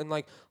be out and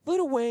like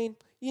Lil Wayne.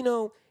 You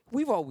know,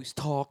 we've always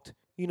talked.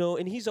 You know,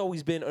 and he's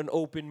always been an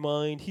open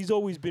mind. He's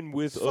always been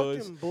with Fucking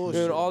us.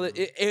 bullshit, And all that.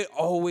 It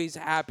always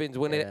happens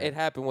when Yeah. it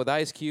happened with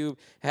Ice Cube.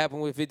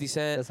 Happened with 50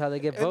 Cent. That's how they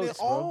get And votes,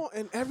 bro.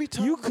 and every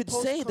time You the could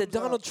post say that comes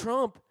Donald out-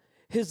 Trump,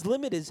 his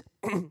limit is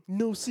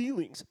no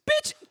ceilings.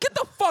 Bitch, get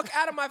the fuck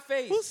out of my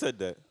face. Who said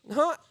that?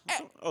 Huh?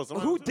 Oh,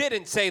 someone Who else.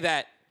 didn't say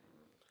that?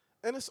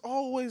 and it's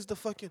always the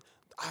fucking.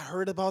 I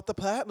heard about the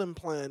platinum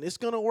plan. It's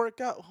gonna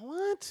work out.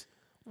 What?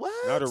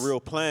 What? Not a real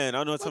plan. I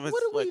don't know. Like, Something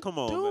what are like, we come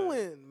on, man.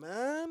 doing,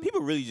 man?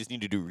 People really just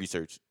need to do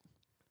research.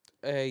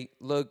 Hey,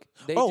 look,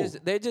 Oh.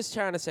 they're just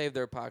trying to save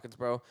their pockets,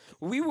 bro.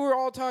 We were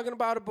all talking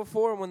about it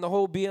before when the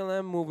whole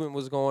BLM movement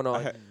was going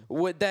on.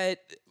 With that,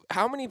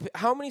 how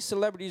many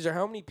celebrities or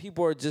how many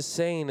people are just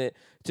saying it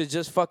to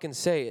just fucking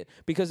say it?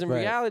 Because in Right.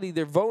 reality,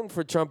 they're voting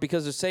for Trump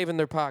because they're saving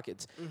their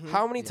pockets. Mm-hmm.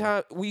 How many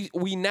times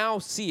we now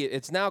see it?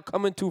 It's now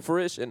coming to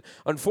fruition.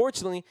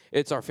 Unfortunately,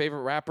 it's our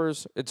favorite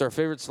rappers, it's our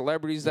favorite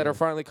celebrities that are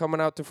finally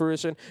coming out to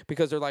fruition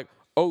because they're like,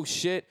 oh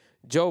shit.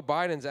 Joe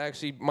Biden's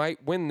actually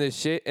might win this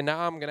shit, and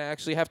now I'm gonna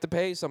actually have to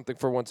pay something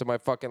for once in my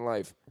fucking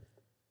life.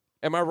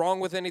 Am I wrong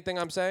with anything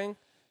I'm saying?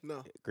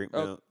 No. Great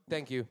man. Oh,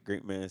 thank you.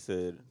 Great man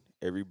said,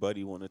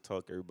 "Everybody want to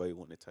talk. Everybody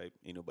want to type.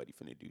 Ain't nobody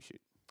finna do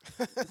shit."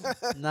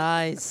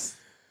 Nice.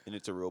 And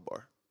it's a real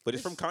bar, but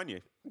it's from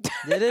Kanye.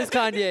 It is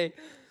Kanye.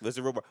 It's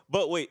a real bar.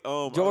 But wait,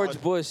 George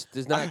Bush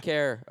does not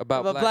care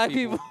about, About black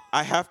people.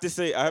 I have to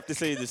say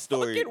this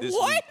story. Fucking this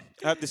what? Week.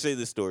 I have to say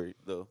this story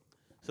though.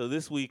 So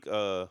this week,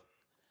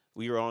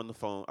 we were on the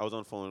phone. I was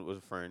on the phone with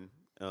a friend,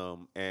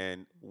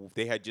 and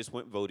they had just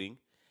went voting,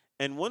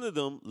 and one of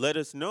them let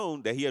us know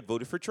that he had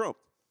voted for Trump.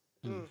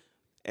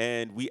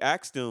 And we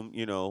asked him,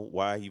 you know,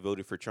 why he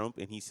voted for Trump,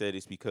 and he said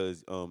it's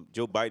because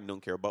Joe Biden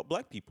don't care about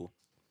black people.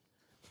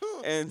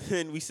 And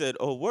then we said,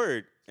 "Oh,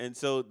 word." And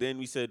so then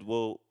we said,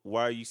 "Well,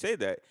 why you say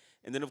that?"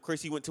 And then of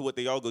course he went to what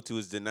they all go to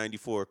is the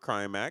 '94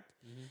 Crime Act.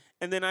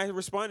 And then I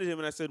responded to him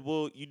and I said,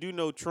 "Well, you do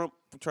know Trump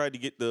tried to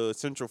get the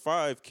Central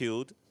Five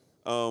killed,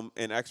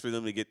 and asked for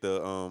them to get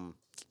the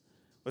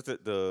what's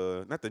it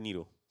the not the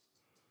needle,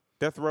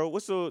 death row.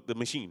 What's the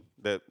machine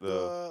that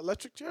The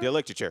electric chair. the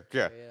electric chair?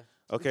 Yeah.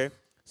 Okay.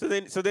 So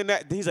then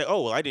that he's like,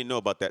 "Oh, well, I didn't know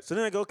about that." So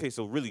then I go, "Okay,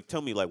 so really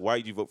tell me like why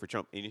did you vote for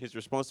Trump?" And his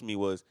response to me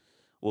was,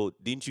 "Well,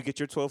 didn't you get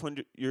your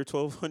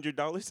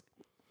 $1,200?"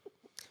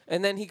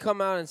 And then he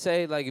come out and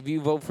say like, if you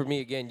vote for me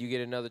again, you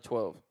get another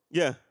 12.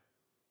 Yeah.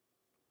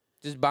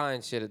 Just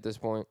buying shit at this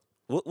point.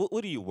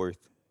 What are you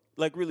worth?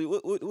 Like really,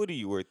 what are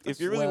you worth? If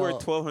you're really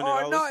worth Well- $1,200,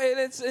 Oh no, and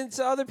it's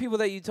other people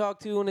that you talk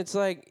to, and it's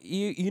like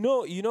you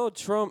know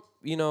Trump,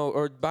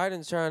 or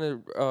Biden's trying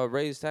to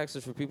raise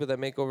taxes for people that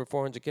make over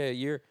 $400K a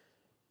year.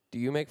 Do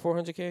you make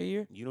 400K a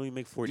year? You don't even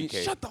make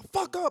 40K. Shut the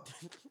fuck up.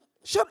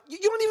 You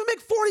don't even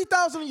make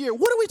 40,000 a year.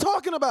 What are we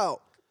talking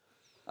about?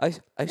 I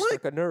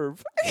struck a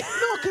nerve. No,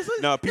 because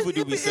No, people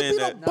do be saying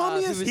that. Nah,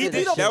 people say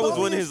that. That was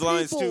one of his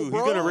lines too. He's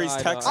gonna raise I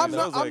know, taxes. I I'm know.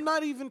 I was like, I'm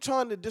not even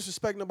trying to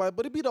disrespect nobody,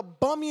 but it be the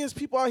bummiest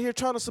people out here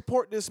trying to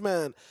support this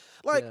man.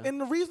 Like, Yeah.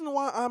 and the reason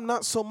why I'm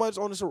not so much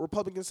on this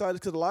Republican side is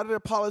because a lot of their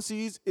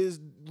policies is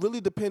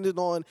really dependent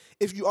on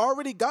if you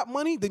already got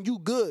money, then you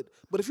good.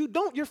 But if you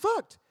don't, you're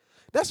fucked.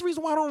 That's the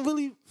reason why I don't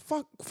really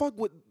fuck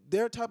with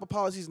their type of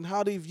policies and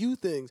how they view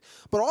things.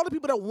 But all the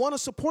people that want to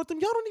support them,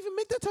 y'all don't even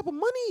make that type of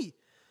money.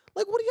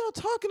 Like, what are y'all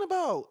talking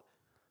about?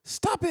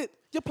 Stop it.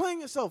 You're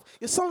playing yourself.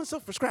 You're selling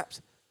yourself for scraps.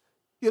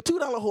 You're a $2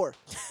 whore.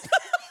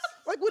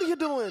 Like, what are you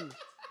doing?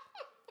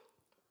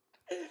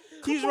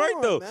 he's Come right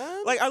on, though.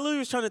 man. Like I literally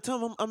was trying to tell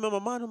him, I'm in my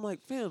mind. I'm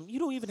like, fam, you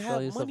don't even Sell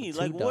have yourself money. for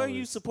Like, why are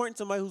you $2. supporting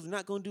somebody who's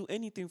not gonna do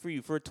anything for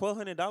you for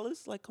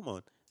 $1,200? Like, come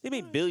on, they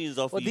made billions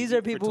off. Well, of these you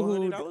are for people who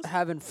 $1,200?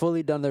 haven't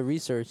fully done their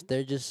research.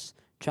 They're just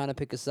trying to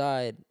pick a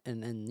side,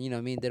 and you know what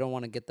I mean? They don't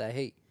want to get that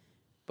hate.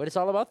 But it's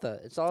all about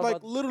that. It's all Like,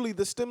 about literally,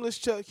 the stimulus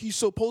check he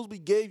supposedly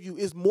gave you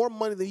is more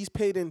money than he's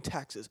paid in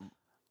taxes.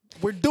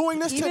 We're doing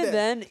this Even today.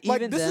 then- like,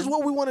 even this is then-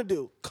 what we want to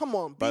do. Come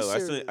on, be By the way,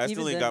 serious. I still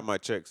Even ain't then- got my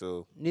check,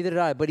 so neither did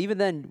I. But even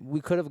then,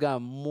 we could have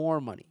got more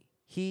money.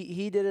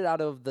 He did it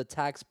out of the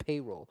tax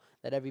payroll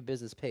that every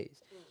business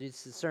pays.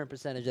 It's a certain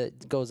percentage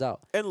that goes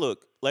out. And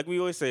look, like we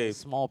always say,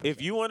 Small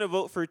if you want to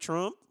vote for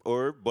Trump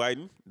or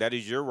Biden, that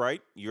is your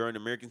right. You're an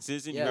American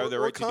citizen. Yeah. You have the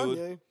Or right to do it.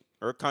 Kanye.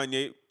 Or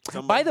Kanye. By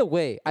somebody. the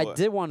way, I What?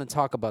 did want to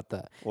talk about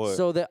that. What?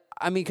 So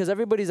because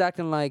everybody's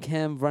acting like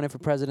him running for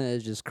president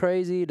is just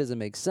crazy. It doesn't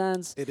make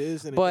sense. It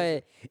is, and it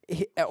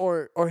But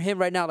or him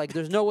right now, like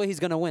there's no way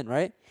he's gonna win,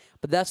 right?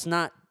 But that's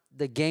not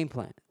the game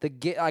plan.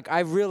 Like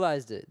I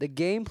realized it. The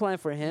game plan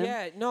for him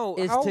Yeah, no.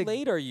 is How to-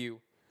 late are you?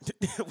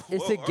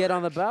 is to get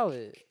on the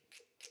ballot.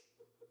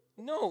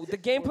 No, the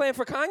game plan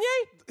for Kanye?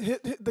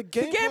 the The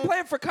game, game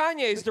plan for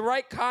Kanye is to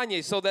write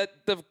Kanye so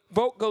that the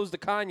vote goes to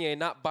Kanye and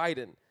not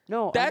Biden.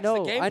 No, That's I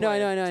know. the game I know.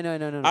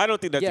 plan. I don't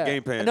think that's Yeah. the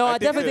game plan. No, I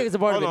think definitely think it's a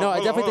part of it. No, I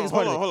definitely think it's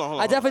part of it. Hold on.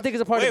 I definitely think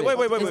it's a part of it.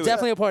 Wait. It's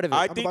definitely a part of it.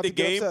 I I'm think about the to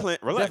get game upset. plan.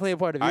 Relax. Definitely a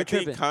part of it. I You're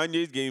think tripping.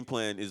 Kanye's game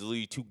plan is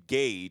literally to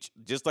gauge,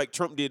 just like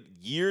Trump did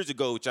years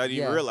ago, which I didn't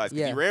even Yeah, realize because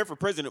yeah. he ran for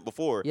president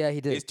before. Yeah,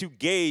 he did. Is to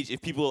gauge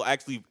if people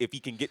actually, if he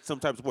can get some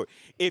type of support.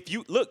 If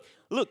you look,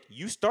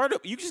 you start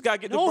up, you just gotta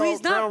get the No, ball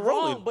he's not ground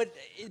rolling. wrong, but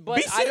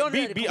Be I don't be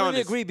completely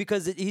honest. agree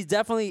because he's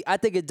definitely. I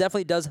think it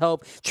definitely does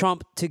help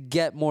Trump to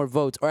get more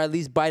votes, or at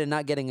least Biden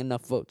not getting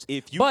enough votes.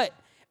 If you- but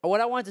what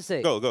I wanted to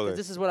say, Go 'cause ahead.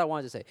 this is what I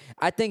wanted to say.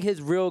 I think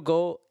his real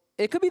goal,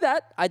 it could be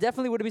that. I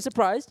definitely wouldn't be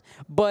surprised,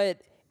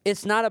 but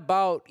it's not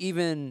about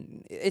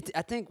even.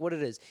 I think what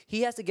it is,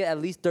 he has to get at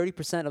least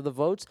 30% of the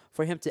votes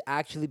for him to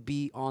actually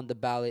be on the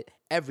ballot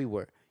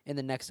everywhere in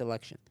the next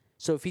election.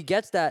 So if he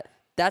gets that.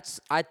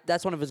 That's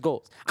one of his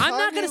goals. I'm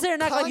not gonna say or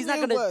not like he's not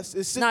Kanye gonna West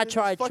is sitting not in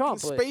try this fucking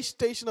Trump. but- space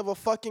station of a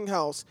fucking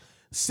house,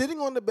 sitting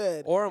on the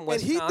bed, Or in and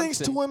he thinks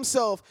to Wisconsin.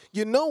 himself,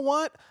 you know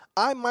what?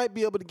 I might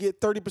be able to get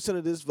 30%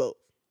 of this vote,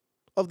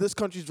 of this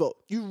country's vote.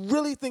 You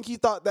really think he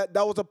thought that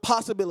was a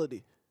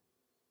possibility?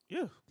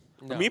 Yeah.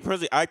 No. Me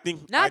personally, I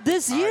think Not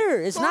this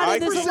year. It's not in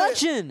this 30%.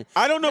 election.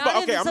 I don't know, Not but in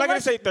okay, this I'm not gonna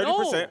say election.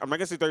 30%. No. I'm not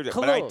gonna say 30%,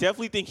 but I Khalil.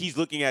 definitely think he's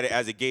looking at it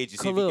as a gauge to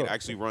see if he Khalil. can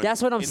actually run. That's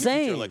what I'm in the future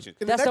saying. election.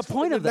 In That's the next,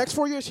 point in of the that. next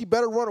 4 years, he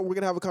better run, or we're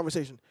gonna have a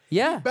conversation.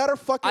 Yeah. He better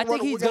fucking I run.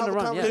 think or he's we're gonna gonna have a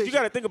run, yeah. conversation. You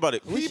got to think about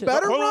it. We He should-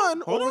 better Hold on,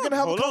 run, or hold we're on, gonna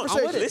have a hold on.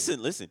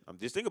 conversation. Listen. I'm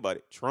just thinking about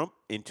it. Trump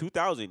in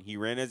 2000, he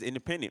ran as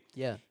independent.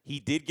 Yeah. He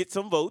did get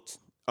some votes.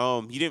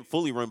 He didn't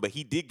fully run, but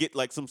he did get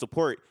like some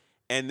support.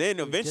 And then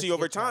eventually, just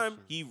over get time,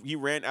 traction. he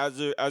ran as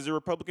a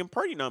Republican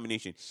Party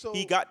nomination. So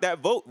he got that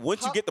vote.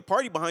 Once you how- get the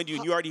party behind you,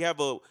 and you already have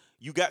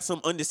you got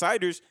some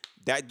undeciders,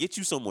 that gets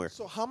you somewhere.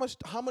 So how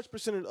much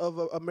percentage of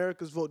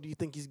America's vote do you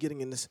think he's getting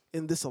in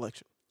this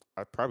election?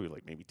 Probably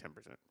like maybe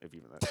 10%, if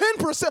even that.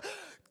 10%.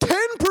 Even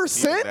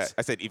 10%. that.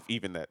 I said if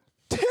even that.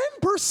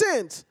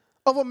 10%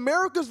 of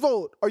America's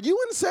vote. Are you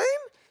insane?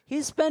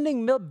 He's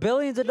spending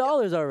billions of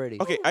dollars already.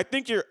 Okay, I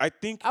think you're. I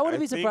wouldn't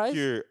be surprised.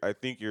 I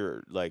think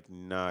you're like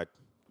not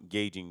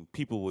gauging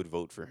people would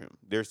vote for him.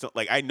 There's some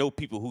like I know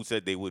people who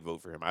said they would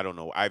vote for him. I don't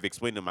know. I've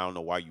explained to them. I don't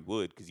know why you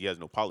would because he has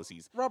no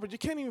policies. Robert, you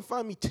can't even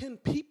find me 10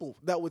 people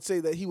that would say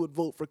that he would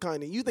vote for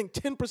Kanye. You think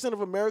 10%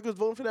 of Americans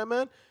voting for that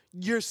man?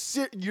 You're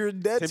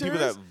dead 10 people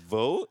serious? that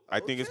vote, I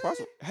think it's Okay.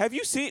 possible. Have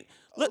you seen?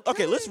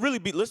 Okay, let's really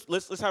be.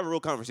 Let's have a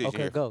real conversation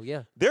Okay, here. go.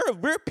 Yeah. There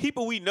are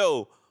people we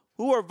know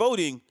who are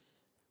voting,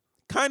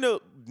 kind of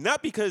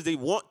not because they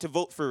want to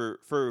vote for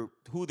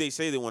who they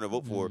say they want to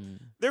vote for.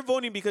 They're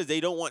voting because they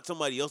don't want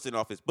somebody else in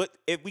office. But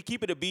if we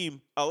keep it a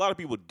beam, a lot of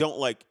people don't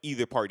like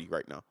either party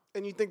right now.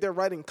 And you think they're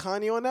writing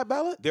Kanye on that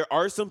ballot? There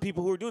are some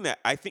people who are doing that.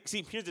 I think.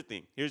 See, here's the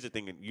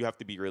thing, and you have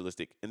to be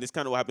realistic. And this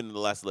kind of what happened in the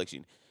last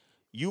election.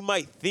 You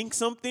might think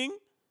something,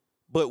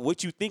 but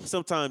what you think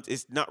sometimes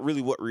is not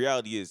really what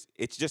reality is.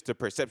 It's just a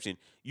perception.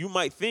 You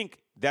might think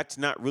that's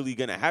not really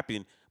going to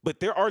happen, but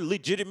there are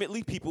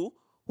legitimately people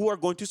who are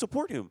going to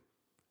support him,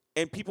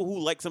 and people who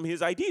like some of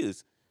his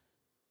ideas.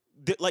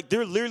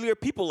 There literally are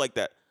people like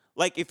that.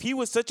 Like if he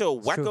was such a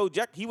true. wacko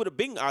jack, he would have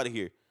been out of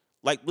here.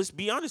 Like let's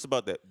be honest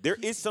about that. There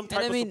is some type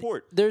And I of mean,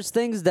 support. there's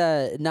things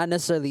that not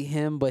necessarily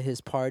him, but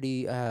his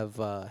party have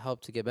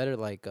helped to get better.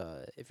 Like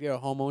if you're a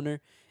homeowner,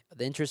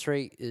 the interest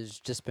rate has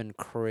just been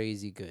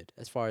crazy good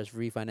as far as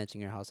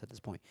refinancing your house at this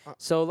point.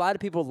 So a lot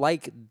of people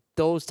like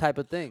those type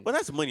of things. Well,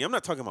 that's money. I'm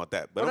not talking about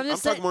that. But But I'm, I'm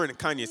just talking saying- more than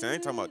Kanye. So I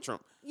ain't talking about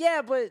Trump.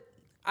 Yeah, but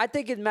I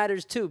think it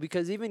matters too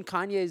because even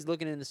Kanye is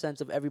looking in the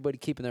sense of everybody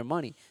keeping their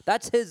money.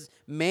 That's his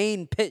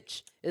main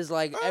pitch. Is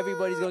like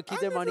everybody's gonna keep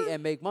I their money never-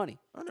 and make money.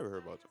 I never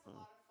heard about that.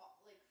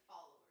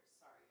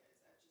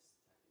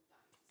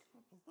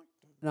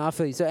 No, I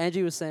feel you. So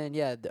Angie was saying,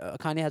 yeah,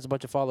 Kanye has a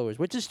bunch of followers,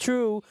 which is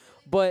true,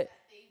 but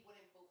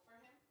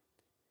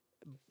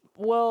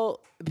well,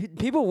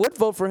 people would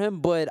vote for him,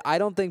 but I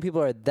don't think people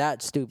are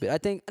that stupid. I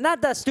think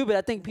not that stupid.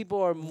 I think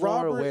people are more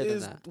Robert aware than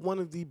is that. one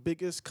of the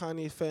biggest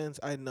Kanye fans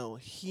I know.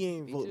 He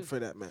ain't Me voting too. for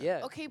that man.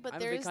 Yeah. Okay, but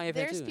I'm a big there's Kanye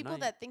fan too, and people I-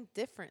 that think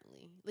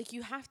differently. Like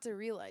you have to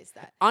realize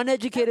that.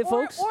 Uneducated or,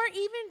 folks. or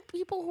even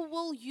people who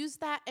will use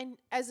that and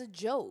as a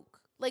joke.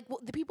 Like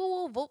the people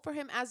will vote for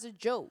him as a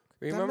joke.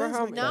 Remember man's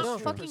how making Not no,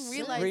 fucking 10%.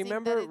 realizing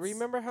remember that it's,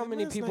 remember how that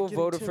many man's not people getting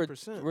voted for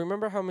 10%.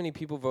 remember how many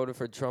people voted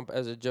for Trump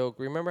as a joke.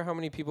 Remember how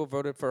many people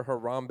voted for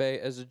Harambe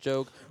as a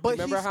joke. But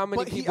Remember he's- how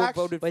many but he people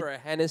actu- voted But- for a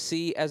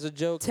Hennessy as a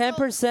joke.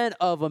 10%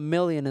 of a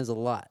million is a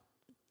lot.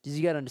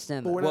 You gotta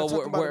understand But that. we're not Well,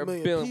 talking about a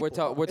million we're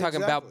people. we're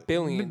talking about Exactly.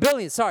 billions.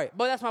 Billions, sorry,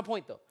 but that's my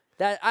point though.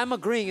 That I'm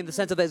agreeing in the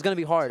sense of that it's gonna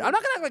be hard. I'm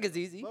not gonna act like it's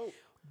easy,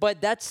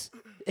 but that's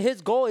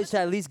his goal is to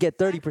at least get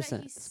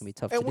 30%. he's- It's gonna be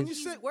tough And to when do. you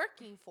he's say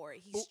working for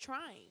it. He's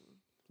trying.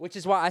 Which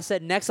is why I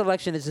said next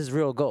election is his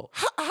real goal.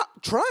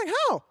 trying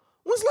how?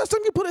 When's the last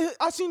time you put a?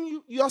 I seen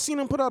you. Y'all seen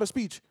him put out a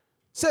speech,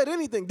 said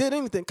anything, did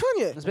anything?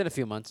 Kanye. It's been a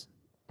few months,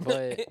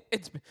 but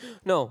It's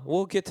no.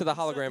 We'll get to the He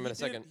said hologram in he a did-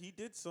 second. He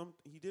did some.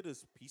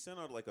 He sent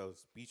out like a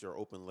speech or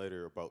open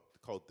letter about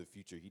called the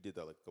future. He did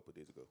that like a couple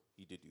days ago.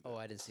 He did do that. Oh,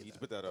 I didn't see He that.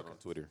 put that out on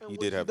Twitter. And He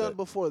what did he have done that.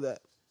 before that.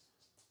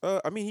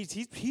 I mean,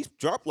 he's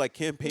dropped like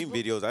campaign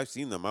videos. I've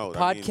seen them out.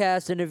 I mean,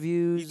 podcast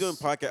interviews. he's doing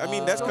podcast. I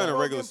mean, that's uh, kind of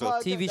Rogan regular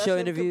stuff. podcast, TV that's show him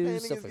interviews, campaigning,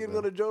 stuff is like getting that.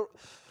 on a joke.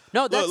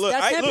 No, that's Look,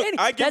 that's campaigning.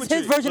 I get That's what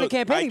his you're- version look, of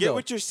campaigning, I get though.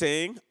 what you're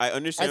saying. I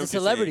understand As a what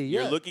you're celebrity, saying.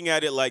 yeah. You're looking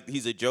at it like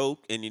he's a joke,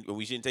 and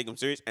we shouldn't take him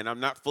serious. And I'm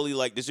not fully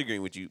like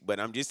disagreeing with you, but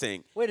I'm just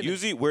saying. Wait a minute.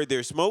 Usually, where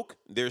there's smoke,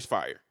 there's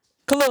fire.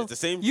 Khalil, It's the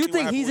same you thing what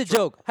think happened he's a with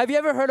Trump. joke? Have you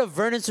ever heard of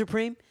Vernon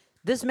Supreme?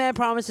 This man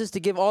promises to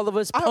give all of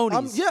us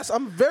ponies.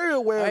 I'm very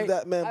aware Right. of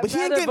that man, I'd but he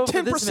ain't rather getting vote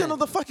for this 10% man. of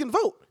the fucking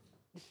vote.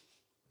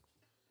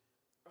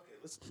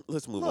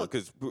 Let's move on Look.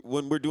 because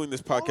when we're doing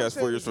this All I'm podcast 4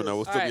 saying years is from now,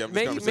 we'll this. still All be right, having this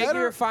make conversation. better-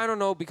 your final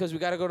note because we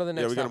got to go to the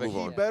next we gotta topic.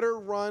 move He on. better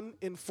run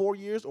in 4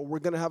 years, or we're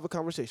gonna have a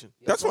conversation.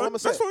 That's all fine. I'ma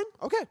That's say. fine.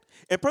 Okay.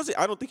 And personally,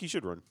 I don't think he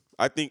should run.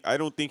 I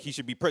don't think he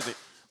should be president.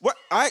 What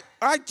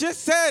I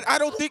just said, I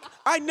don't think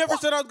I never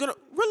said I was gonna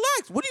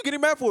relax. What are you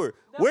getting mad for?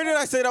 Where did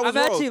I say that was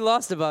I'm wrong? actually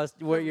lost about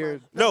where your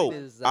No, point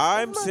is.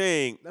 I'm mind.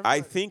 saying Never I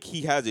mind. think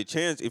he has a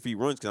chance if he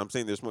runs because I'm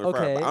saying there's more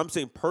fire. Okay. But I'm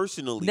saying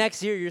personally,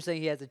 next year you're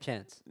saying he has a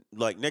chance.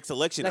 like next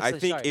election, Next I ele-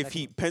 think sorry, if next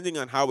he, one. depending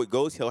on how it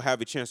goes, he'll have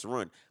a chance to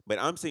run. But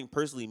I'm saying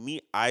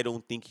personally, I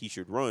don't think he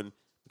should run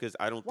because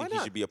I don't Why think he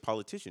not? should be a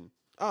politician.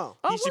 Oh.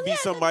 He should be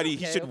somebody.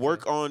 He okay, should okay.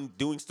 work on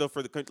doing stuff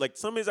for the country. Like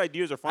some of his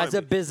ideas are fine, As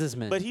a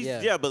businessman. but he's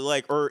yeah. but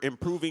like or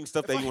improving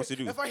stuff that he wants to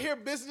do. If I hear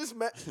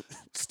businessman,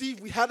 Steve,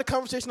 we had a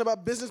conversation about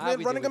Ah, businessmen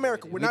we running did, we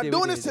America. did, We're we not did, we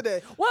doing did, this we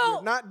did. today. Well-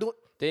 we're not doing.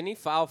 Didn't he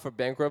file for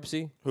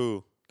bankruptcy?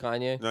 Who?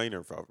 Kanye. No, he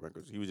never filed for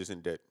bankruptcy. He was just in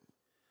debt.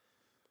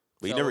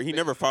 But So he ba-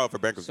 never filed for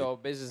bankruptcy. So a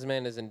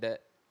businessman is in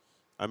debt.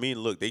 I mean,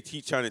 look, they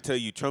keep trying to tell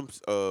you Trump's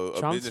a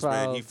Trump's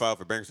businessman. He filed filed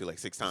for bankruptcy like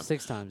 6 times.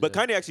 6 times, But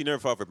yeah. Kanye actually never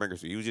filed for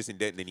bankruptcy. He was just in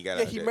debt and then he got Yeah,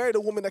 out of he debt. married a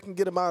woman that can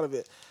get him out of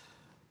it.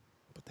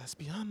 But that's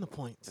beyond the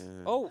point.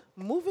 Oh,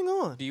 Moving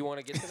on. do you want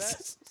to get to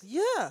that?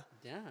 Yeah.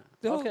 Yeah.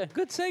 Oh, Okay.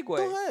 Good segue.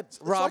 Go ahead.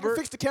 So I Robert. can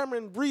fix the camera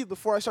and breathe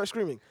before I start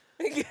screaming.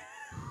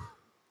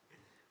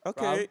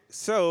 Okay, Rob?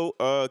 so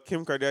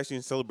Kim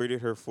Kardashian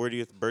celebrated her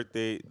 40th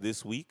birthday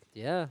this week.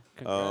 Yeah.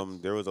 Congrats.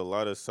 There was a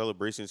lot of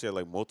celebrations. She had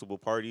like multiple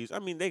parties. I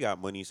mean, they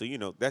got money, so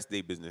that's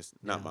their business,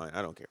 not mine.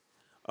 I don't care.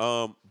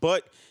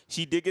 But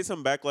she did get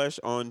some backlash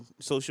on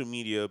social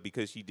media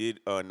because she did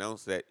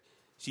announce that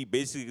she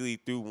basically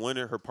through one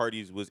of her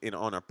parties was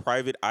on a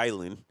private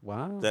island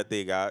Wow. that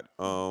they got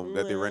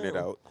that they rented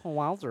out.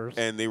 Wowzers.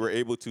 And they were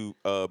able to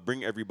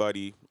bring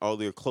everybody, all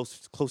their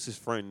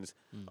closest friends,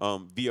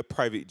 via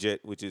private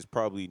jet, which is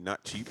probably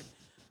not cheap,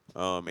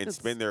 and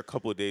spend their a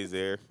couple of days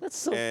there. That's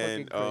so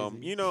and,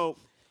 fucking crazy.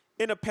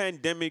 in a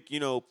pandemic,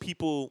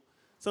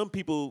 some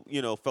people,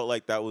 felt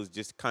like that was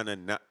just kind of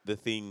not the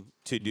thing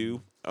to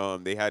do.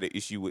 They had an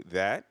issue with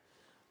that.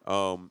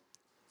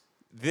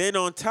 Then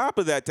on top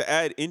of that, to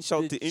add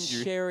insult to The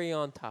injury, cherry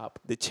on top.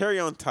 the cherry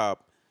on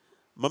top,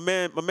 my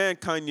man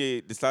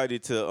Kanye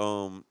decided to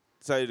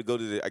go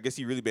to the. I guess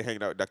he really been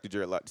hanging out with Dr.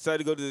 Dre a lot. Decided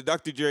to go to the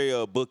Dr.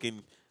 Dre book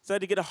and decided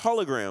to get a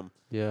hologram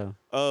Yeah.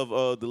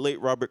 of the late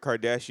Robert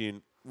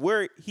Kardashian,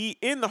 where he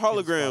in the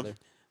hologram father.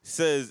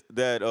 says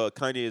that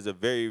Kanye is a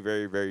very,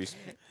 very, very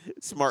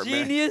smart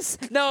man. Genius?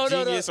 No,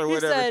 Genius no. or He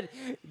whatever. said,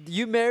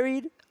 you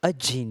married a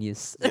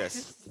genius.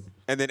 Yes.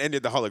 and then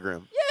ended the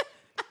hologram.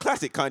 Yeah.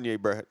 Classic Kanye,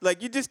 bro.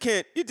 Like you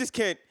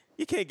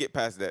can't get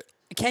past that.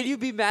 Can you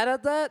be mad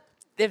at that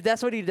if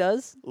that's what he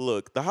does?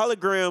 Look, the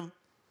hologram.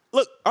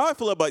 Look, how I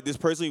feel about this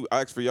personally,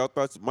 I ask for y'all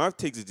thoughts. My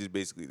takes is just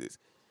basically this.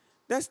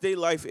 That's their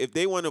life. If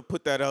they want to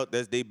put that out,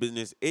 that's their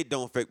business. It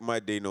don't affect my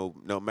day no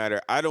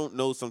matter. I don't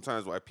know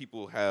sometimes why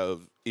people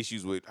have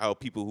issues with how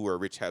people who are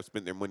rich have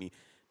spent their money.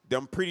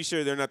 I'm pretty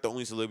sure they're not the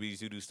only celebrities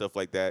who do stuff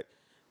like that.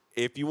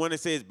 If you want to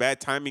say it's bad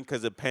timing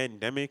because of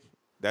pandemic,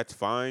 that's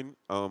fine.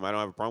 I don't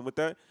have a problem with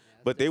that.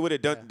 But they would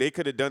have done. They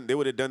could have done. They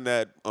would have done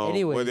that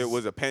whether it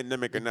was a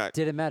pandemic or not.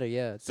 Didn't matter,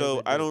 yeah.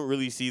 So I don't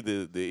really see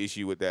the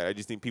issue with that. I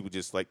just think people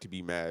just like to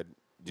be mad,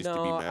 to be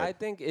mad. I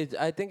think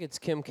it's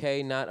Kim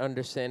K not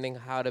understanding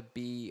how to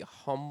be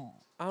I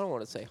don't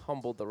want to say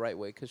humble the right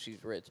way because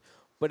she's rich,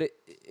 but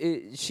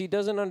she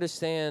doesn't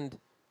understand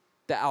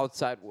the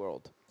outside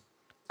world.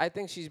 I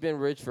think she's been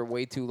rich for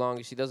way too long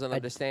and she doesn't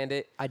understand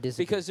it. I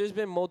disagree. Because there's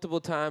been multiple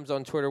times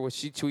on Twitter where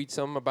she tweets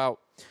something about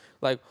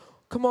like,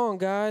 come on,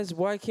 guys,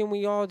 why can't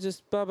we all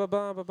just blah, blah,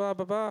 blah, blah, blah,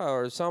 blah, blah,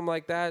 or something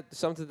like that,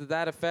 something to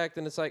that effect.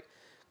 And it's like,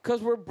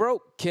 because we're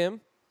broke,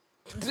 Kim.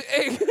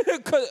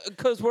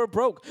 Because we're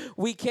broke.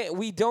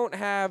 We don't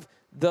have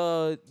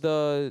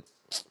the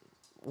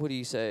what do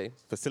you say?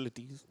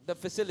 Facilities. The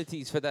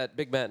facilities for that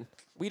big man.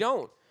 We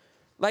don't.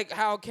 Like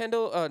how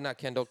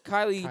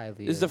Kylie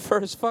is the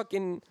first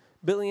fucking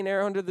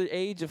billionaire under the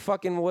age of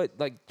fucking what,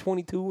 like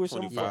 22 or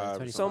something?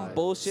 25. Some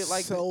bullshit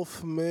like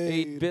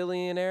self-made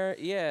billionaire.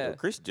 Yeah. Yo,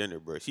 Kris Jenner,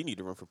 bro, she need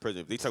to run for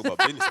president. If they talk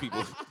about business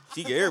people,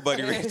 she get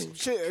everybody rich.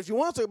 Shit, if you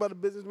want to talk about the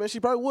business, man, she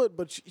probably would,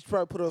 but she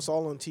probably put us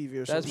all on TV or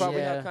That's something.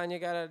 probably Yeah. how Kanye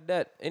got out of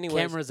debt.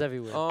 Anyways, Cameras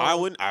everywhere. I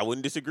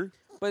wouldn't disagree.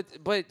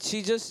 But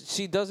she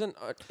doesn't.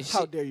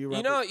 How dare you,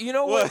 Robert? You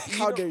know what?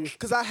 How dare you?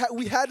 Because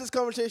we had this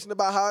conversation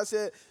about how I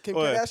said, can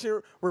What?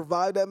 Kardashian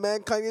revive that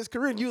man Kanye's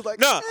career? And you was like,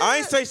 No, I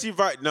ain't say she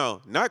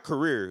no, not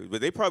career,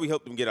 but they probably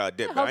helped him get out of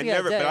debt. But I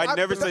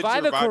never said she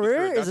Revive a revived his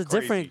career That's is a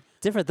crazy.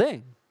 different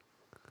thing.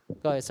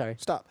 Go ahead, sorry.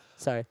 Stop.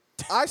 Sorry.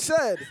 I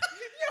said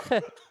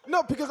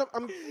no because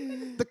I'm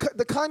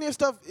the Kanye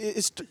stuff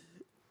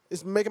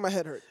is making my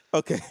head hurt.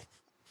 Okay.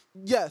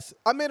 Yes,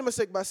 I made a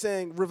mistake by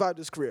saying revived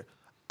his career.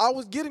 I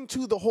was getting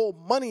to the whole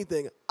money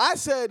thing. I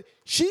said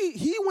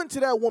he went to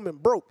that woman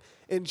broke,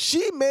 and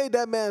she made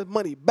that man's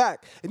money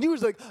back. And he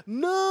was like,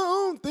 no,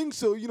 I don't think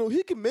so. You know,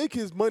 he can make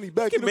his money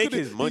back. He can You know, make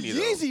his money, the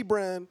though. Yeezy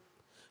brand.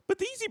 But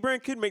the Easy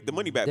brand could make the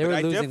money back. They were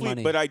I losing definitely,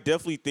 money. but I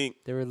definitely think.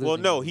 They were Well,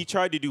 losing no, money. he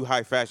tried to do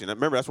high fashion. I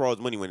remember that's where all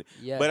his money went.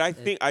 Yeah, but I it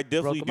think I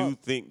definitely broke him do up.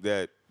 think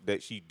that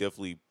she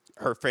definitely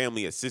her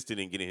family assisted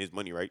in getting his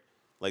money right,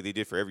 like they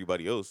did for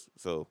everybody else.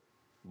 So,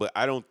 but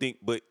I don't think.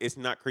 But it's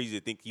not crazy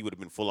to think he would have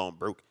been full on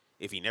broke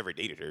if he never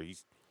dated her.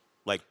 He's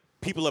like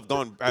people have had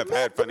The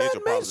man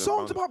financial made problems.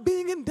 songs about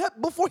being in debt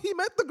before he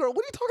met the girl.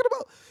 What are you talking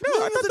about? No, I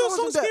Millions thought of those dollars in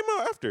songs debt. came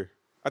out after.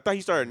 I thought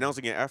he started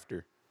announcing it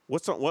after.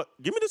 What song? What?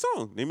 Give me the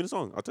song. Name me the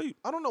song. I'll tell you.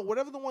 I don't know.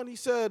 Whatever the one he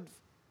said,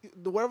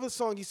 whatever the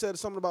song he said,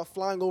 something about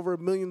flying over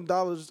millions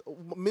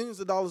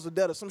of dollars of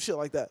debt or some shit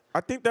like that.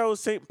 I think that was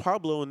Saint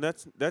Pablo, and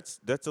that's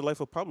the life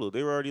of Pablo.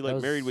 They were already like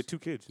was- married with 2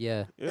 kids.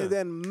 Yeah. Yeah. And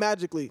then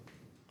magically,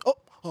 That's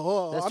true.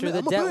 I'm The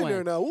a debt billionaire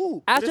went. now.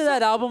 Ooh. After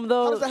that album, does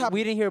though, that happen?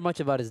 we didn't hear much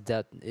about his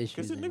debt issues.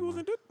 Because the nigga was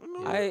in debt.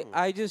 No.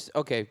 I just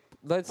okay.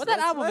 Let's. But that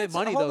let's- album made let's-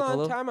 money, hold though, on,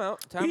 Khalil. Time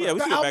out. Yeah, we That should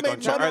get album back on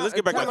made track. All right, money. let's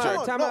get back on Time track.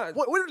 out. Time out.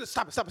 Wait,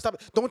 stop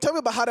it. Don't tell me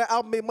about how that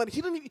album made money.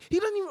 He didn't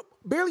even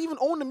barely even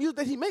own the music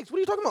that he makes. What are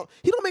you talking about?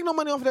 He don't make no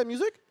money off of that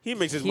music. He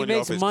makes his He money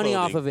makes off his money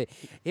clothing. off of it.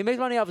 He makes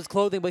money off his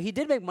clothing, but he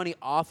did make money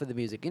off of the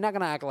music. You're not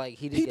gonna act like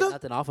he didn't get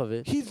nothing off of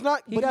it. He's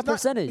not. He but got he's not-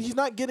 percentage.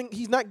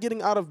 He's not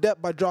getting out of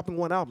debt by dropping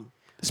one album.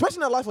 Especially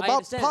in that Life of I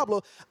understand.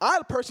 Pablo. I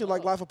personally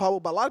like Life of Pablo,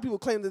 but a lot of people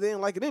claim that they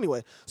didn't like it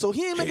anyway. So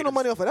he ain't making no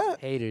money off of that.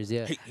 Haters,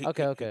 yeah.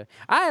 Okay.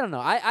 I don't know.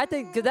 I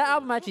think 'cause that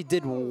album actually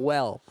did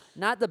well.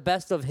 Not the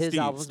best of his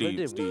albums, but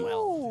it did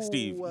well.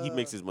 Steve, he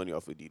makes his money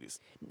off Adidas.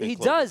 and He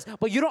clothing. does,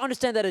 but you don't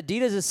understand that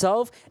Adidas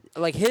itself,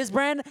 like his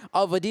brand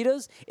of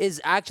Adidas, is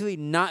actually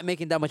not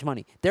making that much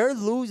money. They're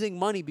losing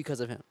money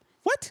because of him.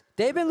 What?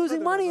 They've been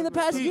losing money in the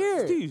past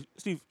year.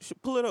 Steve,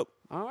 pull it up.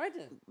 All right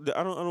then.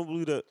 I don't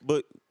believe that.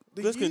 But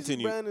The let's Yeezy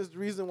continue. brand is the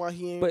reason why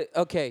he ain't. But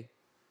okay,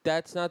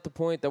 that's not the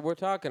point that we're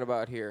talking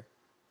about here.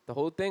 The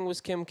whole thing was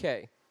Kim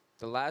K.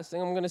 The last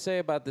thing I'm gonna say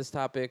about this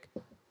topic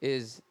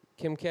is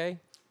Kim K.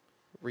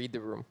 Read the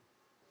room.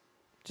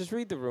 Just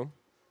read the room.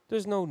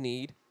 There's no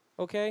need.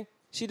 Okay.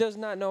 She does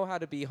not know how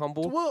to be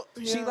humble. Well,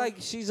 yeah.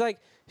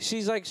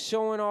 She's like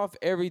showing off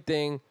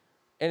everything,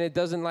 and it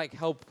doesn't like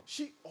help.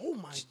 Oh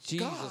my Jesus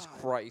God.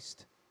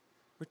 Christ.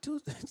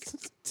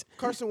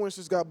 Carson Wentz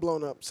just got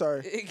blown up.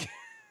 Sorry.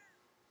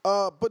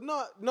 But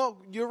no,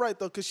 you're right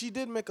though, because she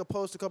did make a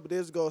post a couple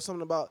days ago,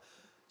 something about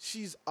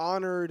she's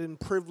honored and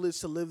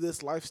privileged to live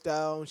this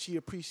lifestyle, and she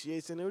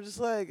appreciates it. And it was just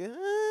like,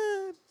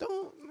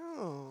 don't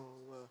know.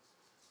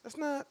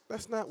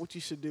 That's not what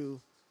you should do,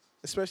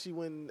 especially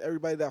when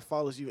everybody that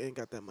follows you ain't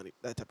got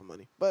that type of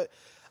money. But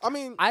I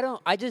mean,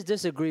 I just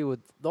disagree with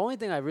the only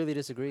thing I really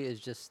disagree is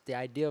just the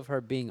idea of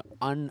her being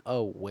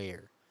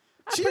unaware.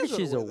 She pretty is sure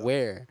she's aware, though.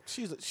 aware.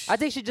 She's. I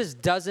think she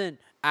just doesn't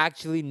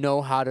actually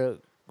know how to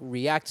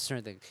react to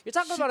certain things. You're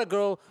talking about a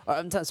girl.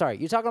 Sorry,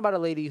 you're talking about a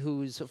lady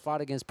who's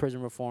fought against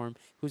prison reform,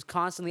 who's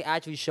constantly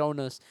actually shown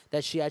us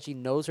that she actually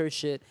knows her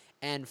shit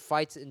and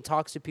fights and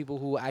talks to people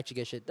who actually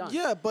get shit done.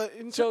 Yeah, but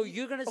So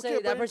you're gonna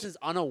say that person's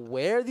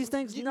unaware of these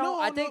things? No,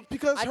 I think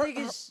because I think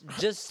it's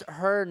just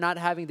her not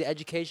having the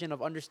education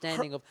of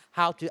understanding of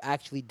how to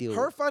actually deal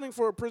her with. fighting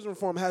for prison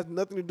reform has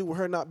nothing to do with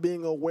her not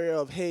being aware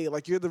of, hey,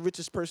 like you're the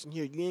richest person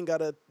here. You ain't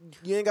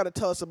gotta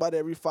tell us about it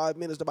every 5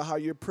 minutes about how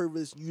you're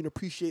privileged. You can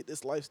appreciate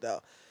this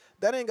lifestyle.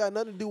 That ain't got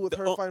nothing to do with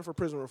her fighting for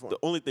prison reform. The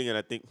only thing that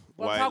I think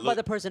Well, why I'm talking about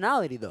the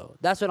personality though.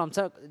 That's what I'm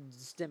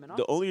stemming on.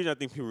 the only reason I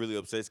think people really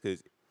upset is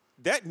because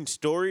that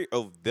story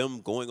of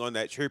them going on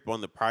that trip on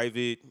the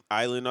private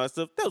island and all that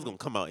stuff, that was gonna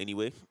come out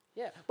anyway.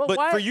 Yeah, But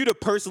why? for you to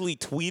personally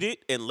tweet it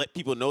and let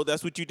people know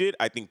that's what you did,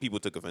 I think people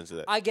took offense to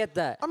that. I get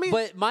that. I mean-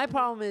 but my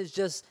problem is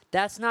just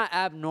that's not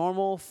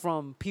abnormal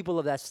from people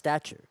of that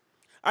stature.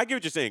 I get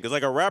what you're saying, because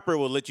like a rapper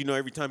will let you know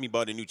every time he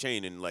bought a new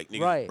chain and like niggas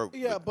Right. broke.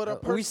 Yeah,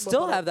 but we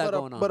still have that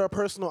going on. But a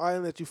personal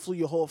island that you flew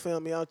your whole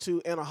family out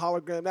to and a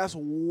hologram, that's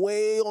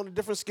way on a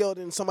different scale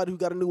than somebody who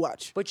got a new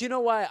watch. But you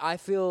know why I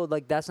feel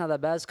like that's not that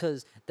bad?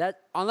 Because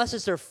that unless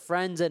it's their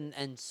friends and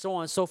so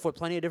on and so forth,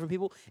 plenty of different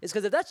people. It's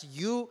because if that's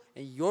you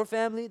and your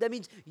family, that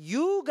means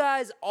you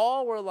guys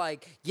all were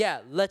like,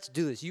 yeah, let's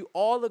do this. You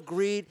all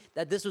agreed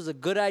that this was a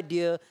good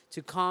idea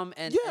to come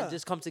and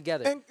just come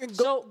together. And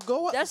so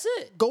go out. that's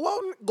it. Go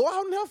out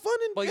and have fun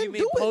and, But you and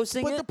mean do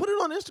posting it. But it? to put it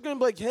on Instagram,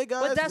 be like, hey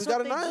guys, that's we got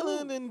what an they do.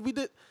 island and we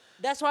did.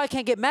 That's why I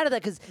can't get mad at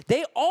that because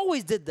they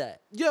always did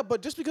that. Yeah,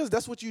 but just because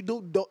that's what you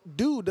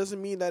do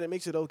doesn't mean that it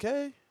makes it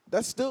okay.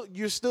 That's still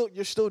you're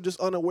still just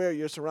unaware of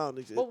your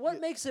surroundings. But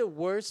what makes it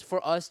worse for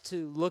us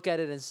to look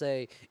at it and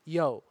say,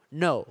 "Yo,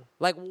 no"?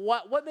 Like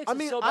what makes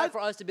it so bad for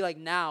us to be like,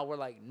 now we're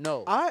like,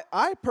 no.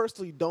 I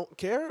personally don't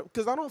care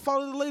because I don't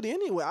follow the lady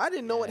anyway. I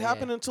didn't know what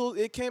happened until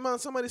it came out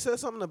and somebody said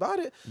something about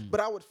it.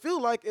 But I would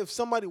feel like if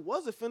somebody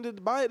was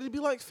offended by it, it'd be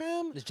like,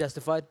 fam, It's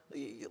justified.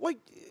 like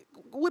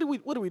what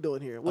are we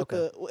doing here? With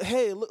Okay.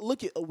 hey,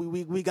 look at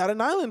we got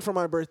an island for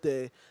my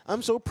birthday.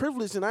 I'm so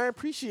privileged and I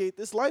appreciate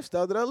this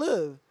lifestyle that I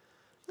live.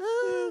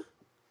 I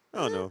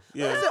don't know.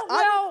 Yeah. Listen,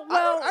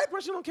 I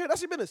personally don't care.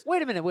 That's your business.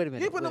 Wait a minute. You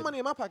ain't putting no money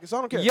in my pocket, so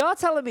I don't care. Y'all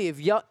telling me if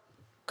y'all,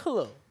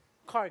 Khalil,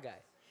 car guy,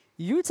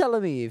 you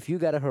telling me if you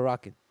got a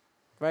Huracan,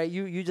 right?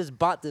 You just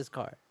bought this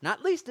car,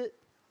 not leased it,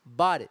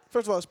 bought it.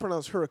 First of all, it's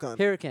pronounced Huracan.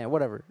 Hurricane,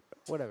 whatever.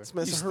 It's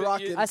meant You to st-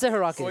 Huracan. you- I said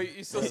Huracan. Well,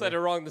 you still said it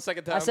wrong the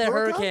second time. I said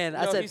hurricane.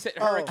 I No, said he said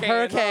Oh, hurricane.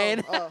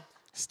 hurricane.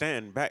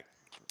 Stand back.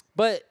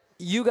 But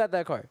you got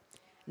that car.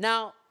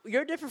 Now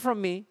you're different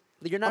from me.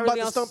 You're not I'm really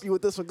about to on. stump you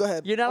with this one. Go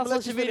ahead. You're not I'm on gonna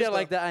let social you media finish,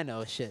 like though. that. I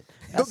know. Shit.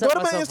 I Go set to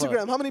my myself up.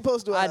 Instagram. How many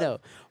posts do I I have? know.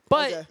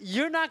 But Okay.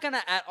 you're not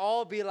gonna at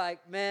all be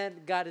like,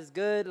 man, God is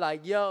good.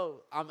 Like,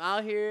 yo, I'm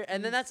out here,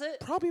 and then that's it.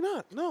 Probably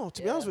not. No,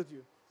 to be Yeah. honest with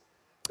you.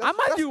 I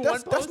might do one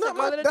That's post not and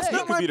call my. it a That's day. He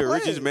not could my be the play.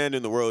 richest man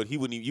in the world. You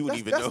wouldn't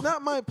even That's know.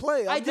 not my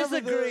play. I I'm never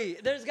the- disagree.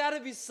 There's got to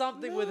be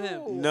something with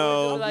him.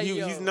 No, Like, he's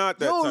yo. not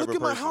that Yo, type look of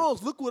at my person.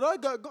 house. Look what I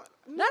got.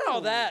 Not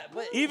all that,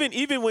 but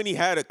Even when he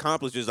had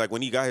accomplishments, like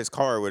when he got his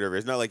car or whatever,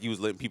 it's not like he was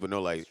letting people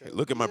know, like,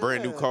 look at my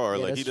brand new Yeah. car.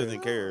 Yeah, Like he that's true.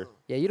 doesn't care.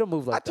 yeah, you don't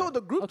move like I that. told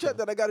the group chat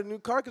that I got a new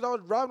car because I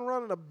was driving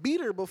around in a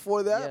beater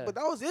before that, Yeah. but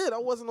that was it. I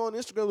wasn't on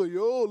Instagram like,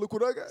 yo, look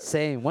what I got.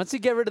 Same. Once you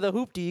get rid of the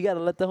hoopty, you gotta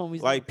let the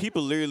homies. Like know.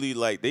 people literally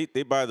like they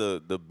buy the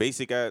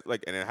basic ass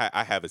like, and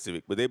I have a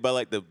Civic, but they buy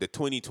like the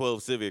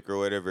 2012 Civic or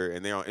whatever,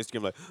 and they're on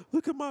Instagram like,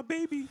 look at my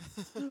baby,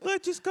 I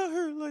just got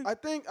her. Like I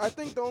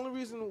think the only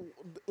reason,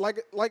 like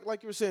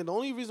you were saying, the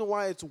only reason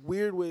why it's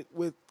weird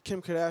with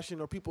Kim Kardashian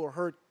or people are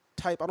her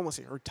type, I don't want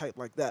to say her type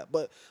like that,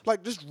 but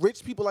like just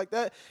rich people like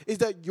that, is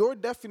that your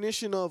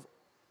definition of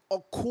a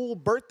cool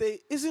birthday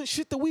isn't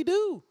shit that we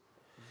do.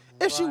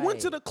 If she went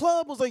to Right. the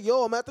club, was like,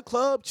 yo, I'm at the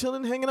club,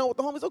 chilling, hanging out with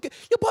the homies. Okay,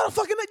 you bought a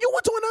fucking, you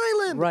went to an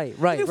island. Right,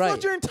 You right.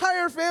 fucked your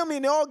entire family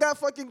and they all got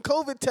fucking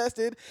COVID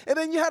tested. And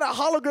then you had a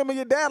hologram of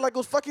your dad like it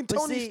was fucking But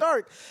Tony see-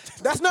 Stark.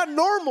 That's not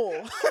normal.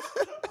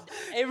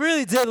 It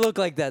really did look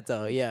like that,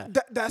 though. Yeah.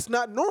 That's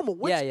not normal.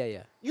 Which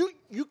Yeah.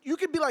 You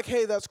can be like,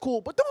 hey, that's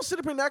cool, but don't sit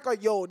up here and act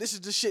like, yo, this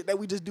is the shit that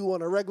we just do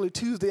on a regular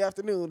Tuesday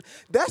afternoon.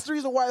 That's the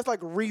reason why it's like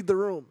read the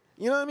room.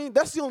 You know what I mean?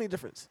 That's the only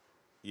difference.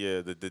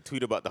 yeah, the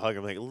tweet about the hug,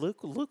 I'm like,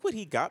 look what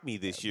he got me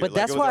this year. But Like,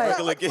 that's it was a why-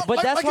 regular gift.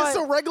 But that's like why- it's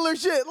some regular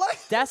shit. Like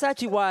That's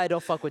actually why I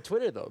don't fuck with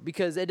Twitter though,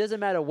 because it doesn't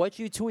matter what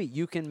you tweet.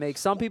 You can make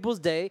some people's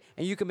day,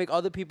 and you can make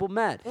other people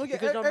mad. okay,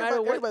 Because no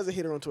matter what. everybody's a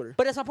hater on Twitter.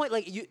 But that's my point.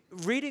 Like you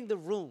reading the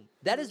room,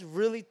 that is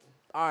really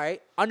all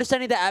right.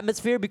 Understanding the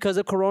atmosphere because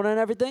of Corona and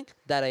everything,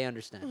 that I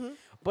understand. Mm-hmm.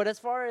 But as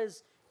far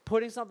as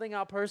putting something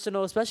out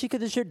personal, especially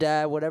because it's your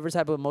dad, whatever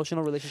type of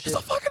emotional relationship. It's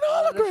a fucking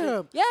all that shit-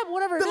 hologram. Yeah, but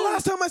whatever. The it is.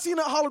 last time I seen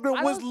that hologram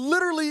I was don't-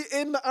 literally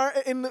in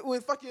the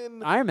with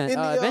fucking Iron Man, in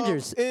the,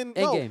 Avengers, in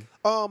Endgame.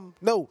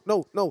 No.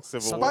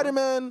 Civil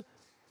War?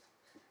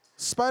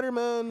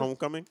 Spider-Man.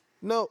 Homecoming.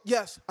 No,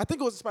 yes, I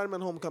think it was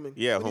Spider-Man Homecoming.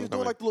 Yeah, when he was doing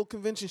Homecoming. like the little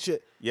convention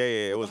shit. Yeah,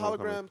 it was The hologram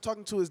Homecoming.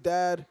 talking to his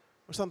dad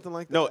or something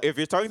like that. No, if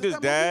you're talking Was to it his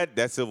that movie? dad,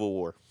 that's Civil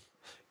War.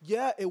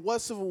 Yeah, it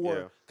was Civil War.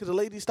 Yeah. Because the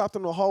lady stopped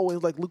him in the hallway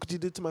and was like, look what you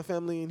did to my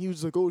family. And he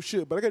was like, oh,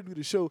 shit, but I got to do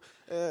the show.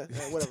 Whatever.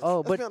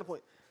 Oh, That's but- beyond the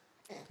point.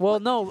 Well,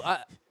 no,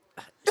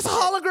 It's a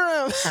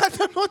hologram. I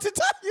don't know what to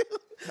tell you.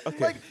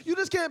 Okay. Like, you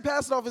just can't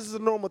pass it off as a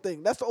normal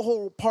thing. That's the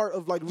whole part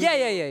of, like, yeah.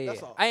 reading it.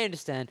 That's all. I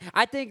understand.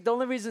 I think the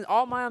only reason,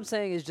 I'm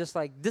saying is just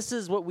like, this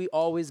is what we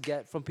always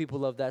get from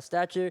people of that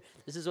stature.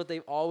 This is what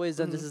they've always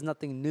done. This is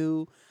nothing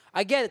new.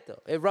 I get it, though.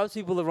 It rubs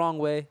people the wrong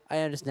way. I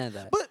understand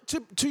that. But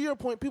to your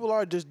point, people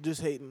are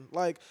just hating.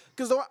 Like,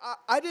 because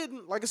I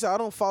didn't, like I said, I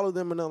don't follow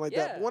them or nothing like that.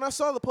 Yeah. But when I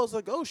saw the post,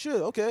 like, oh, shit,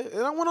 okay.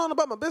 And I went on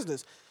about my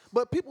business.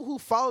 But people who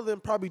follow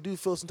them probably do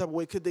feel some type of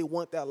way because they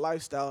want that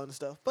lifestyle and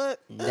stuff. But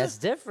That's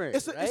different,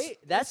 right?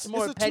 That's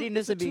more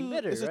pettiness and being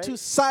bitter, It's right? a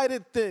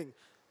two-sided thing.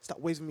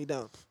 Stop waving me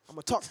down. I'm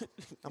going to talk.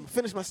 I'm going to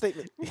finish my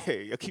statement. Yeah,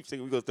 y'all keep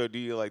saying we're going to start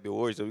doing like the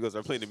Warriors, so we're going to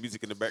start playing the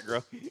music in the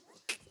background.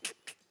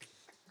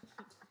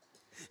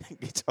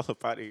 Get y'all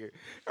up out of here.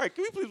 All right,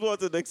 can we please move on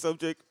to the next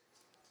subject?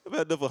 I've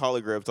had enough of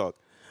hologram talk.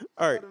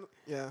 All right,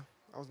 Yeah,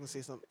 I was going to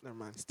say something. Never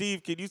mind.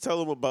 Steve, can you tell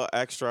them about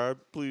Axe Tribe,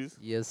 please?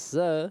 Yes,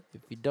 sir.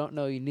 If you don't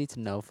know, you need to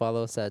know.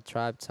 Follow us at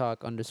Tribe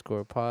Talk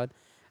 _pod,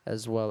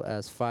 as well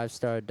as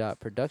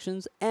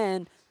 5star.productions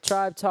and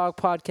Tribe Talk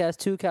Podcast,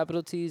 2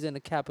 capital T's and a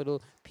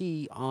capital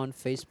P on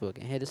Facebook.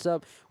 And hit us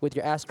up with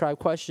your Ask Tribe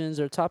questions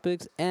or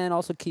topics, and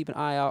also keep an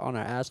eye out on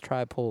our Ask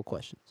Tribe poll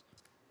questions.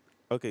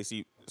 Okay,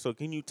 so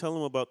can you tell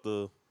them about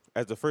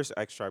as the first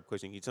Axe Tribe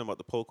question, can you tell them about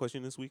the poll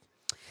question this week?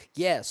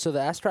 Yeah, so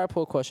the Ask Tribe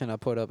poll question I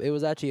put up, it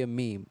was actually a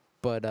meme.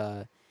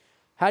 But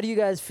how do you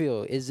guys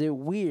feel? Is it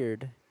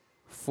weird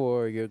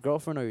for your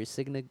girlfriend or your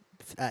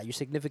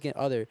significant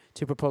other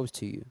to propose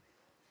to you?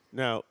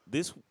 Now,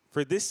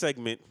 for this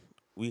segment,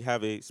 we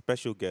have a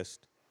special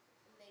guest,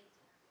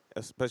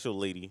 a special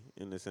lady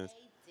in a sense.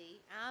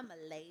 Lady. I'm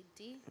a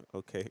lady.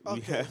 Okay, we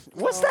Okay. have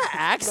What's that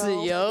accent,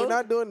 No, yo? We're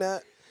not doing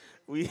that.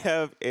 we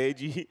have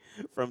Angie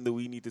from the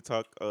We Need to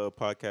Talk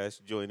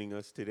podcast joining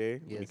us today.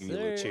 Let me Yes, give you a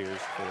little sir. cheers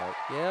for that.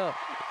 Yeah.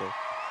 Okay.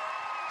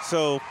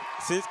 So,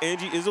 since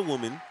Angie is a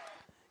woman,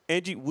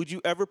 Angie, would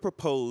you ever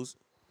propose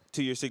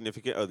to your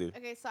significant other?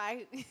 Okay, so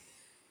I.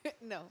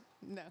 no.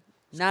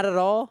 Not at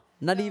all?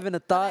 Not No, even a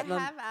but thought? I None-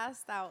 have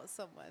asked out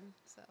someone,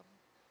 so.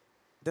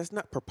 That's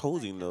not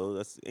proposing though.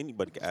 That's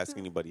anybody can ask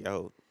anybody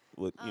out.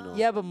 What you know?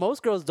 Yeah, but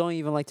most girls don't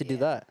even like to do Yeah.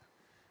 that.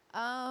 No,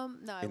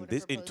 I In wouldn't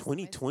this in propose to my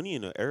 2020,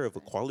 in an era of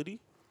equality.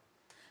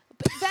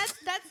 But that's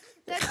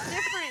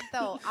different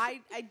though.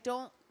 I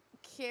don't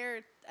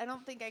care. I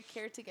don't think I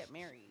care to get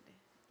married.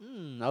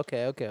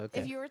 Okay.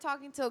 If you were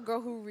talking to a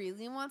girl who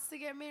really wants to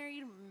get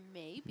married,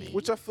 maybe.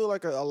 Which I feel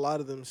like a lot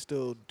of them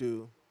still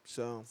do.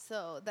 So,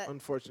 so that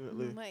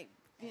unfortunately.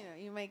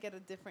 you might get a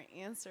different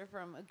answer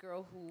from a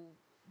girl who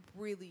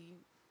really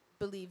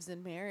believes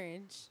in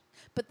marriage.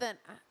 But then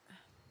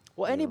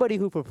Well, anybody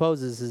who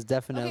proposes is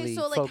definitely okay,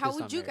 so like how focused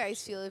would on you marriage.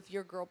 guys feel if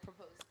your girl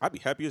proposed? I'd be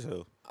happy as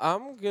hell.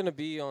 I'm gonna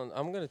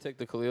take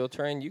the Khalil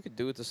train. You could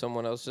do it to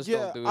someone else. Just Yeah,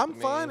 don't do it I'm to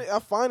fine. me.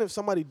 I'm fine if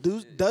somebody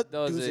does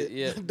Does it. it,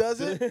 yeah. Does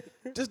it?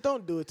 Just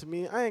don't do it to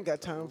me. I ain't got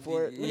time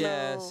for it.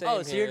 Yeah, No. same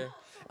Oh, so you're- here.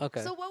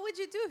 Okay. So what would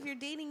you do if you're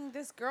dating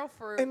this girl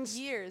for And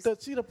years?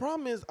 See, the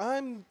problem is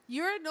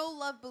You're a no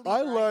love believer.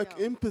 I lack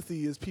know.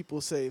 empathy, as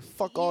people say.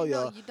 Fuck You all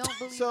know y'all. You don't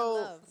believe So-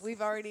 in love.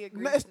 We've already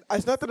agreed. No,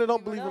 it's not that I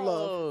don't believe in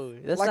love. No,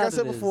 that's Like not I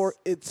said what it before,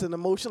 is. it's an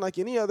emotion like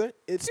any other.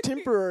 It's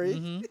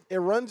temporary. It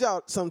runs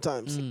out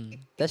sometimes,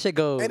 That should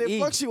go. and it eat.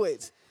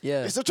 fluctuates.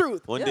 Yeah. It's the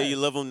truth. One day you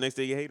love them, next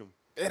day you hate them.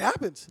 It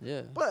happens.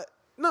 Yeah. But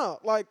no,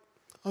 like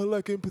I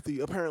lack empathy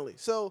apparently.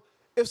 So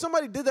if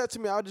somebody did that to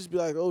me, I'll just be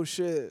like, oh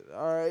shit,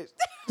 all right,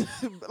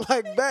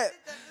 like that.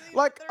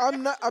 Like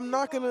I'm not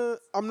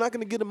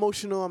gonna get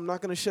emotional. I'm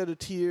not gonna shed a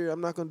tear. I'm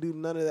not gonna do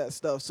none of that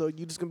stuff. So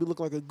you're just gonna be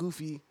looking like a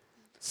goofy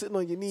sitting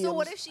on your knee. So I'm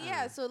what just-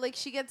 if so like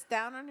she gets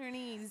down on her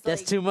knees.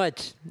 That's like, too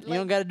much. You like,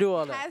 don't got to do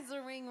all that. Has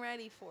the ring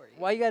ready for you.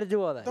 Why you got to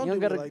do all that? don't you do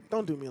don't me got to.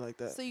 don't do me like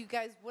that. So you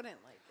guys wouldn't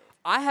like it.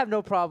 I have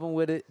no problem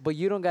with it, but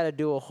you don't got to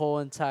do a whole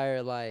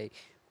entire like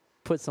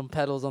put some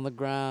pedals on the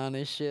ground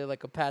and shit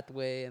like a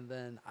pathway, and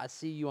then I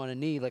see you on a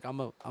knee, like I'm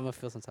gonna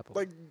feel some type of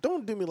Like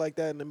don't do me like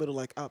that in the middle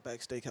like Outback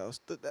Steakhouse.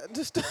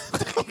 Just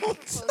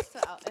Close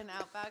to an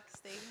Outback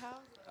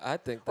Steakhouse. I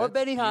think or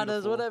that's Benihana's,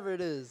 beautiful. whatever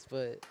it is,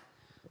 but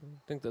I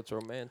think that's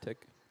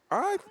romantic.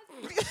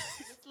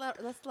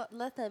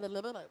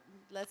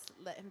 Let's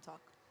let him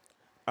talk.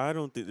 I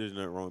don't think there's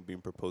nothing wrong with being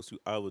proposed to.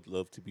 I would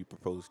love to be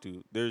proposed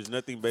to. There's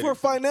nothing better. for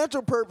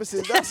financial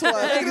purposes. That's why.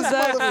 This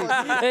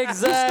motherfucker-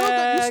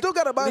 exactly. You still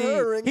gotta buy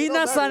her a ring. He's It don't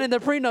not matter. signing the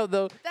prenup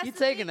though. That's You the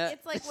taking thing. that?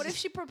 It's like, what if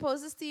she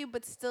proposes to you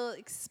but still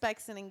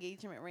expects an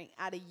engagement ring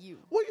out of you?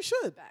 Well, you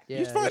should. Back. Yeah,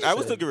 It's fine. you I would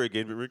should. still give her a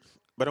engagement ring,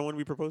 but I want to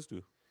be proposed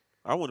to.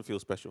 I want to feel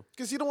special.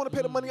 Because you don't want to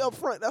pay the money up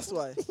front. That's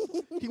why.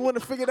 You want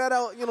to figure that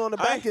out, on the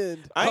back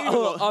end. I ain't even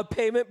gonna- A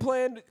payment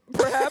plan,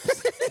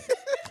 perhaps.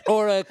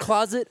 Or a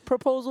closet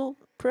proposal,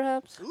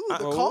 perhaps. Ooh,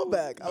 the Oh,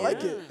 callback. I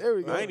like yeah. it. There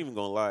we go. I ain't even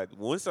gonna lie.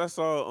 Once I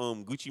saw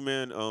Gucci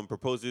Man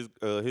propose his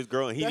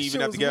girl and he That didn't shit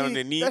even have was to get on weak.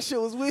 their knee, That shit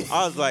was weak.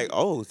 I was like,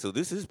 oh, so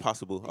this is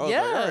possible. I was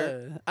like, all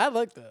right. I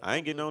like that. I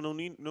ain't getting on no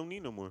knee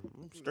no more.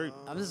 I'm straight.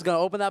 I'm just gonna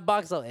open that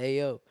box up. Hey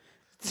yo.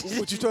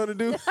 What you trying to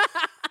do?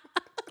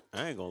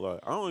 I ain't gonna lie.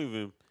 I don't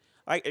even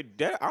like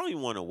that. I don't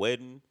even want a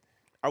wedding.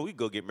 We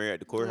go get married at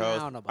the courthouse.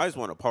 don't know about I just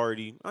want a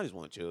party. I just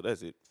want to chill.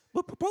 That's it.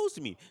 But propose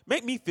to me.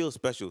 Make me feel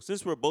special.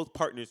 Since we're both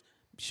partners,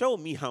 show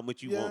me how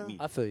much you want Yeah. me.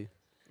 I feel you.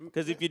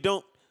 Because if you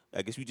don't,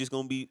 I guess we just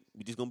gonna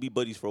be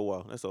buddies for a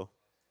while. That's all.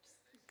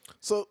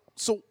 So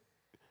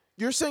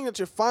you're saying that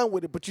you're fine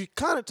with it, but you're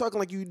kind of talking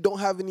like you don't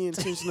have any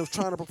intention of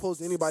trying to propose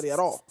to anybody at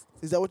all.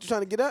 Is that what you're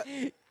trying to get at?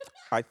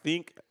 I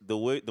think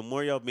the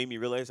more y'all made me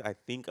realize, I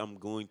think I'm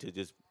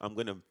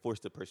gonna force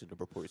the person to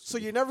propose. So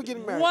you're never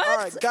getting married. What? All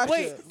right, gotcha.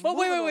 Wait, but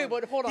wait, Moving on.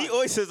 but hold on. He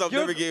always says I'm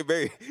You're- never getting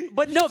married.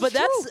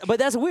 But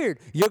that's weird.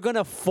 You're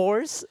gonna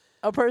force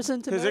a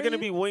person to Because they're marry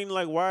gonna you? be waiting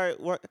like, why is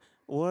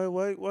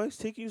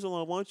it taking you so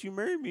long? Why don't you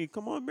marry me?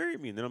 Come on, marry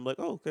me. And then I'm like,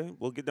 oh, okay,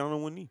 we'll get down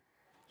on one knee.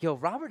 Yo,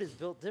 Robert is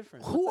built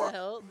different. Who What are- the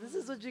hell? This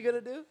is what you're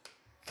gonna do?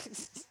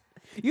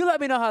 You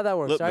let me know how that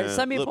works. Look, all right, man,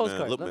 send me a look, man,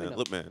 postcard. look, let me man, know.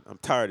 look, man. I'm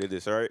tired of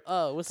this. All right.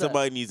 Oh, what's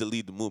Somebody needs to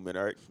lead the movement.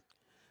 All right.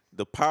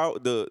 The power,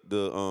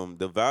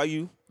 the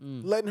value.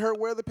 Letting her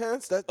wear the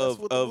pants. That's Of-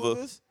 what the of move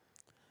a- is.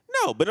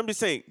 No, but I'm just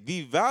saying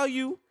the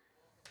value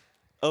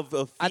of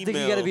a female. I think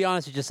you gotta be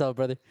honest with yourself,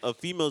 brother. A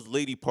female's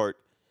lady part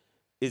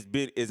is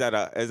at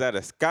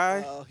a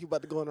sky He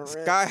about to go on a rant.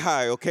 sky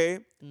high. Okay.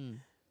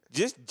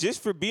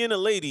 Just for being a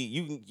lady,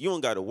 you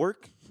don't got to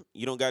work.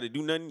 You don't got to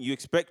do nothing. You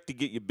expect to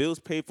get your bills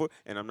paid for.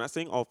 And I'm not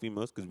saying all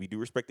females because we do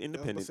respect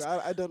independence.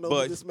 I don't know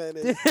But- who this man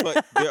is.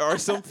 But there are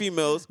some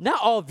females Not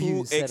all who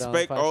views said on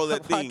expect all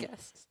that podcast. thing,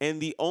 and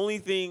the only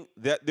thing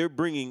that they're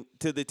bringing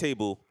to the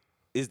table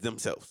is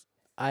themselves.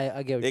 I get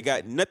what They you're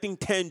got saying. nothing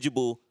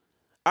tangible.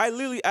 I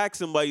literally asked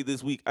somebody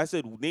this week. I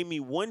said, "Name me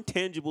one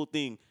tangible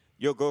thing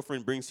your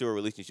girlfriend brings to a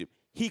relationship."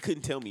 He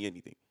couldn't tell me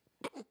anything.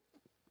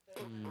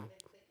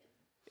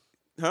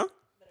 Huh?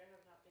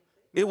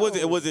 It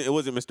wasn't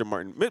Mr.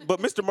 Martin. But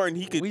Mr. Martin,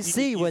 he could. We he could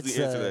see easily what's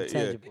answer that.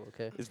 tangible,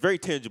 Yeah. okay? It's very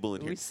tangible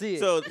in here. We see it.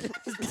 So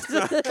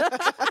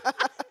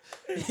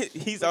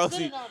he's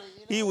obviously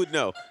he would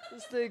know.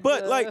 This thing,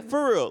 But like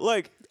for real,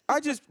 like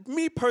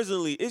me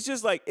personally, it's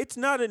just like it's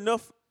not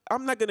enough.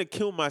 I'm not gonna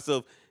kill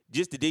myself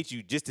just to date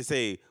you, just to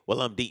say,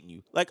 well, I'm dating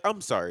you. Like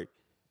I'm sorry,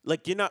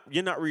 like you're not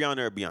Rihanna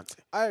or Beyonce.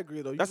 I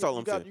agree though. That's all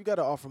I'm saying. You got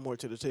to offer more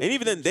to the table. And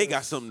even then, they got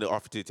Just- something to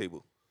offer to the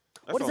table.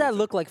 That's what does all I'm that saying.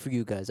 look like for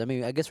you guys? I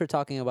mean, I guess we're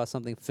talking about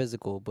something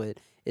physical, but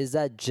is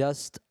that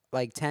just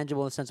like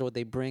tangible in the sense of what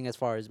they bring as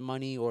far as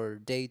money or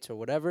dates or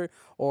whatever,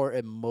 or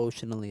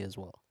emotionally as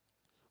well?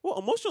 Well,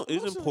 emotional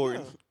is Emotional,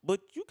 important, yeah. but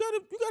you gotta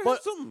have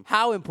But something.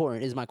 how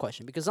important is my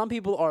question? Because some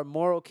people are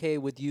more okay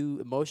with you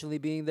emotionally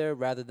being there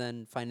rather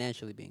than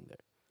financially being there.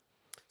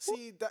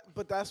 See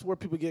but that's where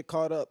people get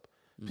caught up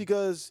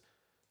because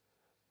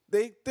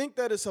they think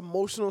that it's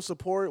emotional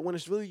support when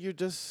it's really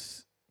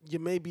you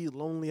may be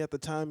lonely at the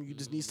time. You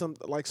just need some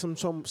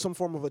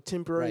form of a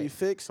temporary Right.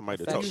 fix.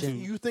 Somebody to And talk you, to.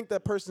 Affection. you think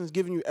that person's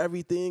giving you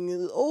everything.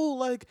 And,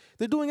 like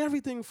they're doing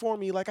everything for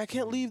me. Like I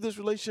can't leave this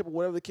relationship or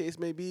whatever the case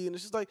may be. And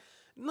it's just like,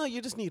 no,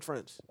 you just need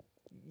friends.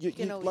 You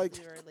can always like,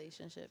 leave a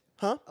relationship.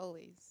 huh?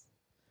 Always.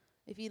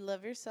 If you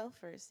love yourself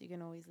first, you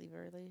can always leave a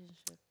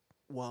relationship.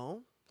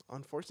 Well,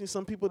 unfortunately,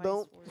 some people Vice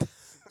don't. versa.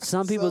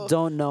 Some people So-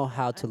 don't know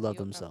how to love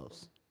Until you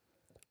themselves.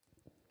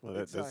 Well,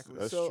 that's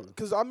so, true.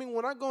 because I mean,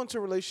 when I go into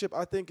a relationship,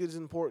 I think it's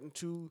important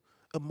to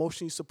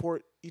emotionally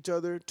support each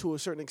other to a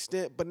certain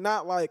extent, but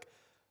not like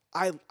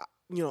the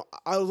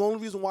only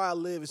reason why I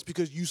live is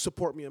because you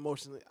support me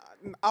emotionally.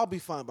 I'll be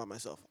fine by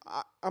myself.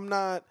 I'm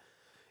not,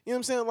 you know what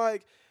I'm saying?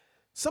 Like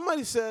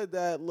somebody said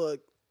that,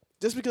 look,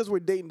 just because we're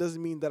dating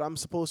doesn't mean that I'm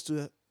supposed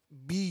to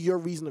be your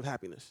reason of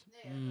happiness.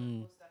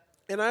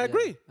 And I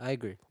agree. I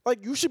agree.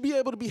 Like you should be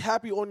able to be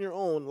happy on your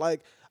own.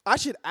 Like I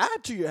should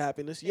add to your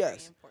happiness, Very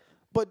yes. important.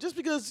 But just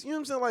because, you know what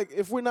I'm saying, like,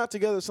 if we're not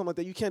together or something like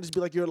that, you can't just be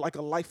like, you're like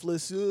a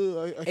lifeless,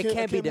 I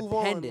can't be move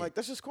on. dependent. Like,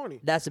 that's just corny.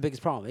 That's the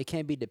biggest problem. It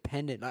can't be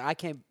dependent.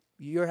 Like,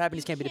 your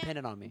happiness You can't be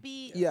dependent on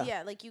me.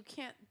 Yeah. Like you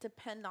can't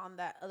depend on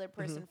that other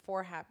person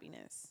for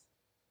happiness.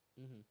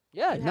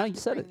 Yeah, You no, have you to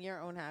said bring it.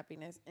 your own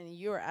happiness, and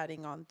you're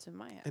adding on to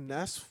my happiness. And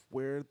that's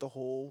where the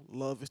whole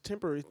love is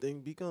temporary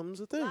thing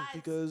becomes a thing. Lies.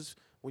 Because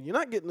when you're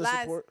not getting the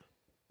Lies. support,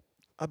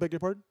 I beg your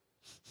pardon?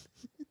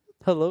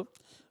 Hello?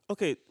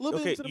 Okay, Little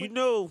bit okay. into the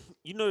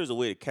You know, there's a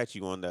way to catch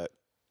you on that,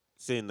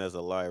 saying that's a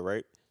lie,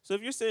 right? So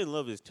if you're saying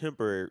love is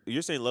temporary,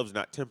 you're saying love's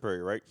not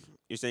temporary, right?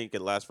 You're saying it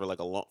can last for like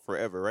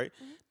forever, right?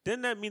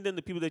 Doesn't that mean then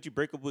the people that you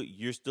break up with,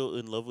 you're still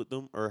in love with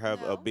them or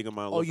have a No. big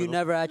amount of Oh, love you for them?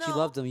 never actually No,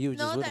 loved them. You were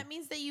no, just with that them.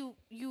 means that you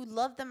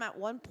love them at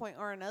one point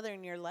or another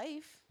in your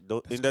life.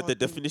 Don't- That's Isn't that the called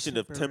being definition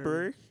of temporary.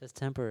 temporary? That's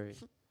temporary.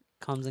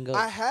 Comes and goes.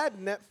 I had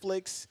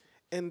Netflix,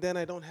 and then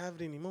I don't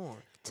have it anymore.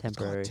 It's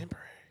Temporary. called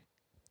temporary.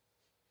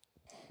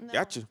 No,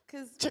 Gotcha.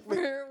 Because Checkmate.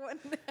 we're one.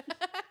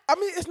 I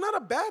mean, it's not a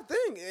bad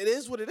thing. It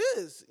is what it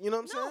is. You know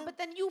what I'm No, saying? but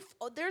then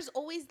there's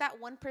always that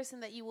one person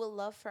that you will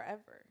love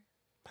forever.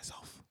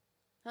 Myself.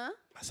 Huh?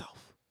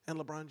 Myself. And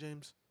LeBron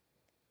James.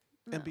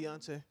 And No.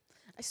 Beyonce.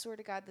 I swear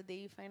to God, the day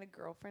you find a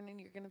girlfriend and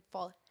you're gonna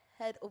fall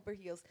head over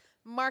heels.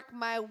 Mark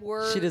my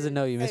words. She doesn't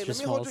know you, Hey, Mr. let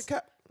me hold your Smalls.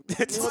 cap.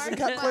 Let me hold your Mark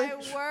cap, Clay.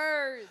 my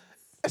words.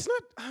 It's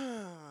not.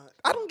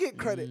 I don't get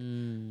credit.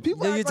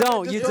 People No, act you like I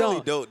don't. just You don't. Really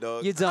don't. don't,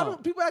 dog. You I don't.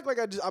 don't. People act like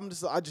I just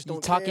You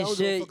don't talking care. I don't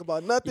give a shit. fuck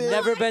about nothing.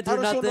 Never been I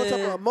through don't show no type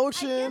nothing. of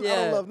emotion. I Yeah.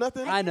 don't love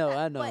nothing. I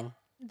know.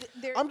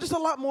 But I'm just a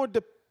lot more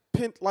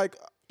like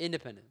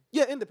Independent.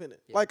 yeah,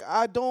 independent. Yeah. Like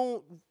I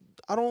don't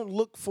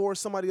look for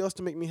somebody else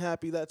to make me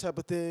happy, that type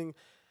of thing.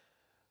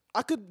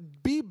 I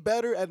could be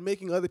better at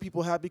making other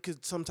people happy because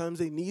sometimes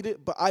they need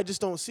it, but I just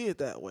don't see it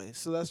that way.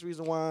 So that's the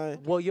reason why.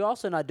 Well, you're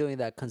also not doing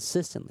that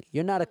consistently.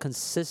 You're not a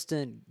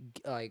consistent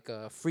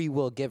free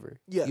will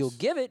giver. Yes, You'll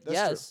give it, that's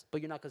true. yes,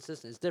 but you're not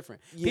consistent. It's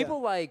different. Yeah.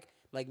 People like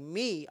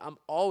me, I'm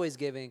always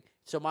giving,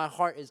 so my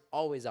heart is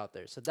always out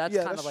there. So that's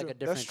Yeah, kind that's of like true. a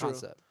different That's true.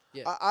 concept.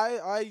 Yeah.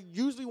 I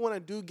usually when I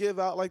do give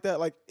out like that,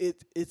 like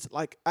it's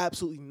like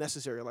absolutely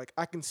necessary. Like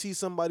I can see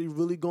somebody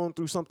really going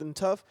through something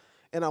tough,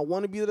 and I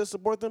want to be there to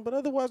support them. But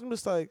otherwise, I'm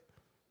just like,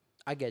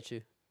 I get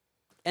you.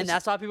 And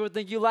that's why people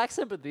think you lack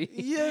sympathy.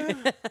 yeah,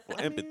 Well,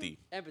 empathy.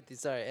 Empathy,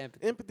 sorry,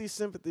 empathy. empathy,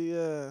 sympathy.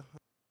 Yeah,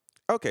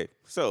 Okay,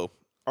 so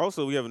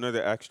also we have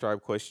another Axe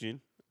Tribe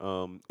question,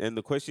 and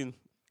the question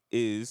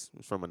is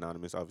it's from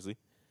anonymous, obviously.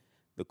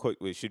 Well,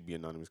 it should be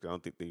anonymous because I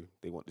don't think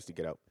they want this to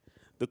get out.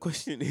 The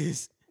question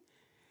is,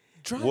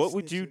 what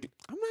would you do?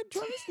 I'm not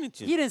dry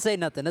snitching. You didn't say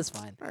nothing. That's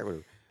fine. All right,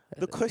 whatever.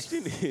 The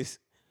question is,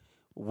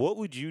 what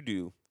would you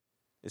do,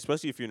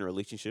 especially if you're in a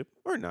relationship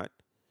or not,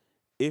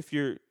 if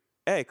your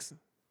ex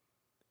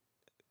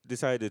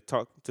decided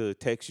to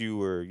text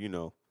you or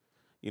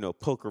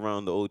poke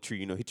around the old tree,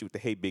 hit you with the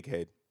hey big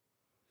head?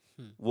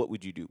 What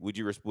would you do? Would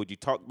you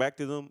talk back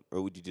to them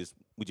or would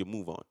you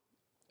move on?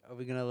 Are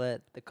we gonna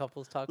let the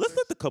couples talk? Let's first?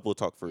 let the couple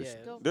talk first.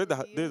 Yeah. Go They're for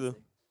the it. they're the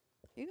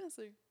You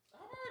answer. I've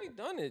already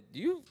done it.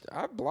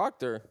 I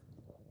blocked her.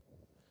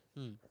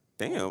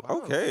 damn. wow.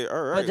 Okay,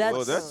 all right.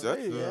 Well, that's- that's there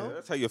you yeah, go.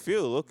 that's how you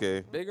feel.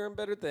 Okay. Bigger and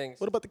better things.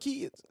 What about the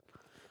kids?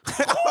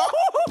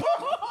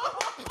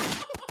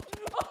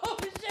 Oh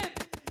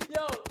shit!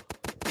 Yo,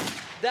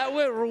 that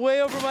went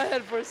way over my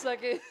head for a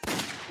second.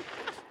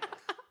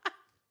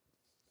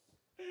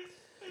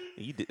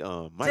 You did.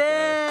 My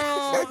Damn,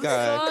 guy. That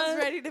guy. son. Was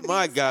ready to be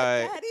My the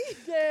guy. stepdaddy.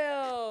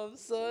 Damn,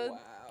 son.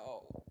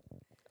 Wow.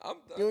 I'm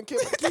done. You don't care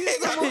about the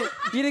kids no more?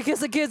 You didn't kiss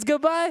the kids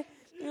goodbye?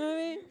 You know what I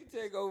mean? You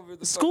can take over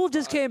the School fucking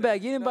just came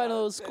back. You didn't buy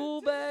no podcast.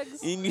 school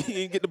bags? You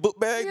didn't get the book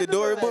bag, the Get the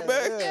Dory book book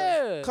bag.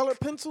 Yeah. Colored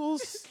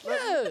pencils,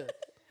 Yeah.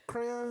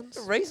 crayons,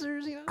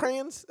 Erasers, you know?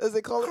 crayons, as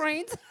they call it.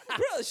 Cranes.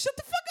 Bro, shut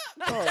the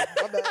fuck up.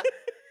 Oh, my bad.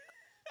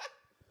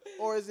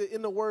 Or is it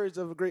in the words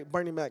of a great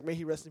Bernie Mac, may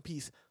he rest in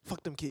peace?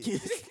 Fuck them kids.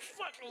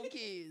 Fucking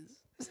kids.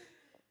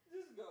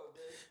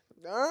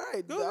 all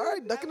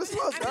right, ducking the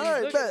slugs. All mean,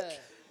 right, Look bet. at that.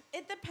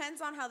 It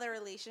depends on how their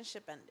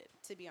relationship ended,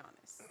 to be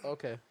honest.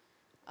 Okay.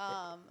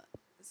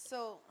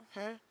 So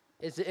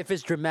If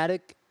it's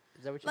dramatic,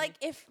 is that what you like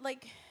if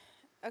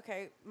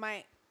okay,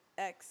 my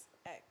ex,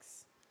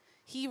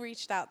 he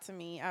reached out to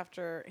me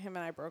after him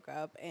and I broke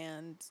up,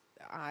 and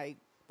I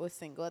was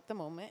single at the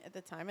moment at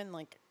the time, and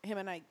like him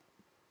and I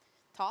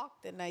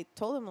talked, and I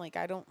told him like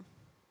I don't.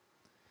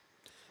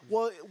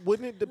 Well,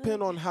 wouldn't it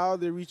depend on how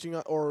they're reaching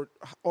out or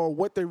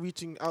what they're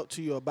reaching out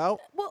to you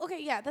about? Well,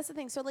 okay, yeah, that's the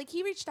thing. So like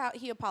he reached out,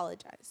 he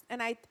apologized,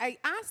 and I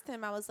asked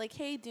him, I was like,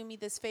 hey, do me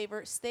this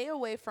favor, stay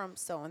away from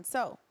so and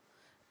so.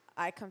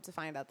 I come to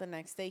find out the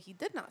next day he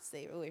did not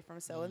stay away from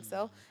so and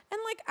so, and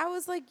like I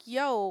was like,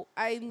 yo,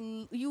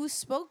 you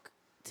spoke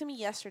to me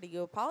yesterday,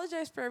 you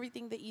apologized for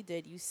everything that you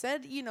did, you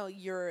said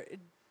you're a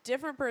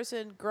different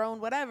person,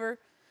 grown, whatever,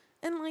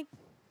 and like,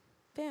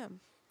 bam,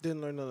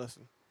 Didn't learn the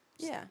lesson.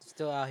 yeah.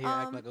 Still out here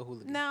acting like a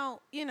hooligan. Now,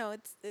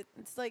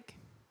 it's like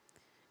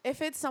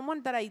if it's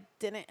someone that I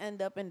didn't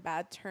end up in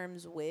bad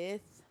terms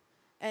with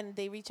and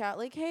they reach out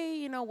like,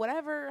 hey,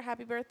 whatever,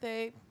 happy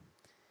birthday.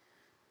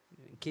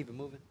 Keep it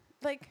moving.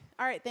 Like,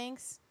 all right,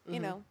 thanks.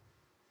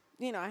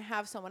 I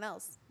have someone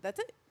else. That's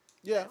it.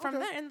 Yeah. From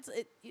okay. there, and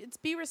it's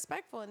be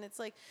respectful. And it's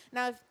like,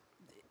 now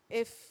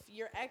if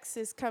your ex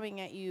is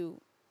coming at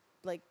you,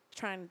 like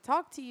trying to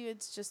talk to you,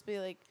 it's just be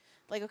like,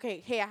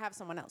 okay, hey, I have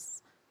someone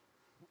else.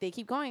 They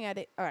keep going at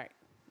it. All right,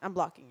 I'm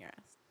blocking your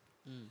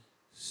ass.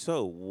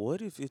 So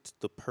what if it's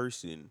the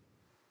person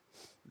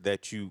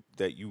that you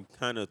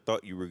kind of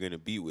thought you were gonna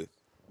be with,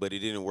 but it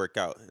didn't work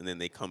out, and then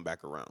they come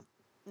back around?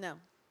 No,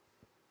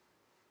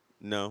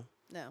 No,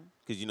 no.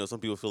 because some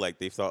people feel like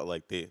they thought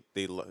like it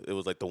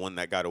was like the one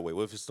that got away.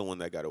 What if it's the one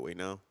that got away?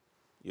 No,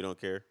 you don't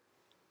care.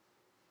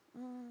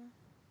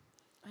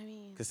 I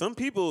mean, Because some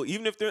people,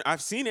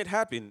 I've seen it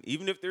happen,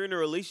 even if they're in a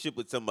relationship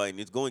with somebody and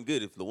it's going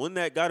good, if the one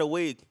that got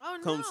away Oh,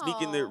 comes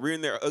sneaking rearing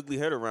their ugly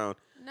head around,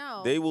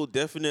 no. they will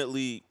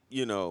definitely,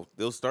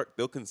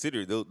 they'll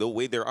consider, they'll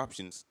weigh their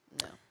options.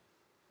 No.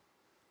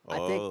 I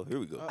Oh, think- here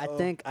we go. I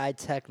think I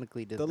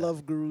technically did The that.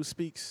 love guru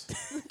speaks.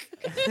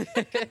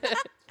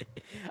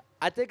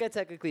 I think I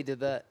technically did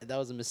that. That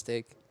was a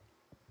mistake.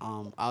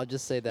 I'll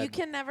just say that You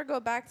can never go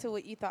back to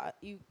what you thought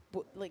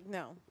like.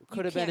 No, Could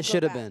You have been, can't it go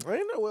should have back. been.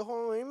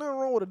 Ain't nothing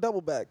wrong with a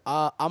double back.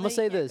 I'm No, gonna you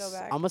say can't go this.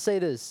 back. I'm gonna say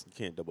this. You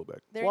can't double back.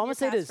 They're Well, in I'ma your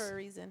say past this. for a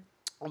reason.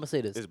 I'm gonna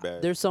say this. It's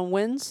bad. There's some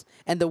wins,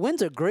 and the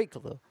wins are great,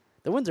 Khalil.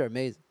 The wins are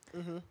amazing.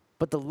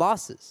 But the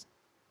losses,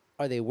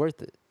 are they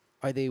worth it?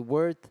 Are they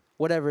worth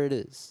whatever it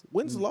is?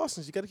 Wins and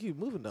losses, you got to keep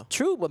moving though.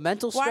 True, but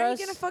mental stress. Why are you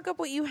gonna fuck up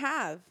what you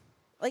have?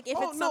 Like if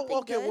it's something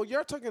okay. good. Well,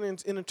 you're talking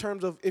in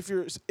terms of if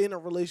you're in a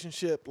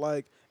relationship,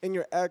 like in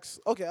your ex.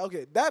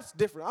 Okay, that's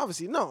different.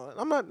 Obviously, no,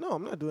 I'm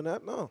not doing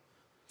that. No.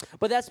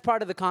 But that's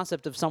part of the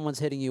concept of someone's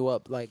hitting you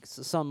up. Like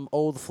some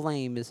old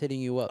flame is hitting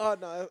you up.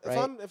 No.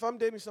 Right. If I'm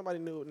dating somebody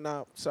new,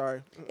 nah,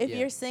 sorry. if Yeah.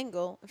 you're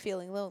single and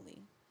feeling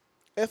lonely,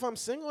 If I'm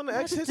single and the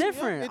ex That's hits me up,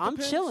 different. it I'm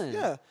depends. chilling.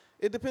 Yeah,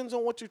 it depends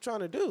on what you're trying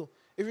to do.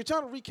 If you're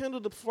trying to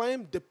rekindle the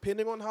flame,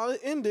 depending on how it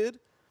ended,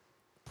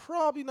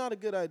 probably not a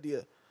good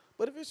idea.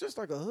 But if it's just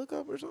like a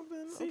hookup or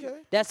something, okay.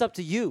 That's up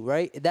to you,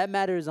 right? That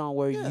matters on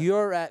where Yeah.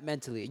 you're at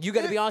mentally. You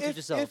got to be honest with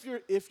yourself.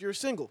 If you're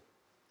single,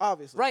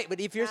 obviously. Right, but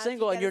if you're Now, if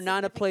single you and got you're not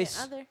in a place,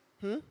 significant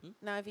other,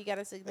 Now, if you got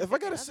a significant If I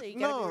got a other, you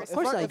no, gotta be if Of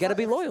course I- not. You if gotta I-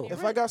 be if- loyal.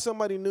 If I got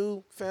somebody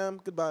new, fam,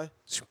 goodbye.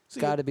 See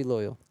ya. gotta be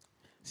loyal.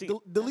 See,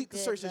 Delete the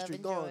good, search love, history.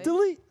 enjoy. Gone.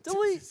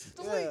 Delete.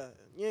 Yeah,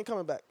 you ain't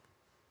coming back.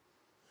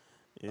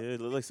 yeah,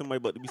 it look like somebody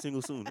about to be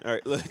single soon. All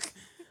right, look.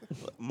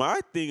 My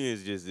thing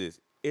is just this: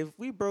 if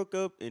we broke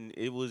up and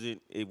it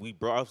wasn't, if we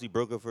obviously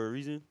broke up for a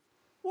reason,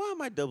 why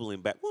am I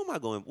doubling back? What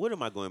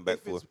am I going back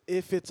for?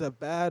 If it's a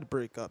bad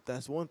breakup,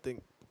 that's one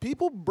thing.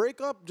 People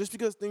break up just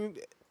because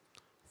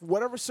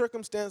whatever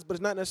circumstance, but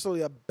it's not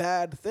necessarily a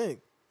bad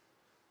thing.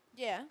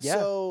 Yeah. Yeah.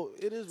 So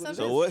it is what Sometimes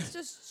it is. So what?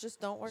 it's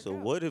just don't work So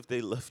out. what if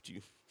they left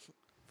you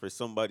for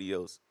somebody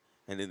else,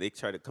 and then they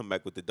try to come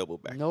back with the double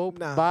back? Nope.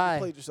 Nah, you Bye.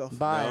 played yourself.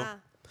 Bye. Nah.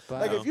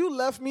 Bye. Like if you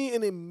left me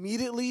and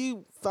immediately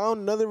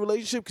found another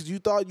relationship because you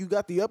thought you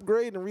got the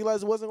upgrade and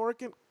realized it wasn't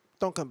working,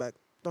 don't come back.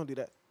 Don't do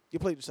that. You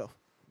played yourself.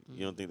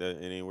 You don't think that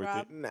it ain't worth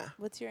Rob? it? Nah.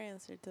 What's your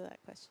answer to that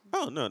question?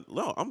 Oh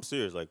no, I'm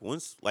serious. Like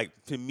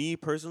to me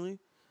personally,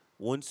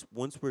 once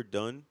we're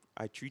done,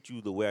 I treat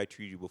you the way I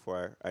treated you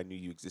before I knew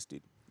you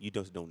existed. You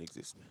just don't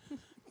exist.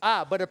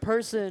 but a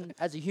person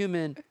as a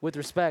human with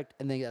respect,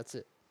 and then that's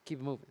it. Keep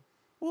it moving.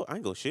 Well, I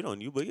ain't gonna shit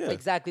on you, but yeah,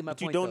 Exactly my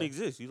but you point, don't though.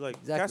 exist. You like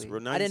Exactly. Casper.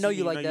 Now I didn't know see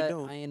you me, like now that.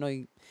 don't. I didn't know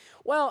you.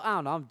 Well, I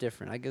don't know. I'm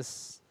different. I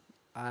guess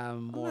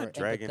I'm more I'm not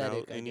dragging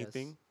empathetic, out I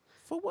anything. guess.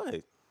 For what?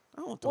 I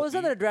don't talk Well, it's to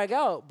nothing you. to drag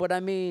out, but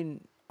I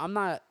mean, I'm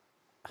not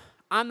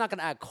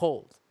gonna act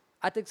cold.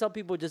 I think some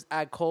people just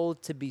act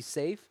cold to be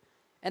safe,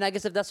 and I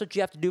guess if that's what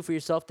you have to do for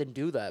yourself, then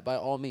do that by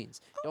all means.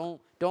 Don't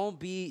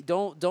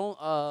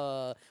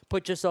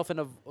put yourself in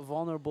a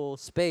vulnerable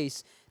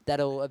space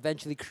that'll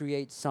eventually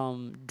create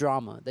some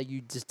drama that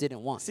you just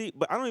didn't want. See,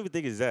 but I don't even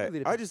think it's that.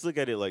 Really I just look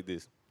at it like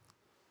this: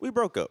 we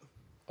broke up.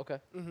 Okay.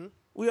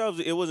 We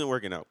obviously it wasn't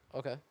working out.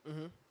 Okay.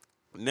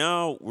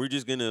 Now we're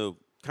just gonna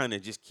kind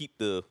of just keep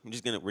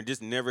we're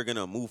just never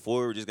gonna move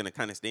forward. We're just gonna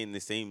kind of stay in the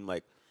same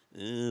like,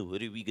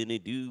 what are we gonna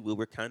do? Well,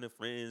 we're kind of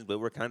friends, but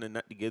we're kind of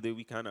not together.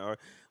 We kind of are.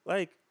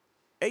 Like,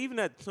 even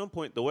at some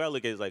point, the way I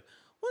look at it is like,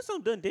 once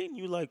I'm done dating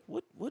you, like,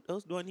 what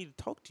else do I need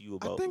to talk to you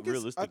about?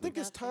 Realistically,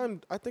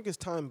 I think it's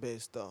time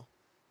based though,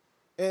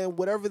 and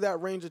whatever that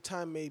range of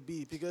time may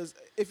be. Because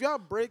if y'all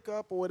break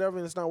up or whatever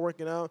and it's not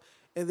working out,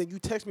 and then you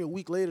text me a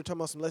week later talking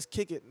about some let's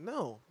kick it,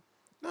 no,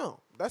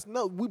 that's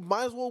no. We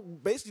might as well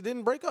basically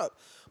didn't break up.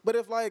 But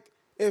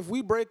if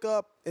we break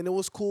up and it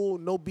was cool,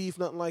 no beef,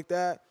 nothing like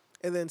that.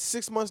 And then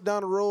 6 months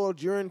down the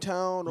road, you're in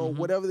town or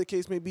whatever the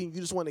case may be, and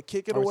you just want to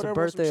kick it or Or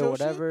whatever. it's a birthday some or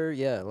chill shit, whatever.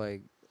 Yeah,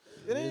 like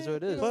It it is what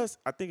it ain't, is. Plus,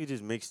 I think it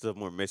just makes stuff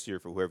more messier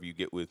for whoever you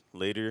get with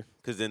later,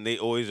 because then they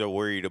always are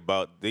worried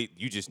about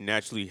you just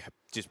naturally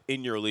just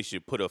in your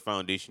relationship put a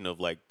foundation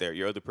of like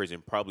your other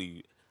person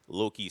probably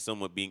low key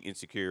somewhat being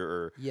insecure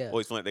or Yeah.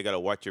 always feel like they gotta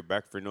watch your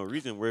back for no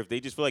reason. Where if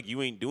they just feel like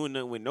you ain't doing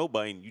nothing with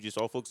nobody and you just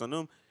all focus on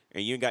them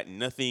and you ain't got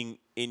nothing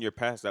in your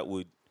past that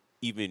would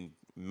even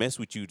mess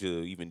with you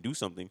to even do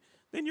something,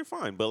 then you're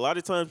fine. But a lot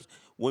of times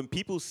when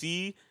people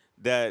see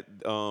that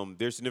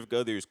their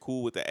significant other is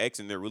cool with the ex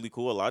and they're really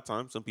cool, a lot of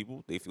times some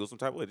people they feel some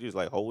type of way. They're just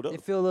like, hold up. They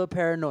feel a little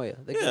paranoia.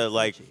 They get Yeah,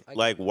 like touchy. I get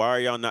like why are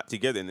y'all not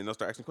together? And then they'll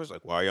start asking questions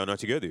like, why are y'all not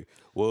together?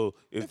 Well,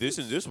 if this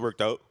and this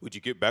worked out, would you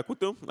get back with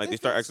them? Like they If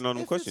start it's- asking all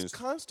them if questions. It's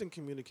constant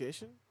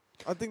communication.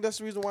 I think that's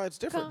the reason why it's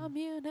different.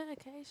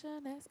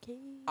 Communication is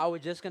key. I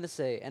was just gonna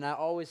say, and I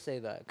always say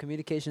that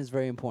communication is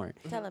very important.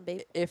 Tell him,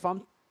 babe. If I'm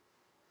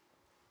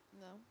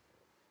No.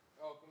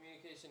 Oh,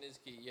 communication is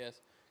key.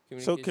 Yes.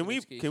 So can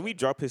we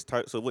drop his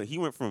title? So what he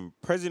went from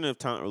president of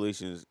talent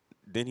relations,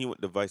 then he went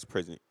to vice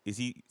president. Is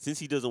he since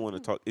he doesn't want to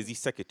talk? Is he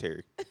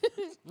secretary?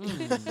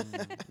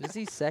 is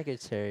he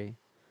secretary?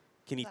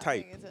 Can he Not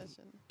type? paying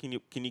attention.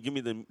 Can you give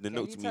me the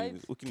notes you type?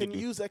 meetings? What Can you you do?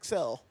 use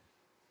Excel?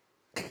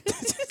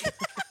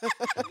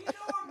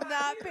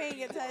 Not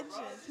paying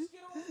attention.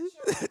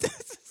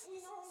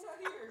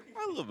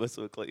 I love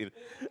messing with Clayton.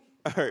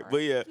 All right, but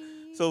yeah.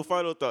 So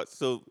final thoughts.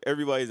 So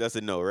everybody's that's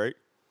a no, right?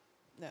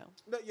 No.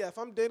 No, yeah, if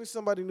I'm dating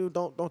somebody new,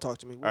 don't talk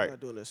to me. We're All right. not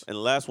doing this. And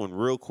last one,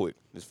 real quick,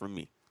 is from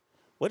me.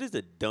 What is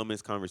the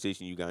dumbest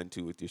conversation you got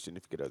into with your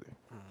significant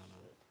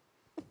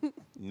other?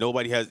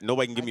 Nobody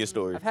can give me a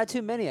story. I've had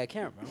too many. I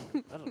can't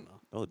remember. I don't know.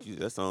 Oh, geez,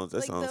 that sounds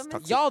Like toxic.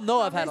 dumbest Y'all know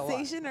I've had a lot.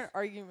 Conversation or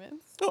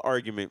arguments? No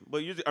argument, but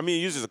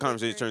usually the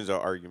conversation turns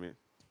out argument.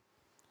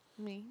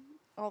 Me,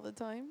 all the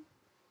time.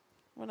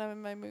 When I'm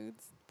in my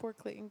moods, poor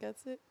Clayton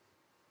gets it.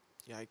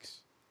 Yikes.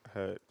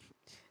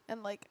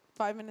 And like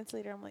 5 minutes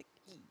later, I'm like,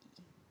 "Ee."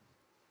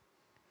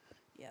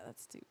 Yeah,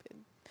 that's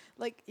stupid.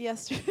 Like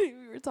yesterday,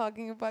 we were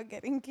talking about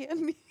getting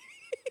candy.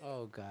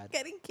 Oh God.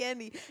 Getting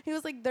candy. He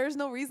was like, "There's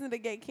no reason to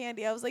get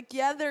candy." I was like,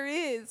 "Yeah, there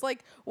is.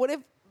 Like, what if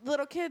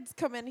little kids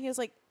come in?" He was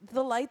like,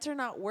 "The lights are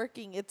not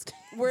working.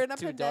 We're in a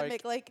Too dark.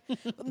 pandemic." Like,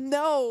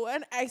 no.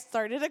 And I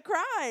started to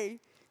cry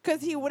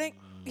because he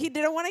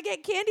didn't want to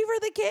get candy for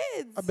the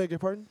kids. I beg your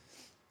pardon?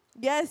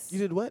 Yes, You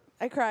did what?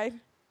 I cried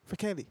For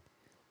candy.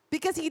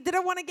 because he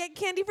didn't want to get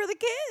candy for the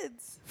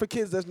kids. For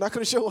kids that's not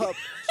going to show up.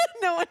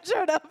 No one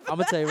showed up. I'm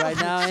gonna tell you right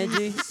now,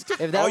 Angie. If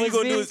that All you was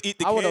gonna me, do is eat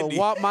the I would have candy.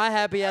 walked my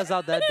happy ass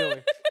out that door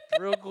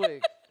real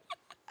quick.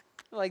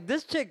 Like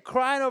this chick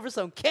crying over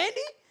some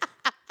candy.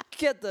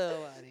 Get the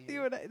hell out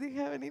of here. Do you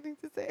have anything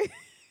to say?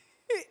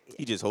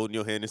 He just holding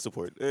your hand in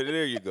support.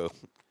 There you go.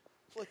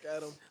 Look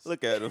at him.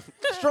 Look at him.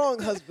 Strong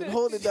husband,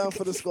 holding it down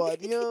for the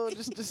squad. You know,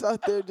 just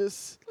out there,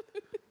 it's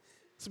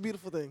a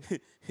beautiful thing.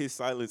 His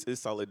silence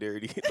is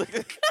solidarity.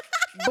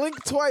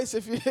 Blink twice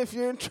if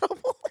you're in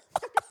trouble.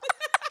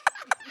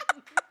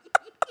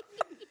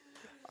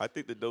 I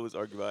think the dumbest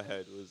argument I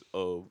had was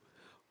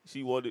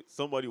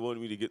somebody wanted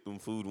me to get them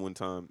food one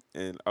time,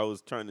 and I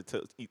was trying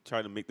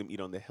to make them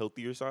eat on the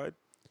healthier side,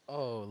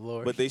 Oh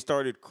Lord. but they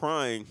started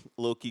crying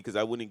low key because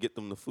I wouldn't get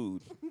them the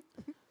food.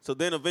 So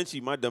then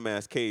eventually my dumb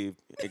ass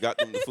caved and got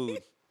them the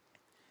food,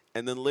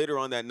 and then later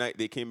on that night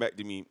they came back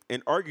to me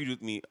and argued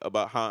with me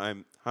about how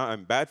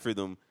I'm bad for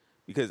them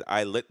because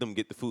I let them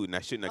get the food and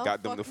I shouldn't have Oh,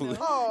 got them the fuck food.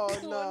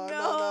 no.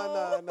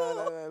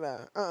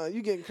 Oh, no.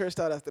 You getting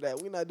cursed out after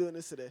that. We're not doing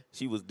this today.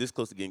 She was this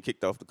close to getting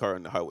kicked off the car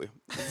on the highway.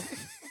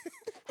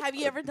 Have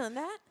you ever done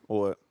that?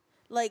 Or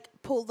Like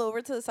pulled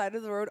over to the side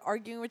of the road,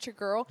 arguing with your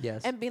girl,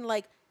 Yes. and being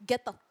like,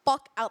 "Get the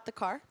fuck out the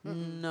car."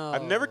 No.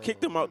 I've never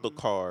kicked them out the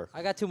car.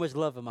 I got too much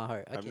love in my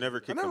heart. I've never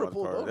kicked them never out the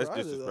pulled car. over That's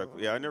either, though.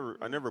 disrespectful. Yeah,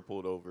 I never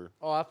pulled over.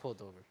 Oh, I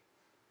pulled over.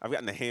 I've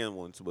gotten the hand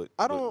once, but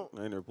I but don't-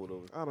 I never pulled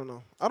over. I don't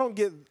know.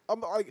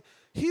 I'm like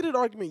heated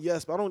argument,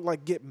 yes, but I don't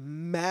like get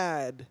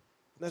mad.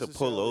 To pull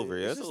necessarily. over,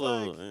 yeah, It's that's a just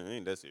little. like,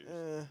 Ain't that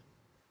serious?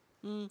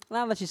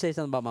 Now let you say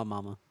something about my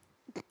mama.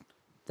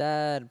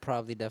 That'd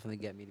probably definitely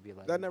get me to be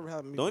like. that never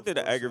happened to me. The only thing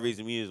that before, so- aggravates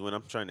me is when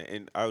I'm trying to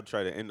end. I would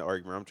try to end the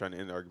argument. I'm trying to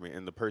end the argument,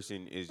 and the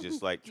person is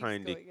just like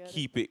trying to going at it.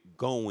 keep it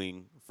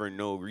going for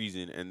no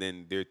reason, and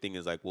then their thing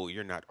is like, "Well,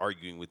 you're not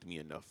arguing with me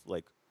enough."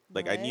 Like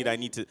I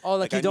need to. Oh,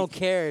 like I you don't need-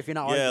 care if you're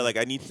not. Yeah, arguing. like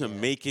I need to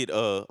make it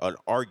an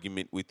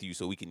argument with you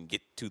so we can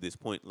get to this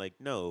point. Like,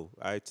 no,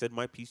 I said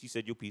my piece, you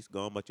said your piece.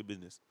 Go on about your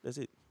business. That's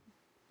it.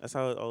 That's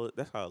how I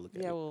look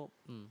at Yeah, it. well,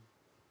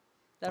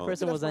 that Oh.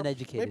 person Maybe was that's my-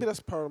 uneducated. Maybe that's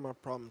part of my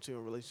problem too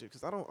in relationship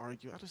because I don't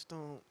argue. I just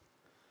don't.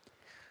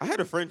 I had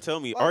a friend tell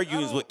me Like, I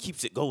arguing is don't- what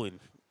keeps it going.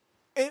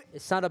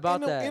 It's not about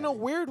that. In a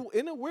weird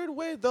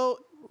way though,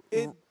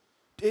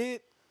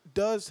 it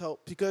does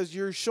help because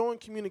you're showing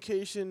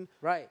communication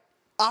Right.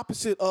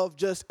 opposite of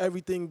just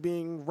everything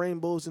being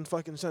rainbows and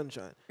fucking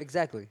sunshine.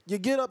 Exactly. You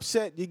get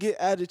upset, you get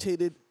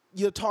agitated,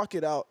 you talk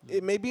it out.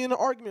 It may be in an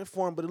argument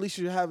form, but at least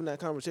you're having that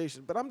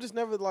conversation. But I'm just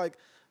never like,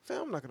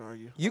 fam, I'm not gonna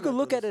argue. You I'm could not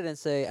look doing at it and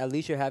say, at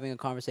least you're having a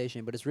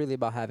conversation, but it's really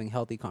about having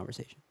healthy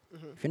conversation.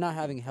 If you're not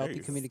having healthy you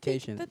go.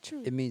 communication, the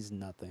truth. it means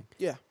nothing. this.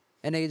 Yeah.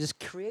 And it just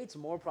creates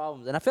more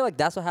problems. And I feel like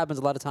that's what happens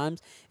a lot of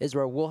times is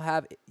where we'll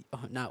have,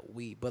 not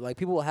we, but like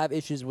people will have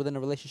issues within a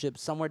relationship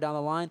somewhere down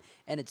the line,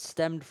 and it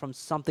stemmed from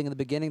something in the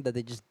beginning that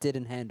they just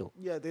didn't handle.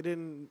 Yeah, they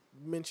didn't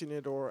mention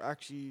it or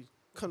actually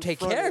Take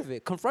care of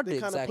it. Confront They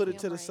it. kind of Exactly. put it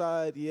to the Right.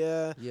 side.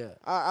 Yeah. Yeah.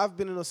 I've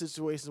been in those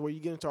situations where you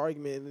get into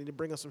argument and then they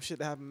bring up some shit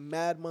that happened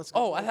mad months ago.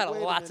 Oh, I'm I've had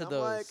wait lots minute. of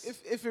I'm like, those.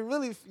 if you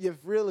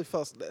really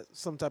felt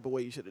some type of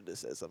way, you should have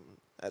just said something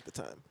at the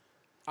time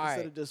All instead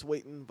right. of just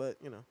waiting. But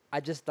you know, I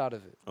just thought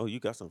of it. Oh, you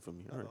got something for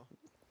me. All right.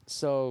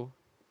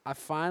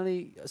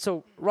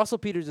 So Russell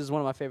Peters is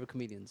one of my favorite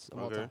comedians of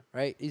all Okay. time,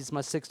 right? He's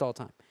my 6th all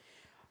time.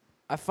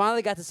 I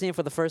finally got to see him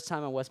for the first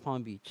time at West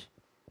Palm Beach.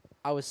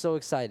 I was so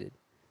excited.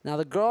 Now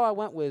the girl I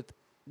went with,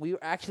 we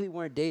actually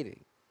weren't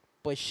dating,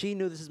 but she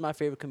knew this is my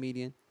favorite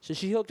comedian, so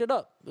she hooked it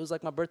up. It was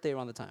like my birthday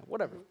around the time,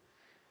 whatever.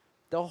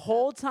 The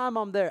whole time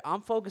I'm there,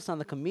 I'm focused on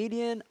the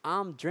comedian,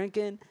 I'm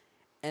drinking,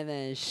 and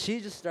then she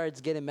just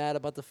starts getting mad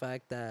about the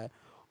fact that,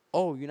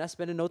 oh, you're not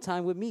spending no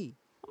time with me.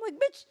 I'm like,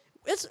 bitch,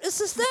 it's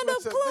a stand-up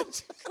What's up, club.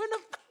 bitch? We're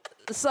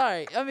not-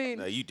 Sorry, I mean,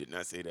 No, you did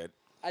not say that.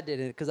 I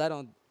didn't because I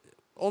don't.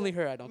 Only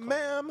her I don't. Call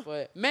Ma'am.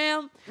 But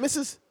ma'am,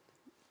 Mrs.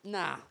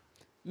 nah,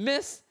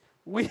 Miss,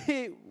 this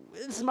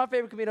is my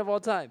favorite comedian of all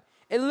time.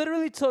 It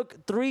literally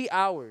took 3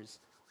 hours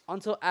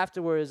until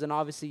afterwards, and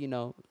obviously, you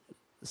know,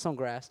 some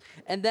grass,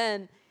 and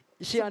then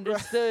she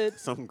understood.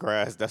 Some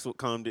grass. That's what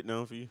calmed it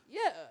down for you. Yeah,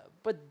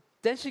 but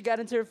then she got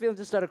into her feelings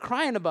and started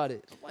crying about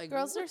it. Like,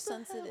 Girls what are the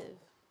hell? sensitive.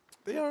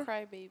 They are.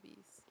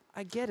 Crybabies.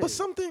 I get it. But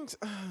some things.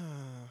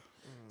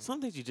 Some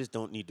things you just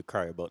don't need to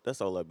cry about. That's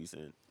all I be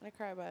saying. I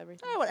cry about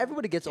everything. Yeah, well,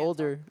 everybody gets Can't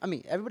older. I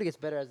mean, everybody gets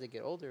better as they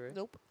get older, right?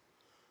 Nope.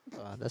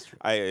 That's true.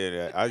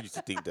 I used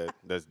to think that's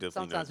definitely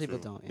Sometimes not people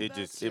true. don't, yeah. It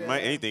just That's- it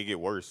might yeah. anything get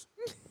worse.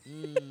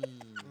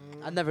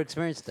 I've never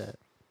experienced that.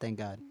 Thank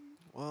God.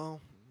 Well,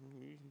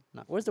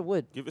 No. Where's the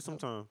wood? Give it some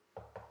time.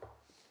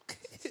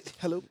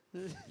 hello.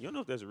 You don't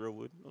know if that's real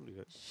wood. Don't do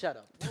that. Shut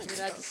up. You didn't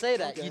have to say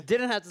that. Okay. You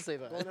didn't have to say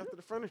that. Going after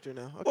the furniture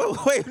now.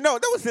 Okay. Wait, no,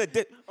 that was a.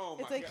 Oh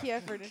It's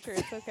IKEA furniture.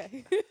 It's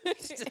okay.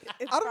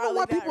 I don't know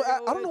why people.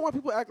 I don't know why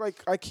people act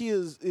like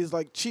IKEA is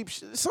like cheap.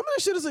 Some of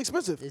that shit is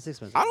expensive, It's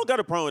expensive. I don't got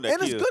a problem with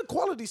that. and it's good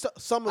quality.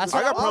 Some of it.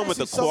 I got a problem with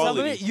the Obviously, some of it- Some of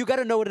quality. it, you got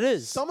to know what it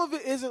is. Some of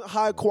it isn't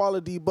high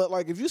quality, but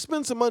like if you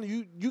spend some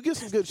money, you get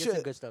some good Get some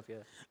shit. good stuff, yeah.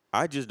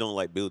 I just don't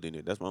like building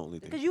it. That's my only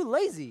Because thing. you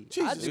lazy.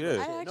 Jesus. I do Yeah. that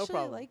I shit, actually no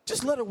problem. like.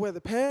 Just let her wear the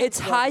pants. It's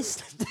high.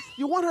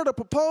 You want her to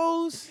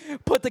propose?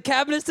 Put the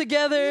cabinets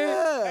together.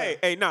 Yeah.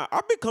 Hey, nah,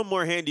 I've become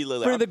more handy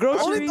lately. For the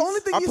groceries. Only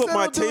thing I he put said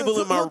my he'll do is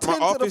table in my he'll tend to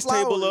the office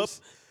table up.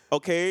 flowers.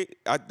 Okay,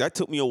 that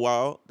took me a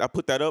while. I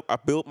put that up. I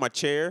built my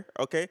chair.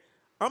 Okay,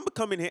 I'm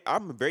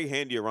very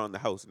handy around the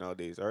house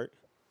nowadays. All right,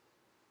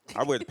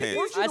 I wear the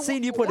pants. I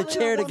seen you put a Weren't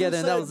you chair the one who together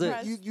and that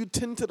said was it. You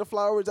tend to the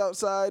flowers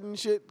outside and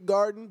shit,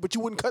 garden, but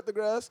you wouldn't cut the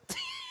grass.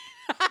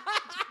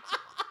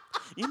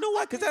 You know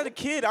what? Because as a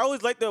kid, I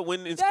always liked that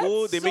when in That's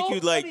school they make so you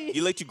like funny.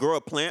 you let you grow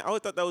a plant. I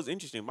always thought that was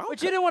interesting. But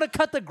you didn't want to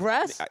cut the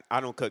grass? I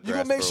don't cut You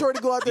grass. gonna make bro. sure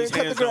to go out there These and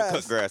cut the hands don't grass.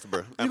 cut grass,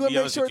 bro. You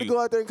gonna make sure to go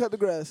out there and cut the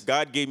grass.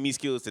 God gave me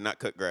skills to not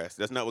cut grass.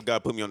 That's not what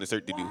God put me on this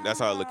earth to do. That's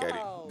how I look at it.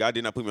 Wow. God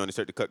did not put me on this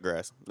earth to cut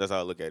grass. That's how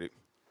I look at it.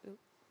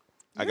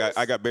 I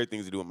got better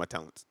things to do with my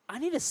talents. I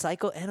need to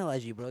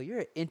psychoanalyze you, bro. You're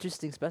an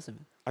interesting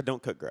specimen. I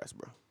don't cut grass,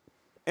 bro.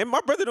 And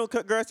my brother don't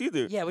cut grass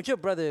either. Yeah, but your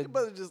brother,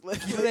 Brother just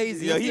let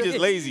lazy. Yeah, he just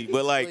lazy.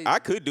 But like Lazy. I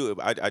could do it.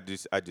 But I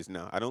just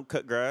now I don't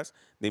cut grass.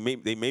 They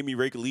made me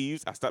rake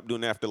leaves. I stopped doing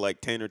that after like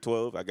 10 or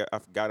 12. I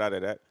got out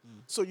of that.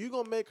 So you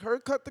gonna make her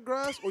cut the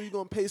grass, or you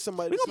gonna pay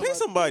somebody? We gonna pay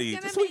somebody.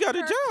 Gonna Just so we make got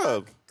a her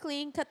job. cook,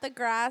 clean, cut the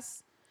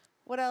grass.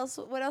 What else?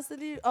 What else did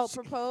he? Oh,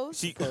 propose.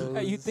 She,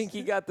 You think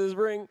he got this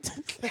ring?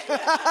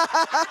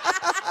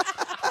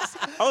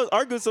 I was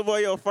arguing with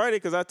somebody on Friday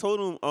because I told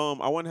him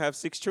I want to have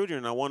 6 children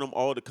and I want them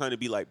all to kind of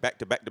be like back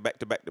to back to back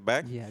to back to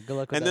back. Yeah, good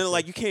luck with And that then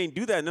like shit. you can't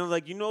do that. And then I was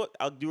like, you know what?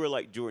 I'll do her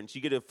like Jordan. She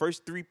get her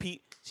first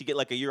 3-peat. She get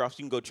like a year off.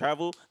 She can go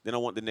travel. Then I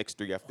want the next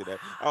 3 after that.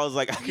 I was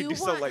like, I could you do want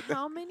something like that.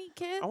 how many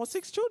kids? I want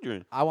 6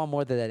 children. I want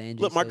more than that,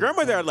 Angie. Look, my so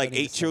grandmother had don't like even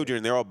 8 start.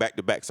 children. They're all back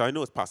to back. So I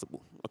know it's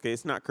possible. Okay,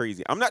 it's not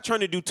crazy. I'm not trying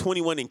to do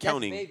 21 and That's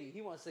counting. baby.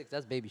 He wants 6.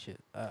 That's baby shit.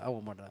 I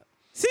want more than that.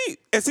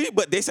 See,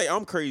 but they say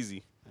I'm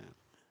crazy.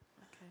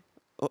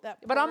 That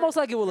But I'm poor- most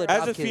likely will As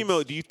adopt a kids.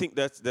 female, do you think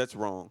that's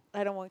wrong?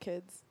 I don't want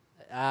kids.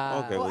 Okay,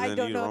 Well, well, I then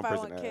don't you're the know wrong if I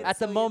person want to kids. ask. At the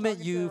So you're moment,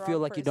 talking to the you feel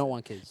wrong like you don't person.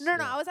 want kids. No,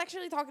 Yeah. I was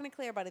actually talking to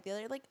Claire about it the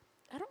other day. Like,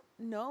 I don't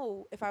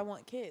know if I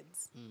want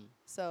kids.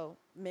 So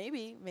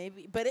maybe.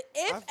 But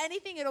if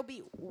anything, it'll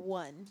be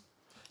one.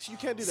 You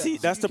can't do that. See,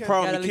 that's You the can't-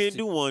 problem. gotta You at can't least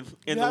do one. You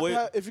And the have to way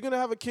have- if you're gonna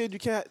have a kid, you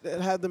can't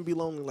have them be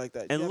lonely like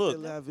that. You and have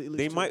look, to have at least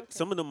they two. might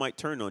some of them might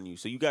turn on you.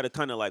 So you got to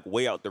kind of like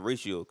weigh out the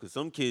ratio because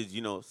some kids,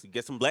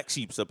 get some black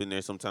sheeps up in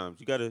there sometimes.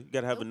 You gotta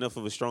have Nope. enough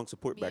of a strong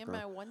support Me and my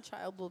background. one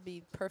child will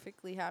be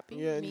perfectly happy.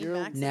 Yeah, and Me, you're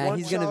Max, Nah, one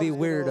he's gonna be child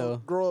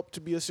weirdo. Grow up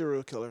to be a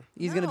serial killer.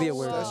 He's gonna be a No.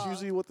 weirdo. That's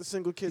usually what the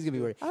single kids. He's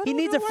gonna be do. weird. He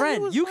needs a know why he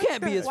friend. was You like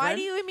can't be his Why friend.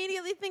 do you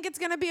immediately think it's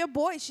gonna be a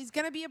boy? She's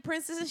gonna be a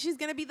princess, and she's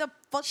gonna be the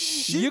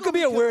fucking. You could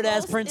be a weird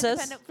ass most princess.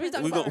 independent We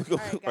princess. gonna, All right,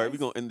 all right, we guys.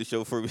 gonna end the show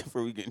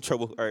before we get in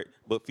trouble. All right,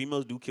 but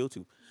females do kill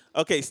too.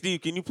 Okay,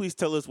 Steve, can you please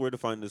tell us where to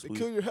find this, They please?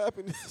 kill your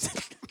happiness.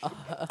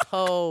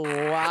 Oh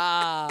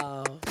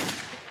wow!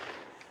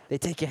 They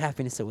take your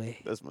happiness away.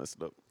 That's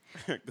messed up.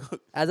 Go-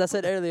 As I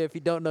said earlier, if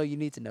you don't know, you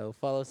need to know.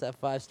 Follow us at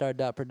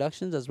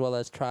 5star.productions as well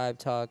as Tribe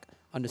Talk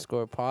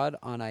 _pod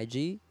on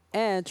IG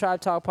and Tribe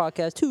Talk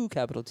Podcast 2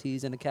 capital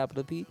T's and a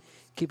capital P.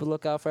 Keep a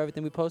lookout for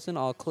everything we posting,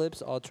 all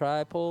clips, all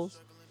tribe polls,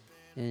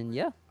 and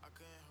yeah.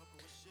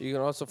 You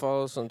can also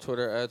follow us on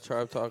Twitter at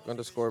Tribe Talk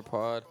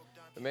 _pod.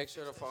 And make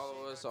sure to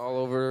follow us all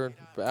over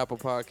Apple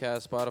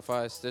Podcasts,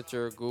 Spotify,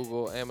 Stitcher,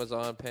 Google,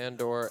 Amazon,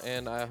 Pandora,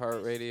 and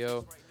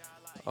iHeartRadio.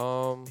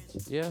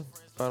 Yeah.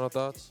 Final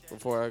thoughts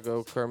before I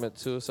go Kermit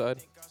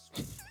suicide.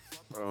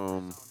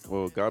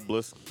 Well, God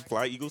bless.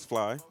 Fly Eagles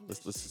fly. Let's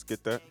just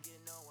get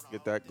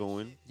that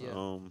going.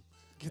 Yeah.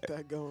 Get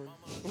that going.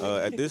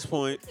 At this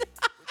point,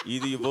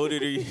 either you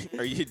voted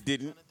or you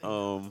didn't.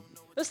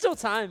 There's still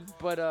time,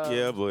 but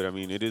Yeah, but I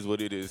mean, it is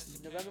what it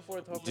is. November 4th,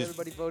 hopefully Just-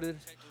 everybody voted.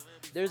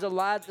 There's a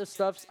lot of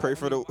stuff. Pray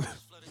for the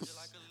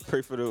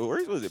pray for the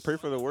worst. Was it pray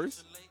for the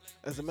worst?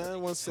 As a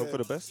man once Hope said, for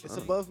the best? it's I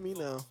don't above me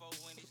now.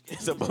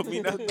 It's above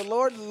me now. the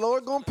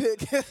Lord gonna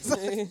pick.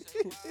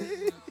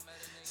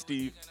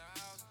 Steve.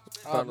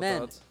 Oh Final man,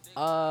 thoughts.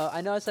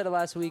 I know I said it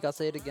last week. I'll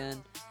say it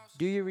again.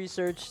 Do your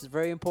research. It's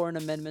very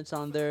important amendments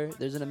on there.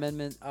 There's an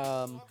amendment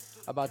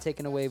about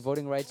taking away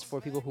voting rights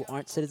for people who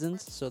aren't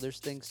citizens. So there's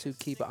things to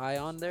keep an eye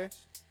on there.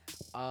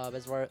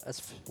 as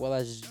well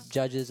as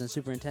judges and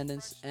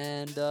superintendents.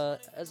 And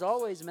as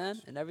always,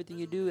 man, in everything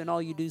you do and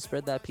all you do,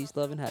 spread that peace,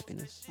 love, and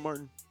happiness.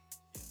 Martin.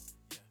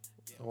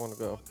 I want to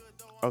go.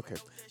 Okay.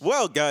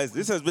 Well, guys,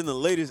 this has been the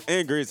latest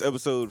and greatest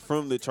episode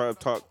from the Tribe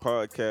Talk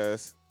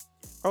podcast.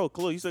 Oh,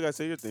 Chloe, you still got to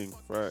say your thing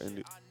before I end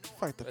it.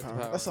 Fight the Fight the power.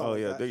 power. That's all. Oh, I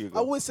yeah, got. there you I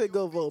go. would say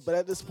go vote, but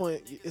at this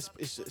point, it's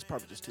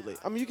probably just too late.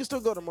 I mean, you can still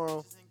go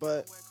tomorrow,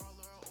 but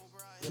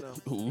you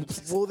know,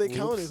 Oops. will they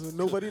count it when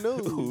nobody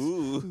knows?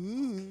 Ooh.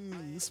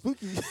 Ooh,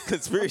 spooky.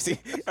 Conspiracy.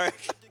 All right.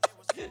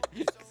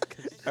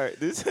 All right.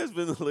 This has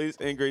been the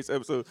latest and greatest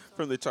episode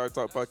from the Tribe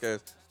Talk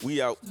podcast.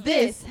 We out.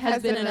 This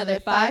has been another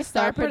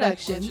 5-star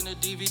production. Watching a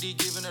DVD,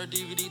 giving her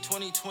DVD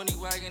 2020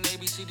 wagon,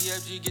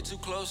 ABCDFG, get too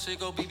close, it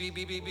go beep, beep,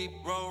 beep, beep, beep.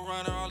 Roll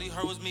runner, all he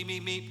heard was me.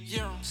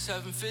 Yeah,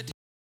 750.